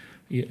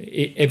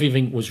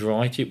everything was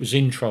right. It was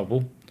in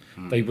trouble.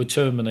 They were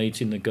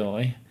terminating the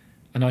guy,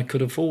 and I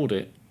could afford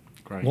it.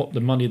 Great. What the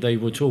money they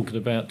were talking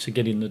about to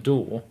get in the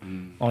door,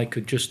 I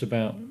could just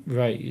about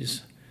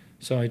raise.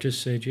 So I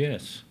just said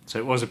yes. So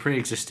it was a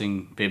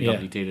pre-existing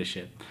BMW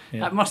dealership.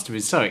 Yeah. That must have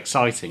been so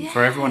exciting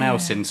for everyone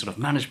else in sort of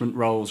management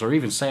roles or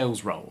even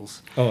sales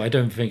roles. Oh, I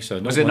don't think so.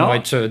 Was it not? I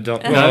turned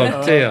up.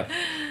 Oh dear.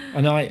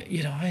 And I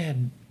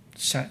hadn't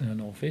sat in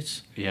an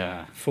office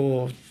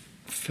for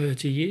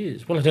 30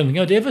 years. Well, I don't think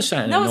I'd ever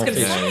sat in an office. No, I was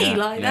going to say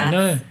like that.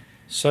 No.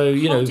 So,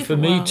 for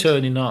me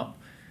turning up,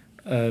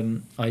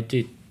 I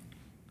did...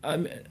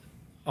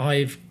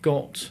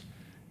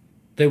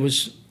 there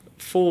was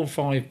 4 or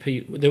 5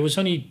 people. There was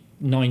only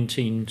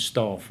 19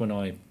 staff when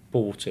I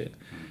bought it,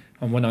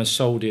 and when I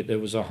sold it, there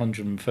was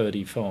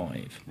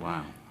 135.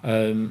 Wow.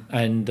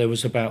 And there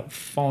was about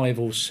 5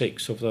 or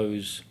 6 of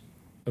those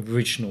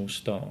original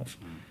staff,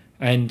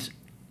 and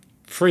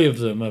 3 of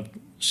them have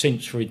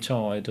since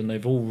retired, and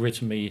they've all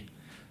written me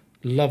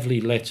lovely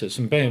letters.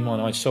 And bear in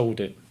mind, I sold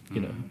it,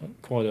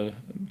 quite a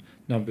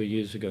number of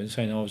years ago,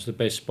 saying I was the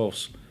best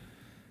boss.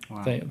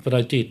 Wow. But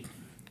I did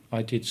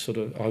sort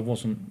of. I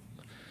wasn't.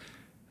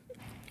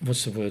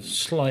 What's the word?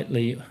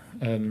 Slightly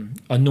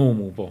a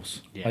normal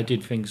boss. Yeah. I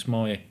did things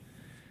my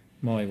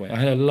way. I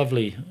had a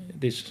lovely.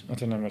 I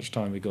don't know how much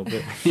time we got,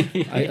 but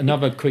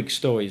another quick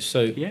story.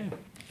 So Yeah.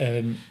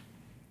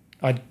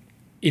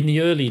 In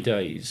the early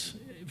days,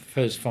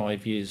 first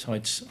 5 years,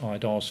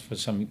 I'd ask for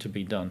something to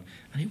be done,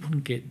 and it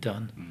wouldn't get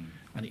done,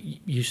 and it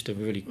used to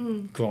really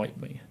gripe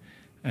me.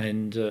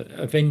 And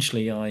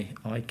eventually,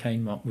 I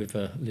came up with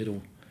a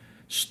little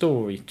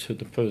story to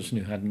the person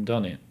who hadn't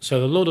done it.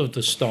 So a lot of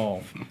the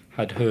staff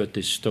had heard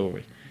this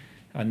story,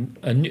 and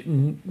a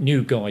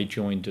new guy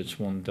joined us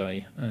one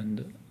day,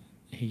 and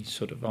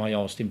I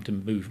asked him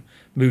to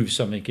move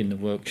something in the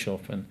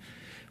workshop, and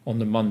on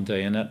the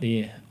Monday, and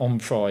on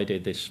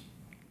Friday,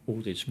 all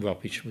this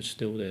rubbish was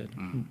still there.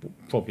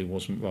 Probably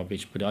wasn't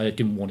rubbish, but I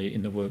didn't want it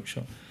in the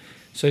workshop.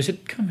 So I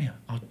said, "Come here,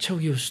 I'll tell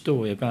you a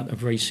story about a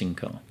racing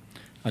car,"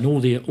 and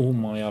all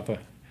my other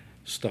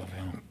stuff.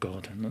 Oh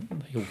God! And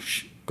they all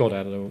got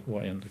out of the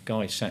way, and the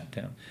guy sat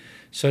down.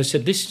 So I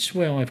said, "This is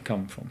where I've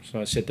come from."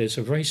 So I said, "There's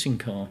a racing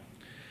car,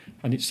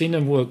 and it's in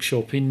a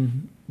workshop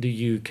in the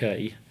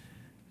UK,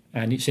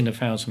 and it's in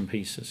 1,000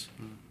 pieces."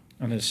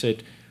 And I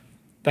said,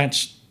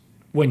 "That's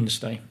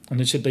Wednesday." And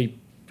they said they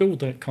build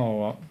that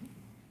car up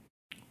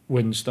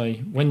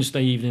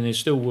Wednesday evening, they're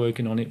still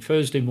working on it.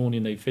 Thursday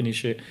morning they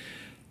finish it.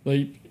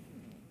 They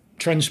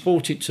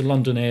transport it to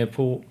London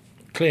Airport,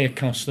 clear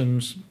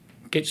customs,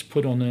 gets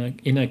put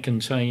in a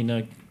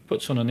container,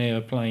 puts on an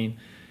airplane,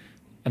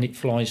 and it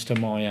flies to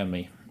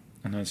Miami.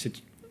 And I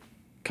said,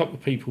 a couple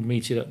of people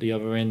meet it at the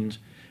other end,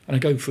 and I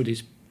go through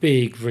this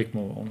big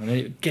rigmarole, and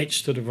it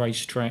gets to the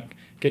racetrack,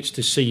 gets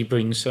to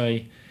Sebring,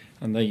 say,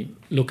 and they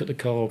look at the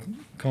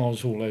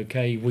car's all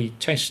okay. We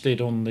test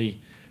it on the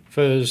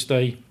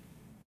Thursday.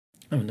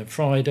 On the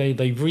Friday,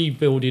 they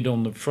rebuild it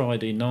on the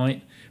Friday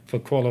night for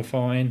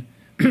qualifying.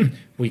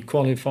 We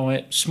qualify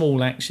it.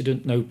 Small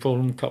accident, no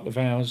problem. Couple of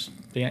hours,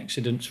 the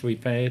accident's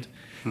repaired.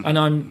 And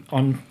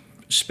I'm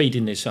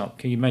speeding this up.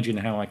 Can you imagine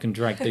how I can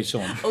drag this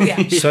on? Oh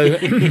yeah. So,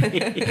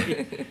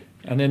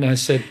 and then I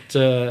said,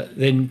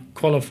 then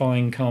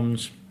qualifying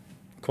comes.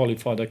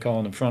 Qualify the car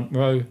in the front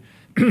row,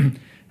 and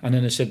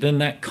then I said, then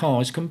that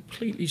car is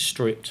completely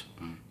stripped.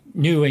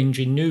 New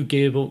engine, new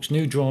gearbox,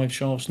 new drive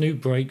shafts, new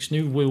brakes,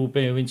 new wheel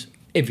bearings.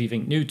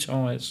 Everything, new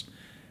tyres,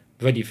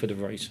 ready for the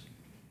race.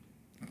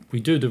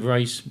 We do the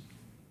race,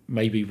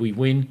 maybe we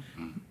win,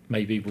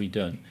 maybe we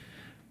don't.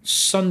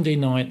 Sunday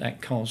night,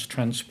 that car's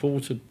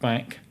transported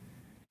back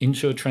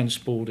into a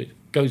transporter,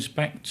 goes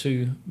back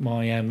to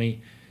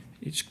Miami,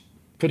 it's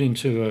put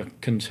into a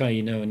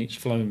container and it's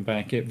flown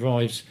back. It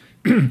arrives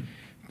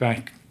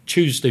back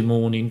Tuesday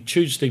morning.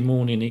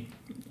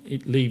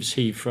 It leaves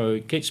Heathrow,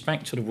 it gets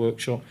back to the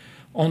workshop.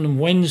 On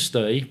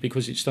Wednesday,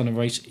 because it's done a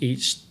race,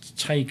 it's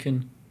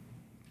taken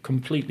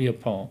completely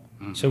apart.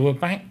 So we're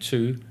back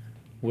to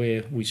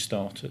where we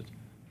started.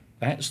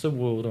 That's the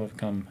world I've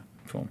come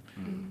from.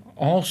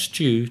 Asked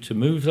you to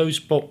move those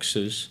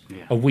boxes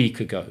a week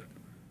ago,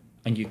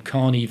 and you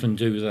can't even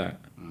do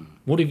that.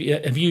 What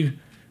have you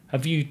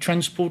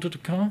transported a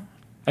car?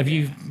 Have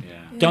you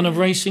done a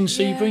race in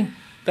Sebring?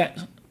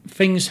 That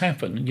things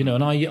happen,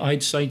 and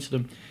I'd say to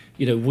them,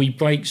 we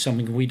break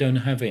something and we don't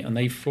have it, and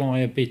they fly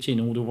a bit in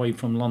all the way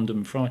from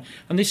London,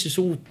 and this is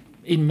all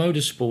in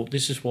motorsport.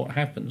 This is what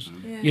happens.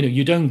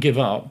 You don't give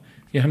up.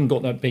 You haven't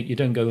got that bit, you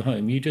don't go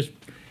home. You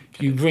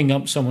ring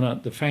up someone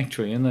at the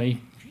factory and they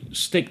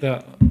stick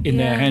that in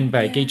their hand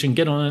baggage and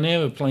get on an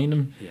aeroplane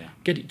and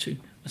get it to.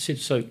 I said,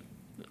 so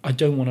I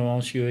don't want to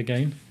ask you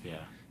again.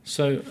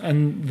 So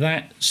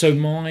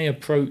my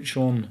approach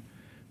on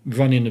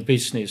running a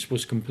business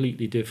was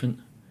completely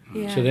different.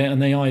 So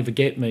they either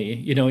get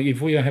me,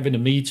 if we are having a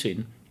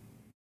meeting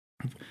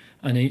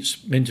and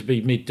it's meant to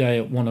be midday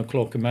at 1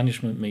 o'clock, a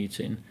management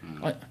meeting,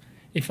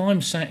 if I'm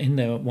sat in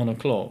there at 1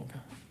 o'clock,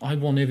 I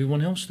want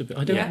everyone else to be.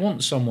 I don't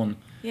want someone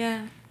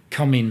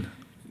coming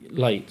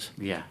late.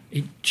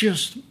 It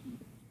just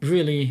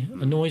really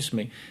annoys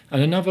me.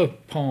 And another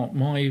part,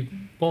 my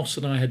boss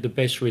and I had the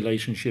best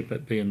relationship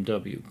at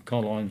BMW,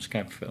 Karl-Heinz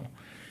Kapfel,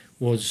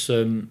 was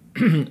who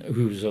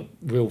was a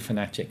real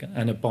fanatic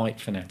and a bike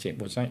fanatic,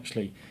 was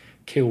actually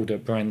killed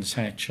at Brands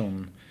Hatch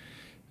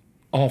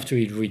after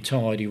he'd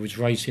retired. He was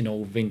racing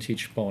old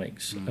vintage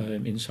bikes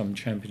in some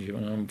championship,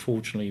 and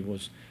unfortunately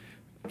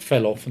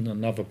fell off and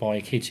another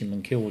bike hit him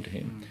and killed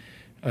him.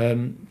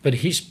 But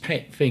his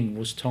pet thing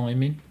was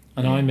timing,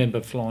 and I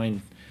remember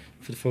flying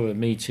for a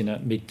meeting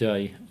at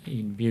midday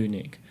in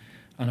Munich,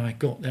 and I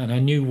got there and I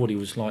knew what he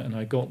was like, and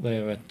I got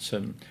there at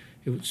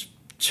it was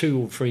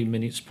 2 or 3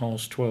 minutes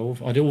past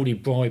 12. I'd already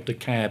bribed the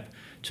cab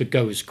to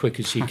go as quick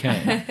as he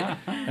can.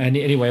 And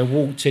anyway, I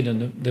walked in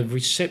and the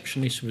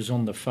receptionist was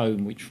on the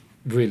phone, which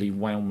really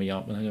wound me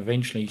up. And then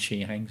eventually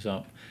she hangs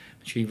up.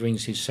 She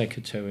rings his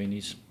secretary, and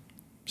his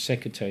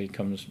secretary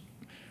comes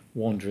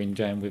wandering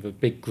down with a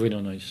big grin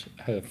on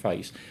her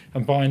face.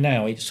 And by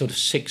now it's sort of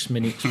 6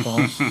 minutes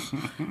past.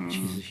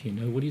 Jesus, you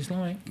know what he's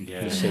like.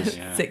 Yeah, he says,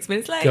 6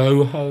 minutes late.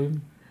 go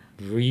home,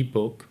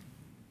 rebook.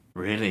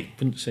 Really?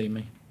 Didn't see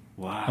me.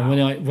 Wow.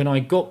 And when I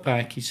got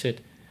back, he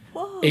said,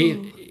 Whoa.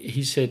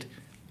 he said,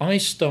 I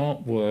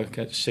start work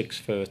at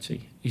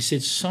 6:30. He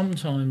said,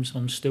 sometimes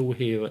I'm still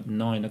here at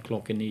 9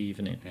 o'clock in the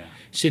evening. Yeah.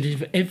 He said,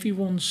 if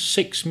everyone's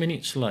 6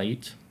 minutes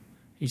late,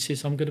 he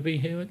says, I'm going to be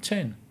here at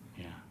 10.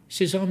 Yeah. He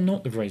says, I'm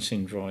not the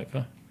racing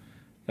driver.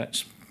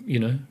 That's,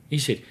 he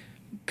said,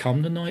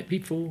 come the night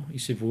before. He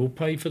said, we'll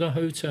pay for the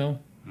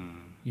hotel.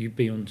 You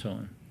be on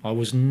time. I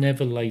was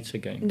never late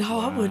again.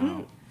 No, I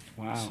wouldn't.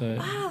 Wow. So,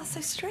 Wow, that's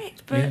so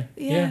strict. But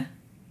yeah.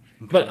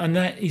 But, and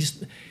that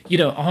is,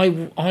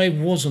 I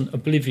wasn't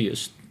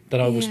oblivious that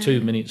I was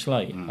 2 minutes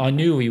late. I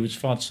knew he was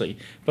fussy,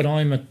 but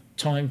I'm a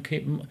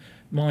timekeeper.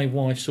 My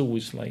wife's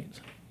always late.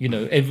 For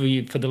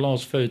the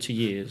last 30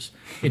 years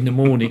in the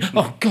morning.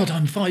 Oh God,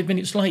 I'm 5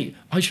 minutes late.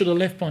 I should have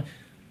left by.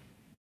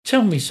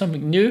 Tell me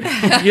something new.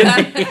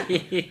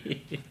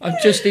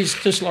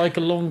 It's just like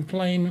a long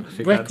plain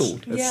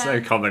record. That's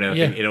so common, I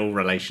think, in all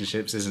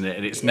relationships, isn't it?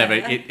 And it's never,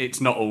 it's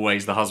not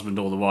always the husband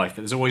or the wife,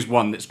 but there's always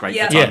one that's great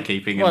for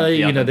timekeeping. Well, and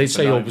the other they that's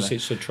say a nightmare.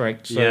 opposites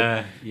attract.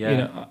 So,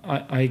 yeah.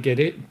 I get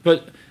it,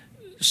 but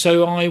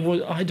so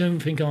I don't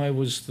think I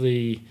was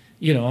the,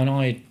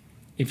 and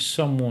if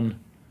someone,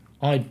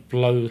 I'd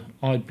blow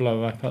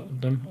up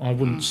at them. I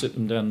wouldn't sit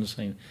them down and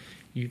say,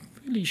 you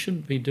really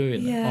shouldn't be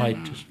doing that.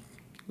 I'd just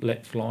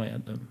let fly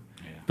at them.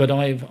 But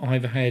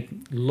I've had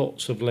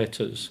lots of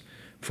letters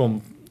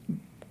from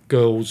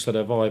girls that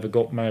have either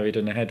got married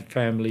and had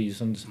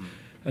families and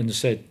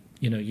said,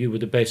 you were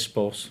the best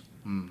boss.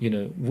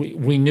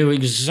 We knew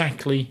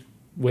exactly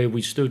where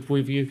we stood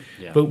with you,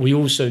 but we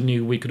also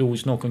knew we could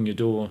always knock on your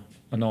door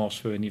and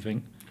ask for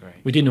anything. Great.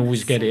 We didn't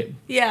always get it,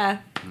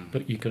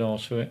 but you could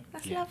ask for it.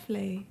 that's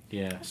lovely.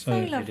 Yeah. That's so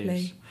lovely. It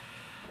is.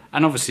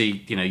 And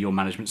obviously, your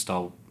management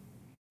style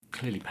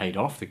clearly paid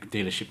off. The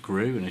dealership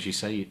grew, and as you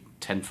say,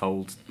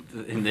 tenfold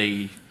in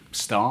the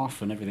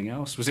staff and everything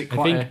else. Was it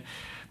quite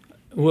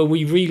Well,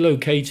 we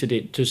relocated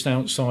it just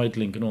outside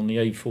Lincoln on the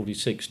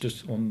A46,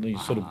 just on the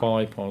sort of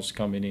bypass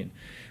coming in,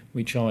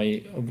 which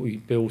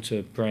we built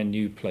a brand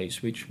new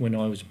place, which when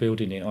I was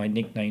building it, I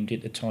nicknamed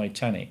it the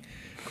Titanic,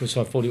 because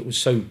I thought it was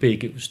so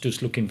big, it was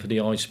just looking for the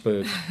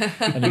iceberg,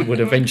 and it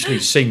would eventually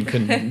sink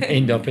and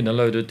end up in a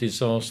load of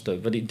disaster,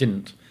 but it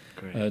didn't,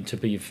 to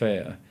be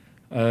fair.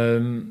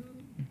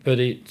 But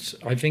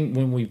I think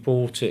when we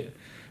bought it,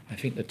 I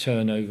think the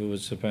turnover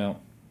was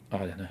about,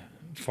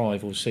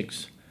 5 or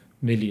 6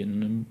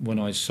 million, and when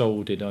I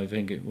sold it, I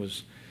think it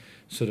was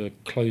sort of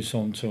close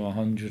on to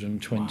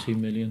 120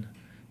 million.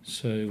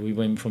 So we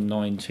went from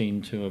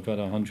 19 to about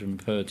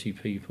 130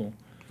 people.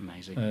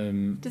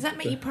 amazing? Does that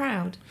make you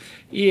proud?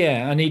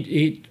 Yeah, and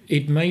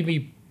it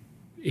made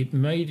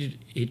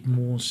it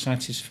more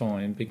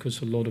satisfying,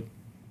 because a lot of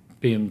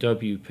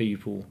BMW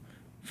people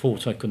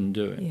thought I couldn't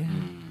do it.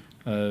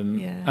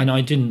 And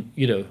I didn't,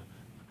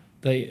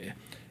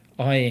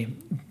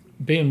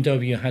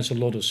 BMW has a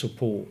lot of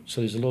support,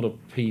 so there's a lot of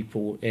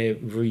people,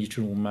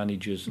 regional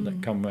managers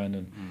that come around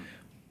and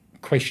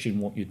question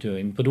what you're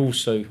doing, but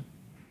also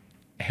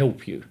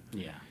help you.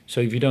 Yeah. So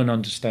if you don't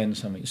understand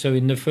something. So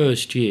in the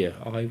first year,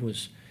 I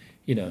was,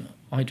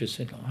 I just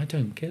said, I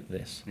don't get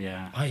this.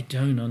 Yeah. I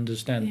don't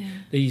understand.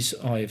 These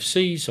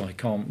IFCs, I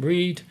can't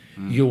read.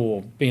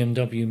 Your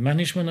BMW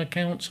management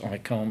accounts, I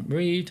can't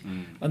read.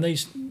 And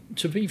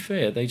to be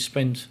fair, they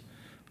spent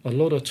a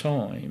lot of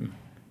time.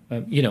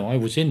 I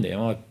was in there,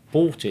 I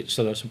bought it,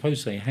 so I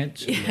suppose they had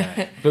to.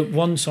 Yeah. But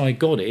once I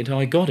got it,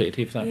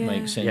 if that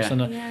makes sense. Yeah.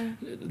 And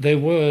there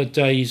were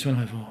days when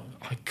I thought,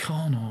 I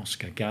can't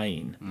ask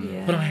again.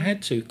 But I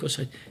had to, because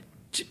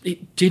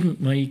it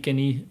didn't make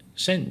any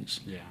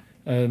sense. Yeah.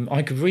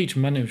 I could read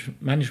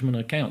management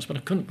accounts, but I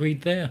couldn't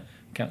read their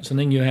accounts. And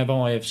then you have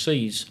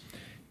IFCs,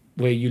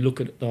 where you look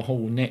at the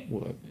whole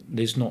network.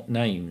 There's not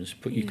names,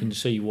 but you can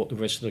see what the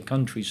rest of the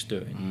country's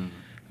doing.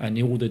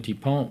 And all the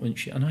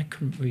departments, and I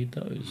couldn't read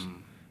those.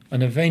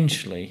 And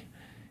eventually,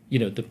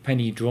 the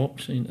penny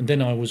dropped, and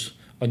then I was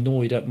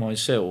annoyed at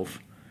myself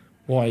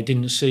why I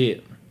didn't see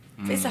it.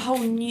 It's a whole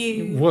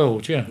new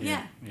world,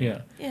 Yeah.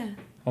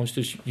 I was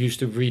just used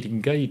to reading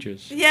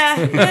gauges.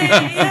 Yeah.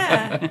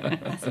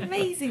 That's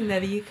amazing, though,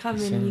 that you come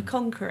in and you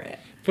conquer it.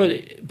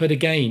 But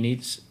again,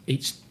 it's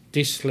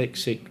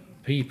dyslexic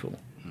people.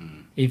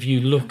 If you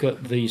look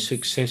at the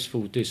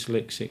successful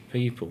dyslexic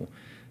people,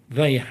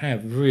 they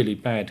have really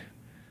bad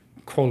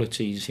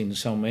qualities in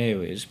some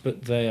areas,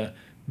 but they're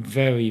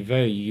very,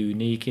 very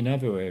unique in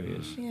other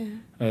areas.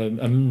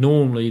 And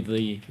normally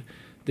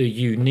the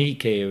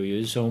unique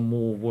areas are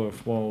more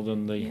worthwhile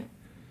than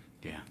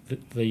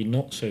the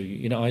not so.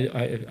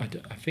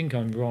 I think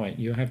I'm right.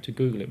 You have to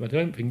Google it, but I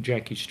don't think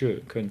Jackie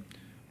Stewart can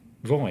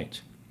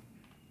write.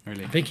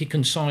 Really? I think he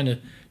can sign a I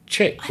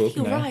checkbook think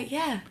you're now. right,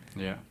 yeah.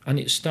 Yeah. And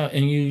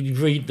and you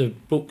read the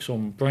books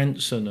on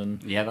Branson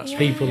and That's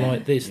people right.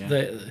 like this.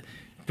 Yeah.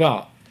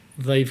 But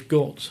they've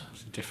got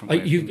It's a different way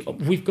of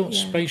thinking. we've got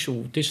Yeah.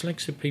 spatial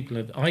dyslexic people.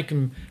 I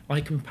can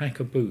pack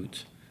a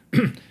boot.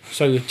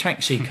 So a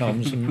taxi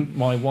comes and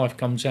my wife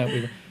comes out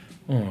with,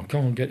 I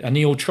can't get, and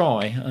he'll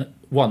try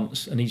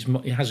once and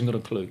he hasn't got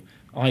a clue.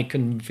 I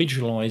can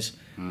visualise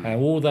how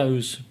all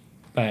those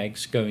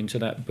bags go into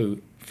that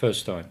boot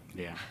first time.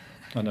 Yeah.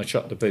 And I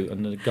shut the boot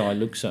and the guy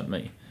looks at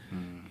me.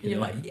 You're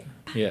like, yeah.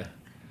 Yeah.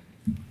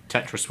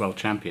 Tetris World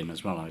Champion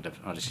as well, I'd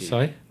assume.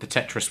 Sorry? The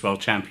Tetris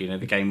World Champion,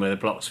 the game where the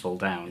blocks fall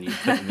down and you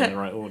put them in the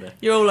right order.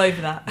 You're all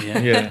over that.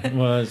 Yeah.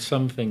 Well,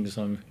 some things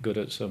I'm good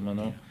at, some are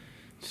not.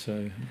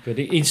 So, but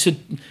it's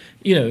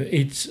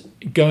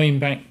going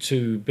back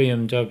to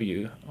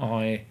BMW.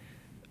 I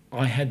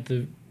had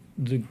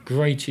the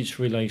greatest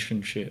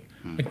relationship.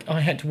 I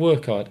had to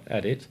work hard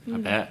at it. I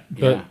bet.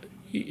 But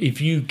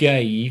if you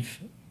gave,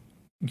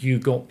 you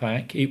got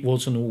back. It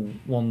wasn't all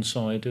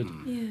one-sided.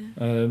 Yeah.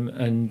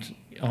 And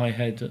I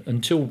had,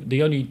 until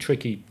the only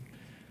tricky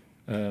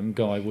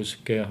guy was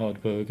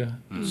Gerhard Berger.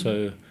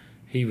 So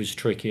he was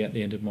tricky at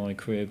the end of my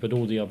career, but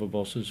all the other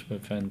bosses were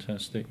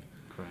fantastic.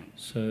 Great.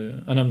 So,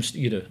 and I'm,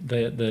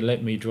 they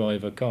let me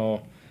drive a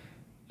car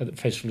at the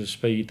Festival of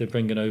Speed. They're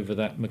bringing over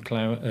that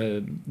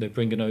McLaren. They're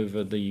bringing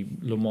over the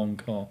Le Mans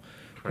car,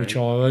 which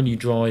I only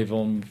drive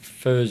on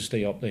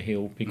Thursday up the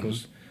hill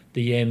because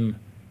the M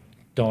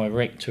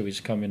director is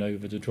coming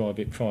over to drive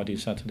it Friday,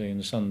 Saturday,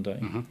 and Sunday.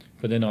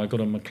 But then I got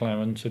a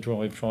McLaren to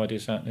drive Friday,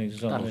 Saturday, and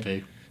Sunday. That'll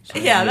do. So,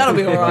 Yeah, that'll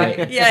be all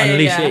right. Yeah, and at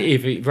least yeah.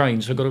 if it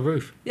rains, I've got a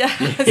roof. Yeah.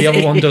 The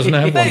other one doesn't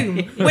have one.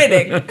 Boom,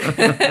 winning.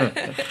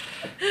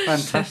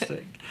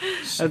 Fantastic.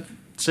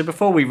 So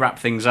before we wrap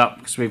things up,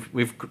 because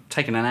we've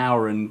taken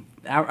over an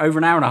hour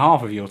and a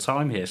half of your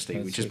time here, Steve,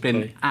 That's which has okay.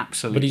 been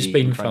absolutely But it's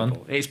been incredible.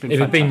 fun. It's been if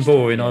it'd been fantastic.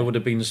 boring, I would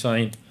have been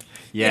saying,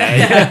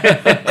 Yeah.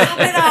 Wrap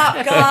it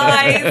up,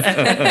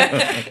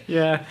 guys.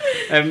 Yeah.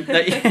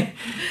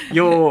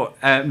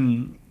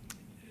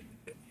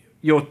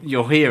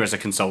 You're here as a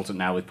consultant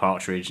now with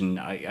Partridge, and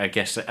I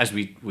guess as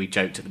we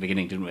joked at the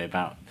beginning, didn't we,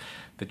 about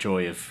the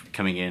joy of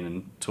coming in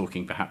and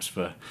talking perhaps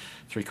for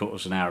 3/4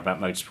 of an hour about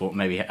motorsport,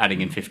 maybe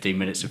adding in 15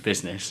 minutes of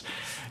business.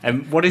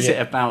 What is it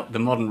about the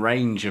modern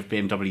range of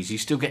BMWs? You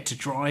still get to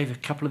drive a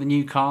couple of the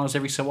new cars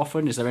every so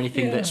often. Is there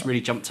anything that's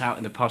really jumped out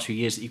in the past few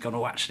years that you've gone,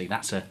 oh, actually,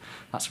 that's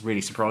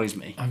really surprised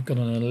me? I've got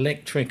an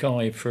electric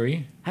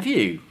i3. Have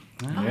you?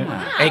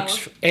 Yeah.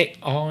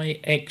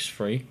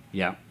 iX3.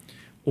 Yeah.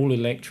 All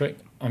electric.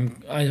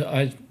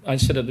 I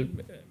said at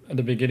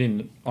the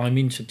beginning, I'm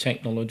into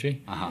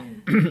technology.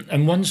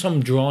 And once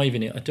I'm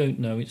driving it, I don't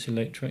know it's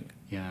electric.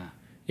 Yeah.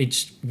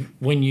 It's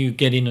when you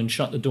get in and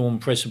shut the door and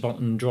press a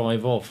button and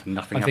drive off.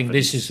 Nothing I think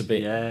happens. this is a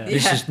bit. Yeah.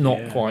 This is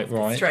not quite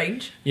right.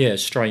 Strange. Yeah,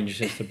 strange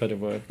is the better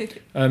word.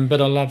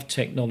 But I love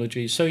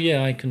technology, so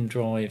yeah, I can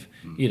drive.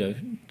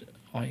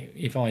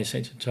 If I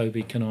say to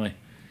Toby, can I,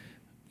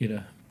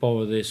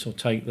 borrow this or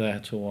take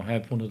that or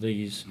have one of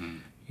these,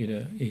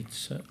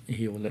 it's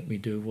he'll let me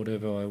do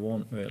whatever I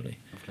want really.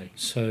 Lovely.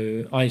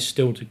 So I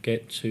still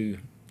get to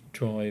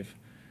drive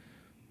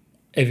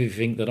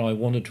everything that I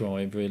want to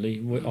drive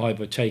really.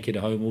 Either take it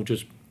home or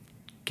just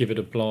give it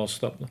a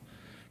blast up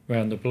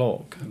around the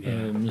block.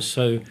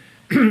 So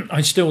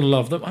I still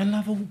love them. I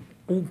love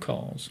all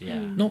cars. Yeah.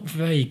 Not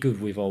very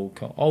good with old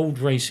cars. Old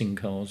racing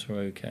cars are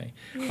okay.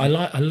 I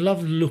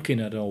love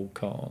looking at old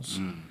cars,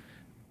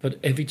 but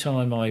every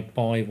time I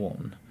buy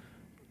one,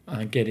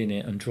 I get in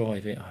it and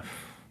drive it,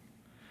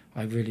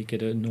 I really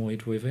get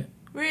annoyed with it.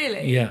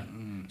 Really? Yeah.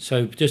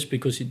 So just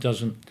because it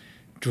doesn't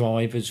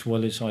drive as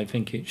well as I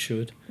think it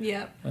should.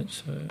 Yeah.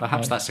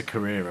 Perhaps that's a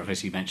career of,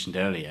 as you mentioned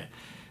earlier,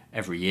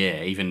 every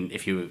year,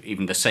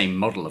 even the same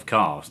model of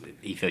car,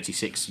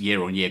 E36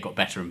 year on year got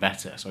better and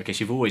better. So I guess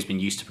you've always been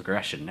used to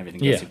progression and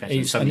everything gets better.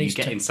 And suddenly you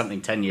get in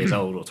something 10 years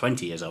old or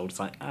 20 years old, it's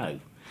like, oh.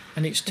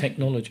 And it's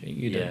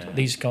technology.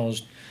 These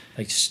cars,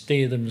 they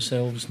steer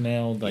themselves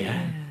now. They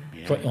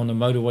on the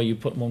motorway, you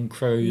put them on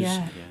cruise.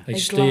 Yeah. They They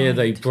steer, glide.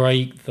 they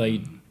brake,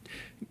 they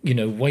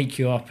wake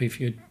you up if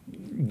you're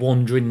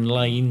wandering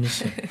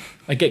lanes.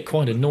 I get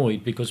quite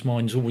annoyed because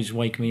mine's always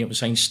waking me up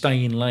saying,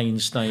 stay in lane,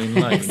 stay in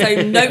lane.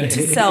 So note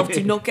to self,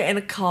 do not get in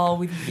a car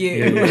with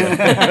you. You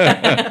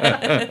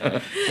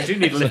do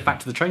need to lift back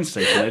to the train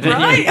station, though, don't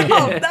Right? you?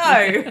 Oh,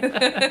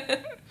 no.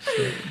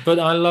 But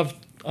I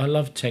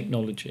love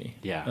technology.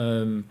 Yeah.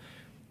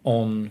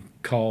 On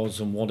cars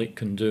and what it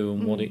can do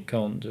and what it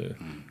can't do.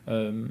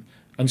 And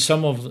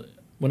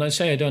when I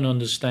say I don't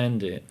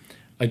understand it,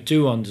 I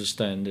do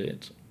understand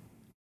it.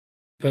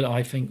 But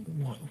I think,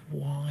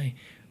 why?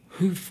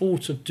 Who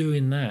thought of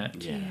doing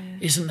that? Yeah.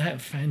 Isn't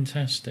that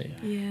fantastic?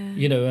 Yeah.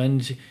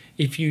 And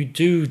if you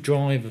do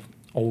drive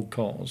old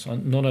cars,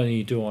 not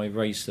only do I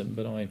race them,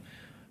 but I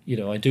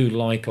do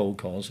like old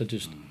cars. I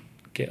just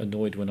get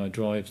annoyed when I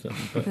drive them.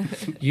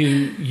 But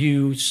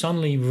you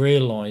suddenly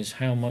realise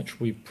how much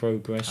we've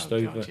progressed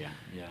over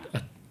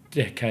a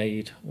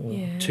decade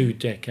or 2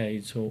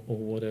 decades or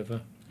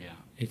whatever. Yeah.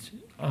 It's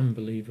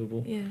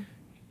unbelievable. Yeah.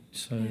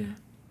 So,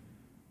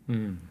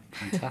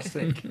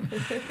 Fantastic.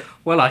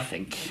 Well, I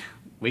think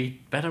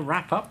we better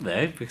wrap up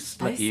there, because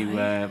let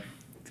you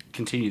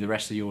continue the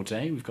rest of your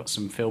day. We've got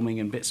some filming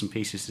and bits and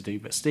pieces to do.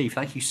 But Steve,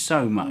 thank you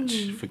so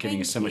much for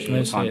giving us so much of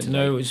your time today.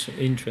 No, it's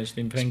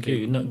interesting. Thank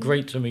you.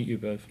 Great to meet you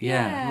both.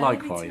 Yeah,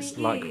 likewise.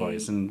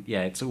 And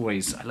it's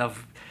always, I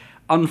love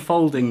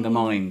unfolding the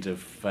mind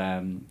of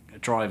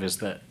drivers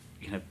that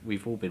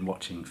we've all been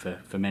watching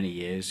for many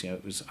years. I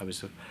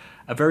was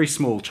a very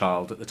small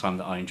child at the time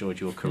that I enjoyed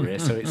your career,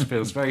 so it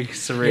feels very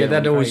surreal. Yeah,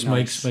 that always nice.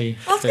 makes me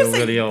feel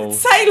really old.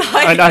 Say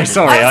like I know,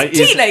 sorry, I was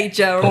a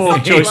teenager or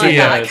something like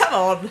that. Come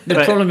on.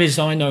 The problem is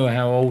I know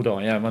how old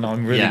I am, and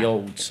I'm really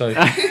old, so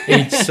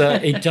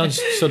it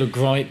does sort of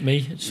gripe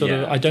me.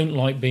 I don't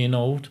like being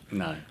old.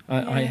 No,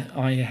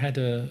 I had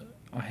a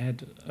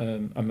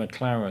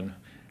McLaren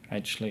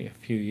actually a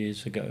few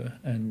years ago,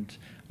 and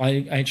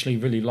I actually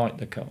really liked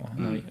the car.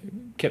 I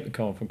kept the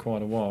car for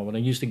quite a while, and I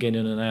used to get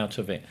in and out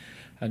of it.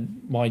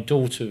 And my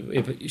daughter,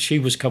 if she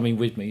was coming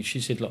with me, she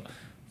said, "Look,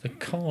 the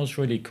car's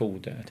really cool,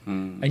 Dad.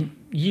 And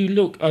you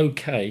look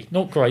okay.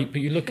 Not great,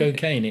 but you look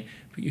okay in it.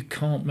 But you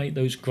can't make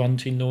those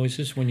grunting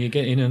noises when you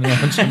get in and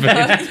out of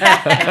it."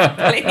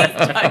 Please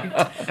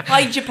don't.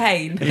 Hide your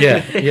pain. Yeah.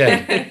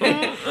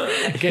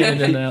 Get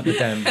in and out the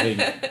damn thing.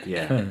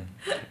 Yeah.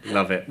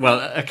 Love it. Well,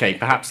 okay,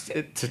 perhaps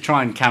to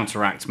try and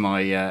counteract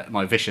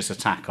my vicious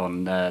attack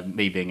on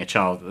me being a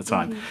child at the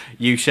time,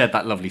 you shared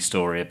that lovely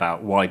story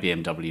about why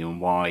BMW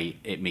and why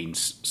it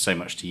means so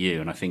much to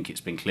you. And I think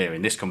it's been clear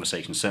in this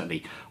conversation,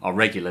 certainly our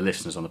regular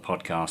listeners on the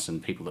podcast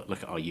and people that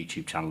look at our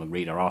YouTube channel and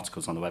read our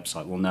articles on the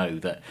website will know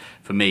that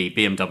for me,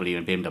 BMW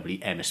and BMW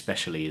M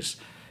especially is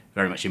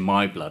very much in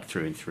my blood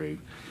through and through.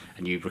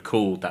 And you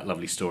recalled that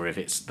lovely story of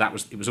it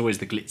was always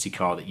the glitzy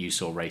car that you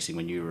saw racing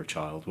when you were a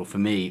child. Well, for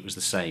me, it was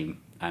the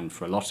same, and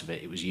for a lot of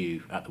it, it was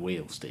you at the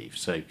wheel, Steve.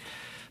 So,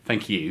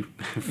 thank you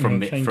from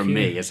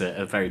me as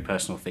a very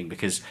personal thing,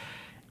 because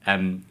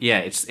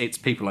it's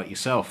people like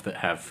yourself that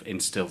have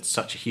instilled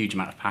such a huge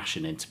amount of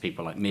passion into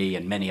people like me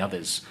and many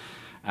others,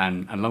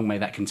 and long may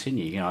that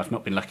continue. I've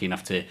not been lucky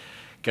enough to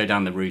go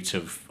down the route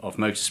of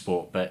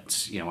motorsport,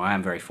 but I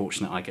am very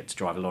fortunate. I get to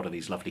drive a lot of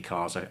these lovely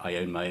cars. I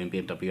own my own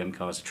BMW M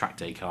car, a track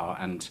day car,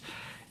 and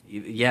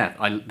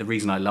the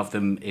reason I love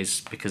them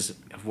is because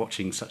of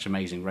watching such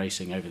amazing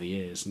racing over the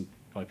years and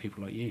by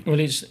people like you. Well,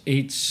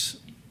 it's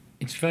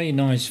very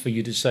nice for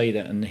you to say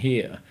that and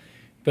hear,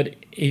 but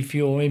if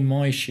you're in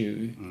my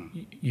shoe,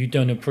 you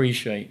don't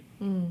appreciate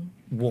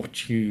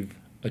what you've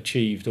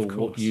achieved or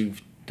what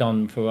you've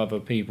done for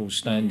other people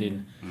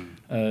standing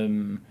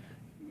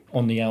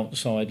on the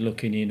outside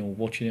looking in or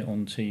watching it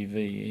on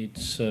TV.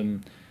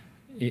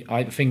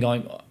 I think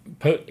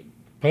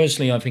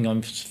personally I think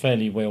I'm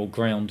fairly well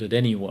grounded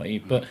anyway,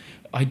 but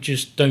I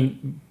just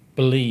don't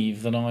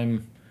believe that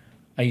I'm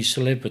a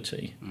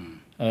celebrity.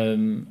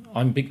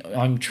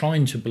 I'm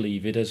trying to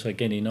believe it as I'm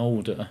getting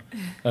older,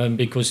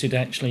 because it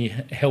actually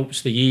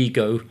helps the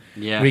ego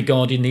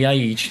regarding the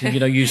age.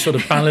 You sort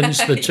of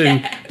balance the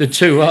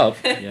two up.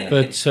 Yeah.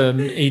 But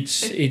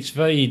it's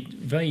very,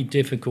 very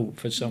difficult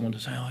for someone to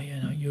say, "Oh,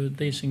 you're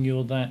this and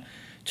you're that."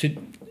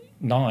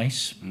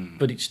 Nice,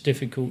 but it's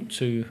difficult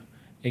to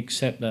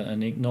accept that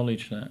and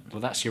acknowledge that. Well,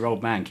 that's your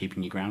old man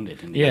keeping you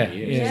grounded in the early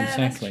years. Yeah,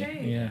 exactly.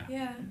 That's true.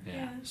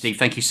 Yeah. Steve,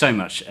 thank you so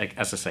much,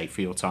 as I say,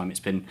 for your time.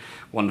 It's been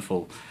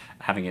wonderful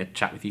having a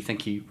chat with you.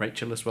 Thank you,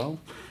 Rachel, as well.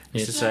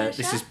 Yes.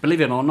 This is, believe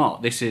it or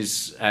not, this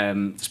is,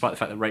 despite the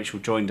fact that Rachel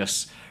joined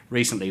us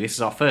recently, this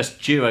is our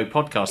first duo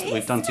podcast that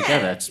we've done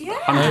together.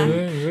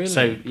 Really?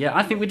 So,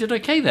 I think we did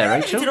okay there,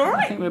 Rachel. We did all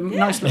right. I think we're a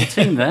nice little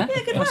team there.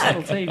 Good nice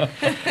work. little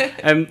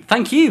team.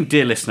 Thank you,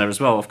 dear listener, as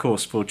well, of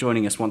course, for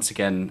joining us once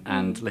again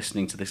and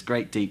listening to this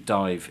great deep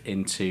dive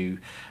into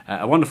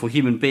a wonderful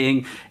human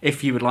being.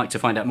 If you would like to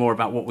find out more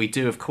about what we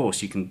do, of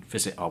course, you can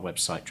visit our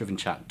website,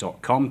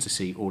 drivenchat.com, to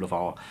see all of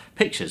our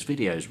pictures,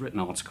 videos, written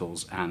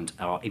articles, and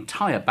our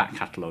entire back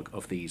catalogue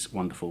of these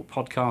wonderful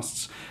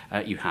podcasts.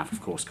 You have,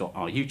 of course, got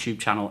our YouTube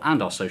channel and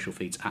our social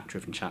feeds at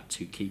Driven Chat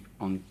to keep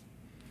on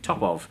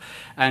top of.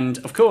 And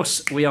of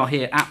course, we are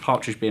here at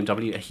Partridge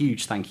BMW. A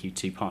huge thank you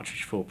to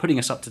Partridge for putting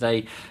us up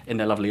today in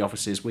their lovely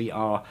offices. We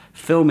are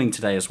filming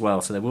today as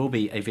well, so there will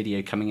be a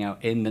video coming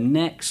out in the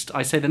next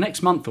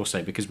month or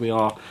so, because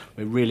we're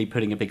really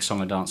putting a big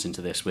song and dance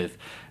into this with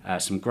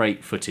some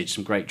great footage,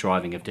 some great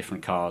driving of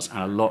different cars, and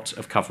a lot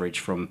of coverage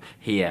from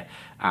here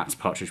at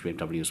Partridge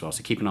BMW as well.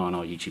 So keep an eye on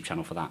our YouTube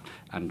channel for that,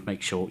 and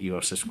make sure you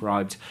are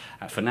subscribed.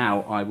 For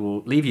now, I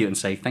will leave you and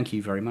say thank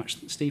you very much,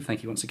 Steve.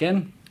 Thank you once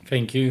again.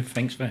 Thank you.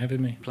 Thanks for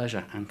having me.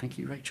 Pleasure. And thank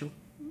you, Rachel.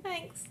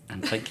 Thanks.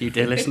 And thank you,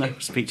 dear listener.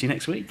 Speak to you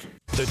next week.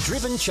 The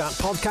Driven Chat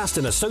podcast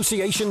in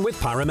association with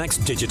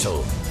Paramex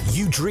Digital.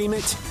 You dream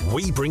it,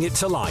 we bring it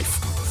to life.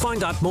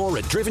 Find out more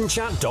at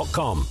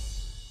drivenchat.com.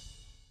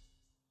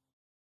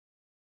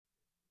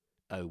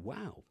 Oh,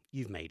 wow.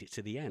 You've made it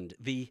to the end.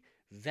 The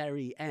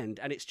very end.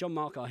 And it's John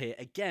Markar here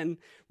again,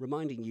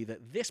 reminding you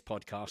that this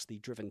podcast, the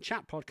Driven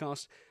Chat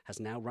podcast, has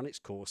now run its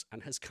course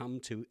and has come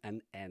to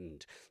an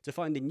end. To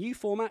find a new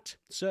format,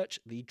 search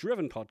the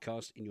Driven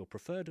podcast in your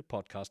preferred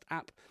podcast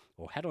app,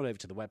 or head on over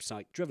to the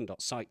website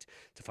driven.site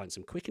to find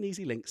some quick and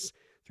easy links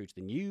through to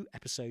the new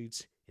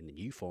episodes in the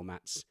new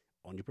formats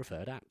on your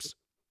preferred apps.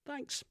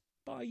 Thanks.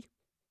 Bye.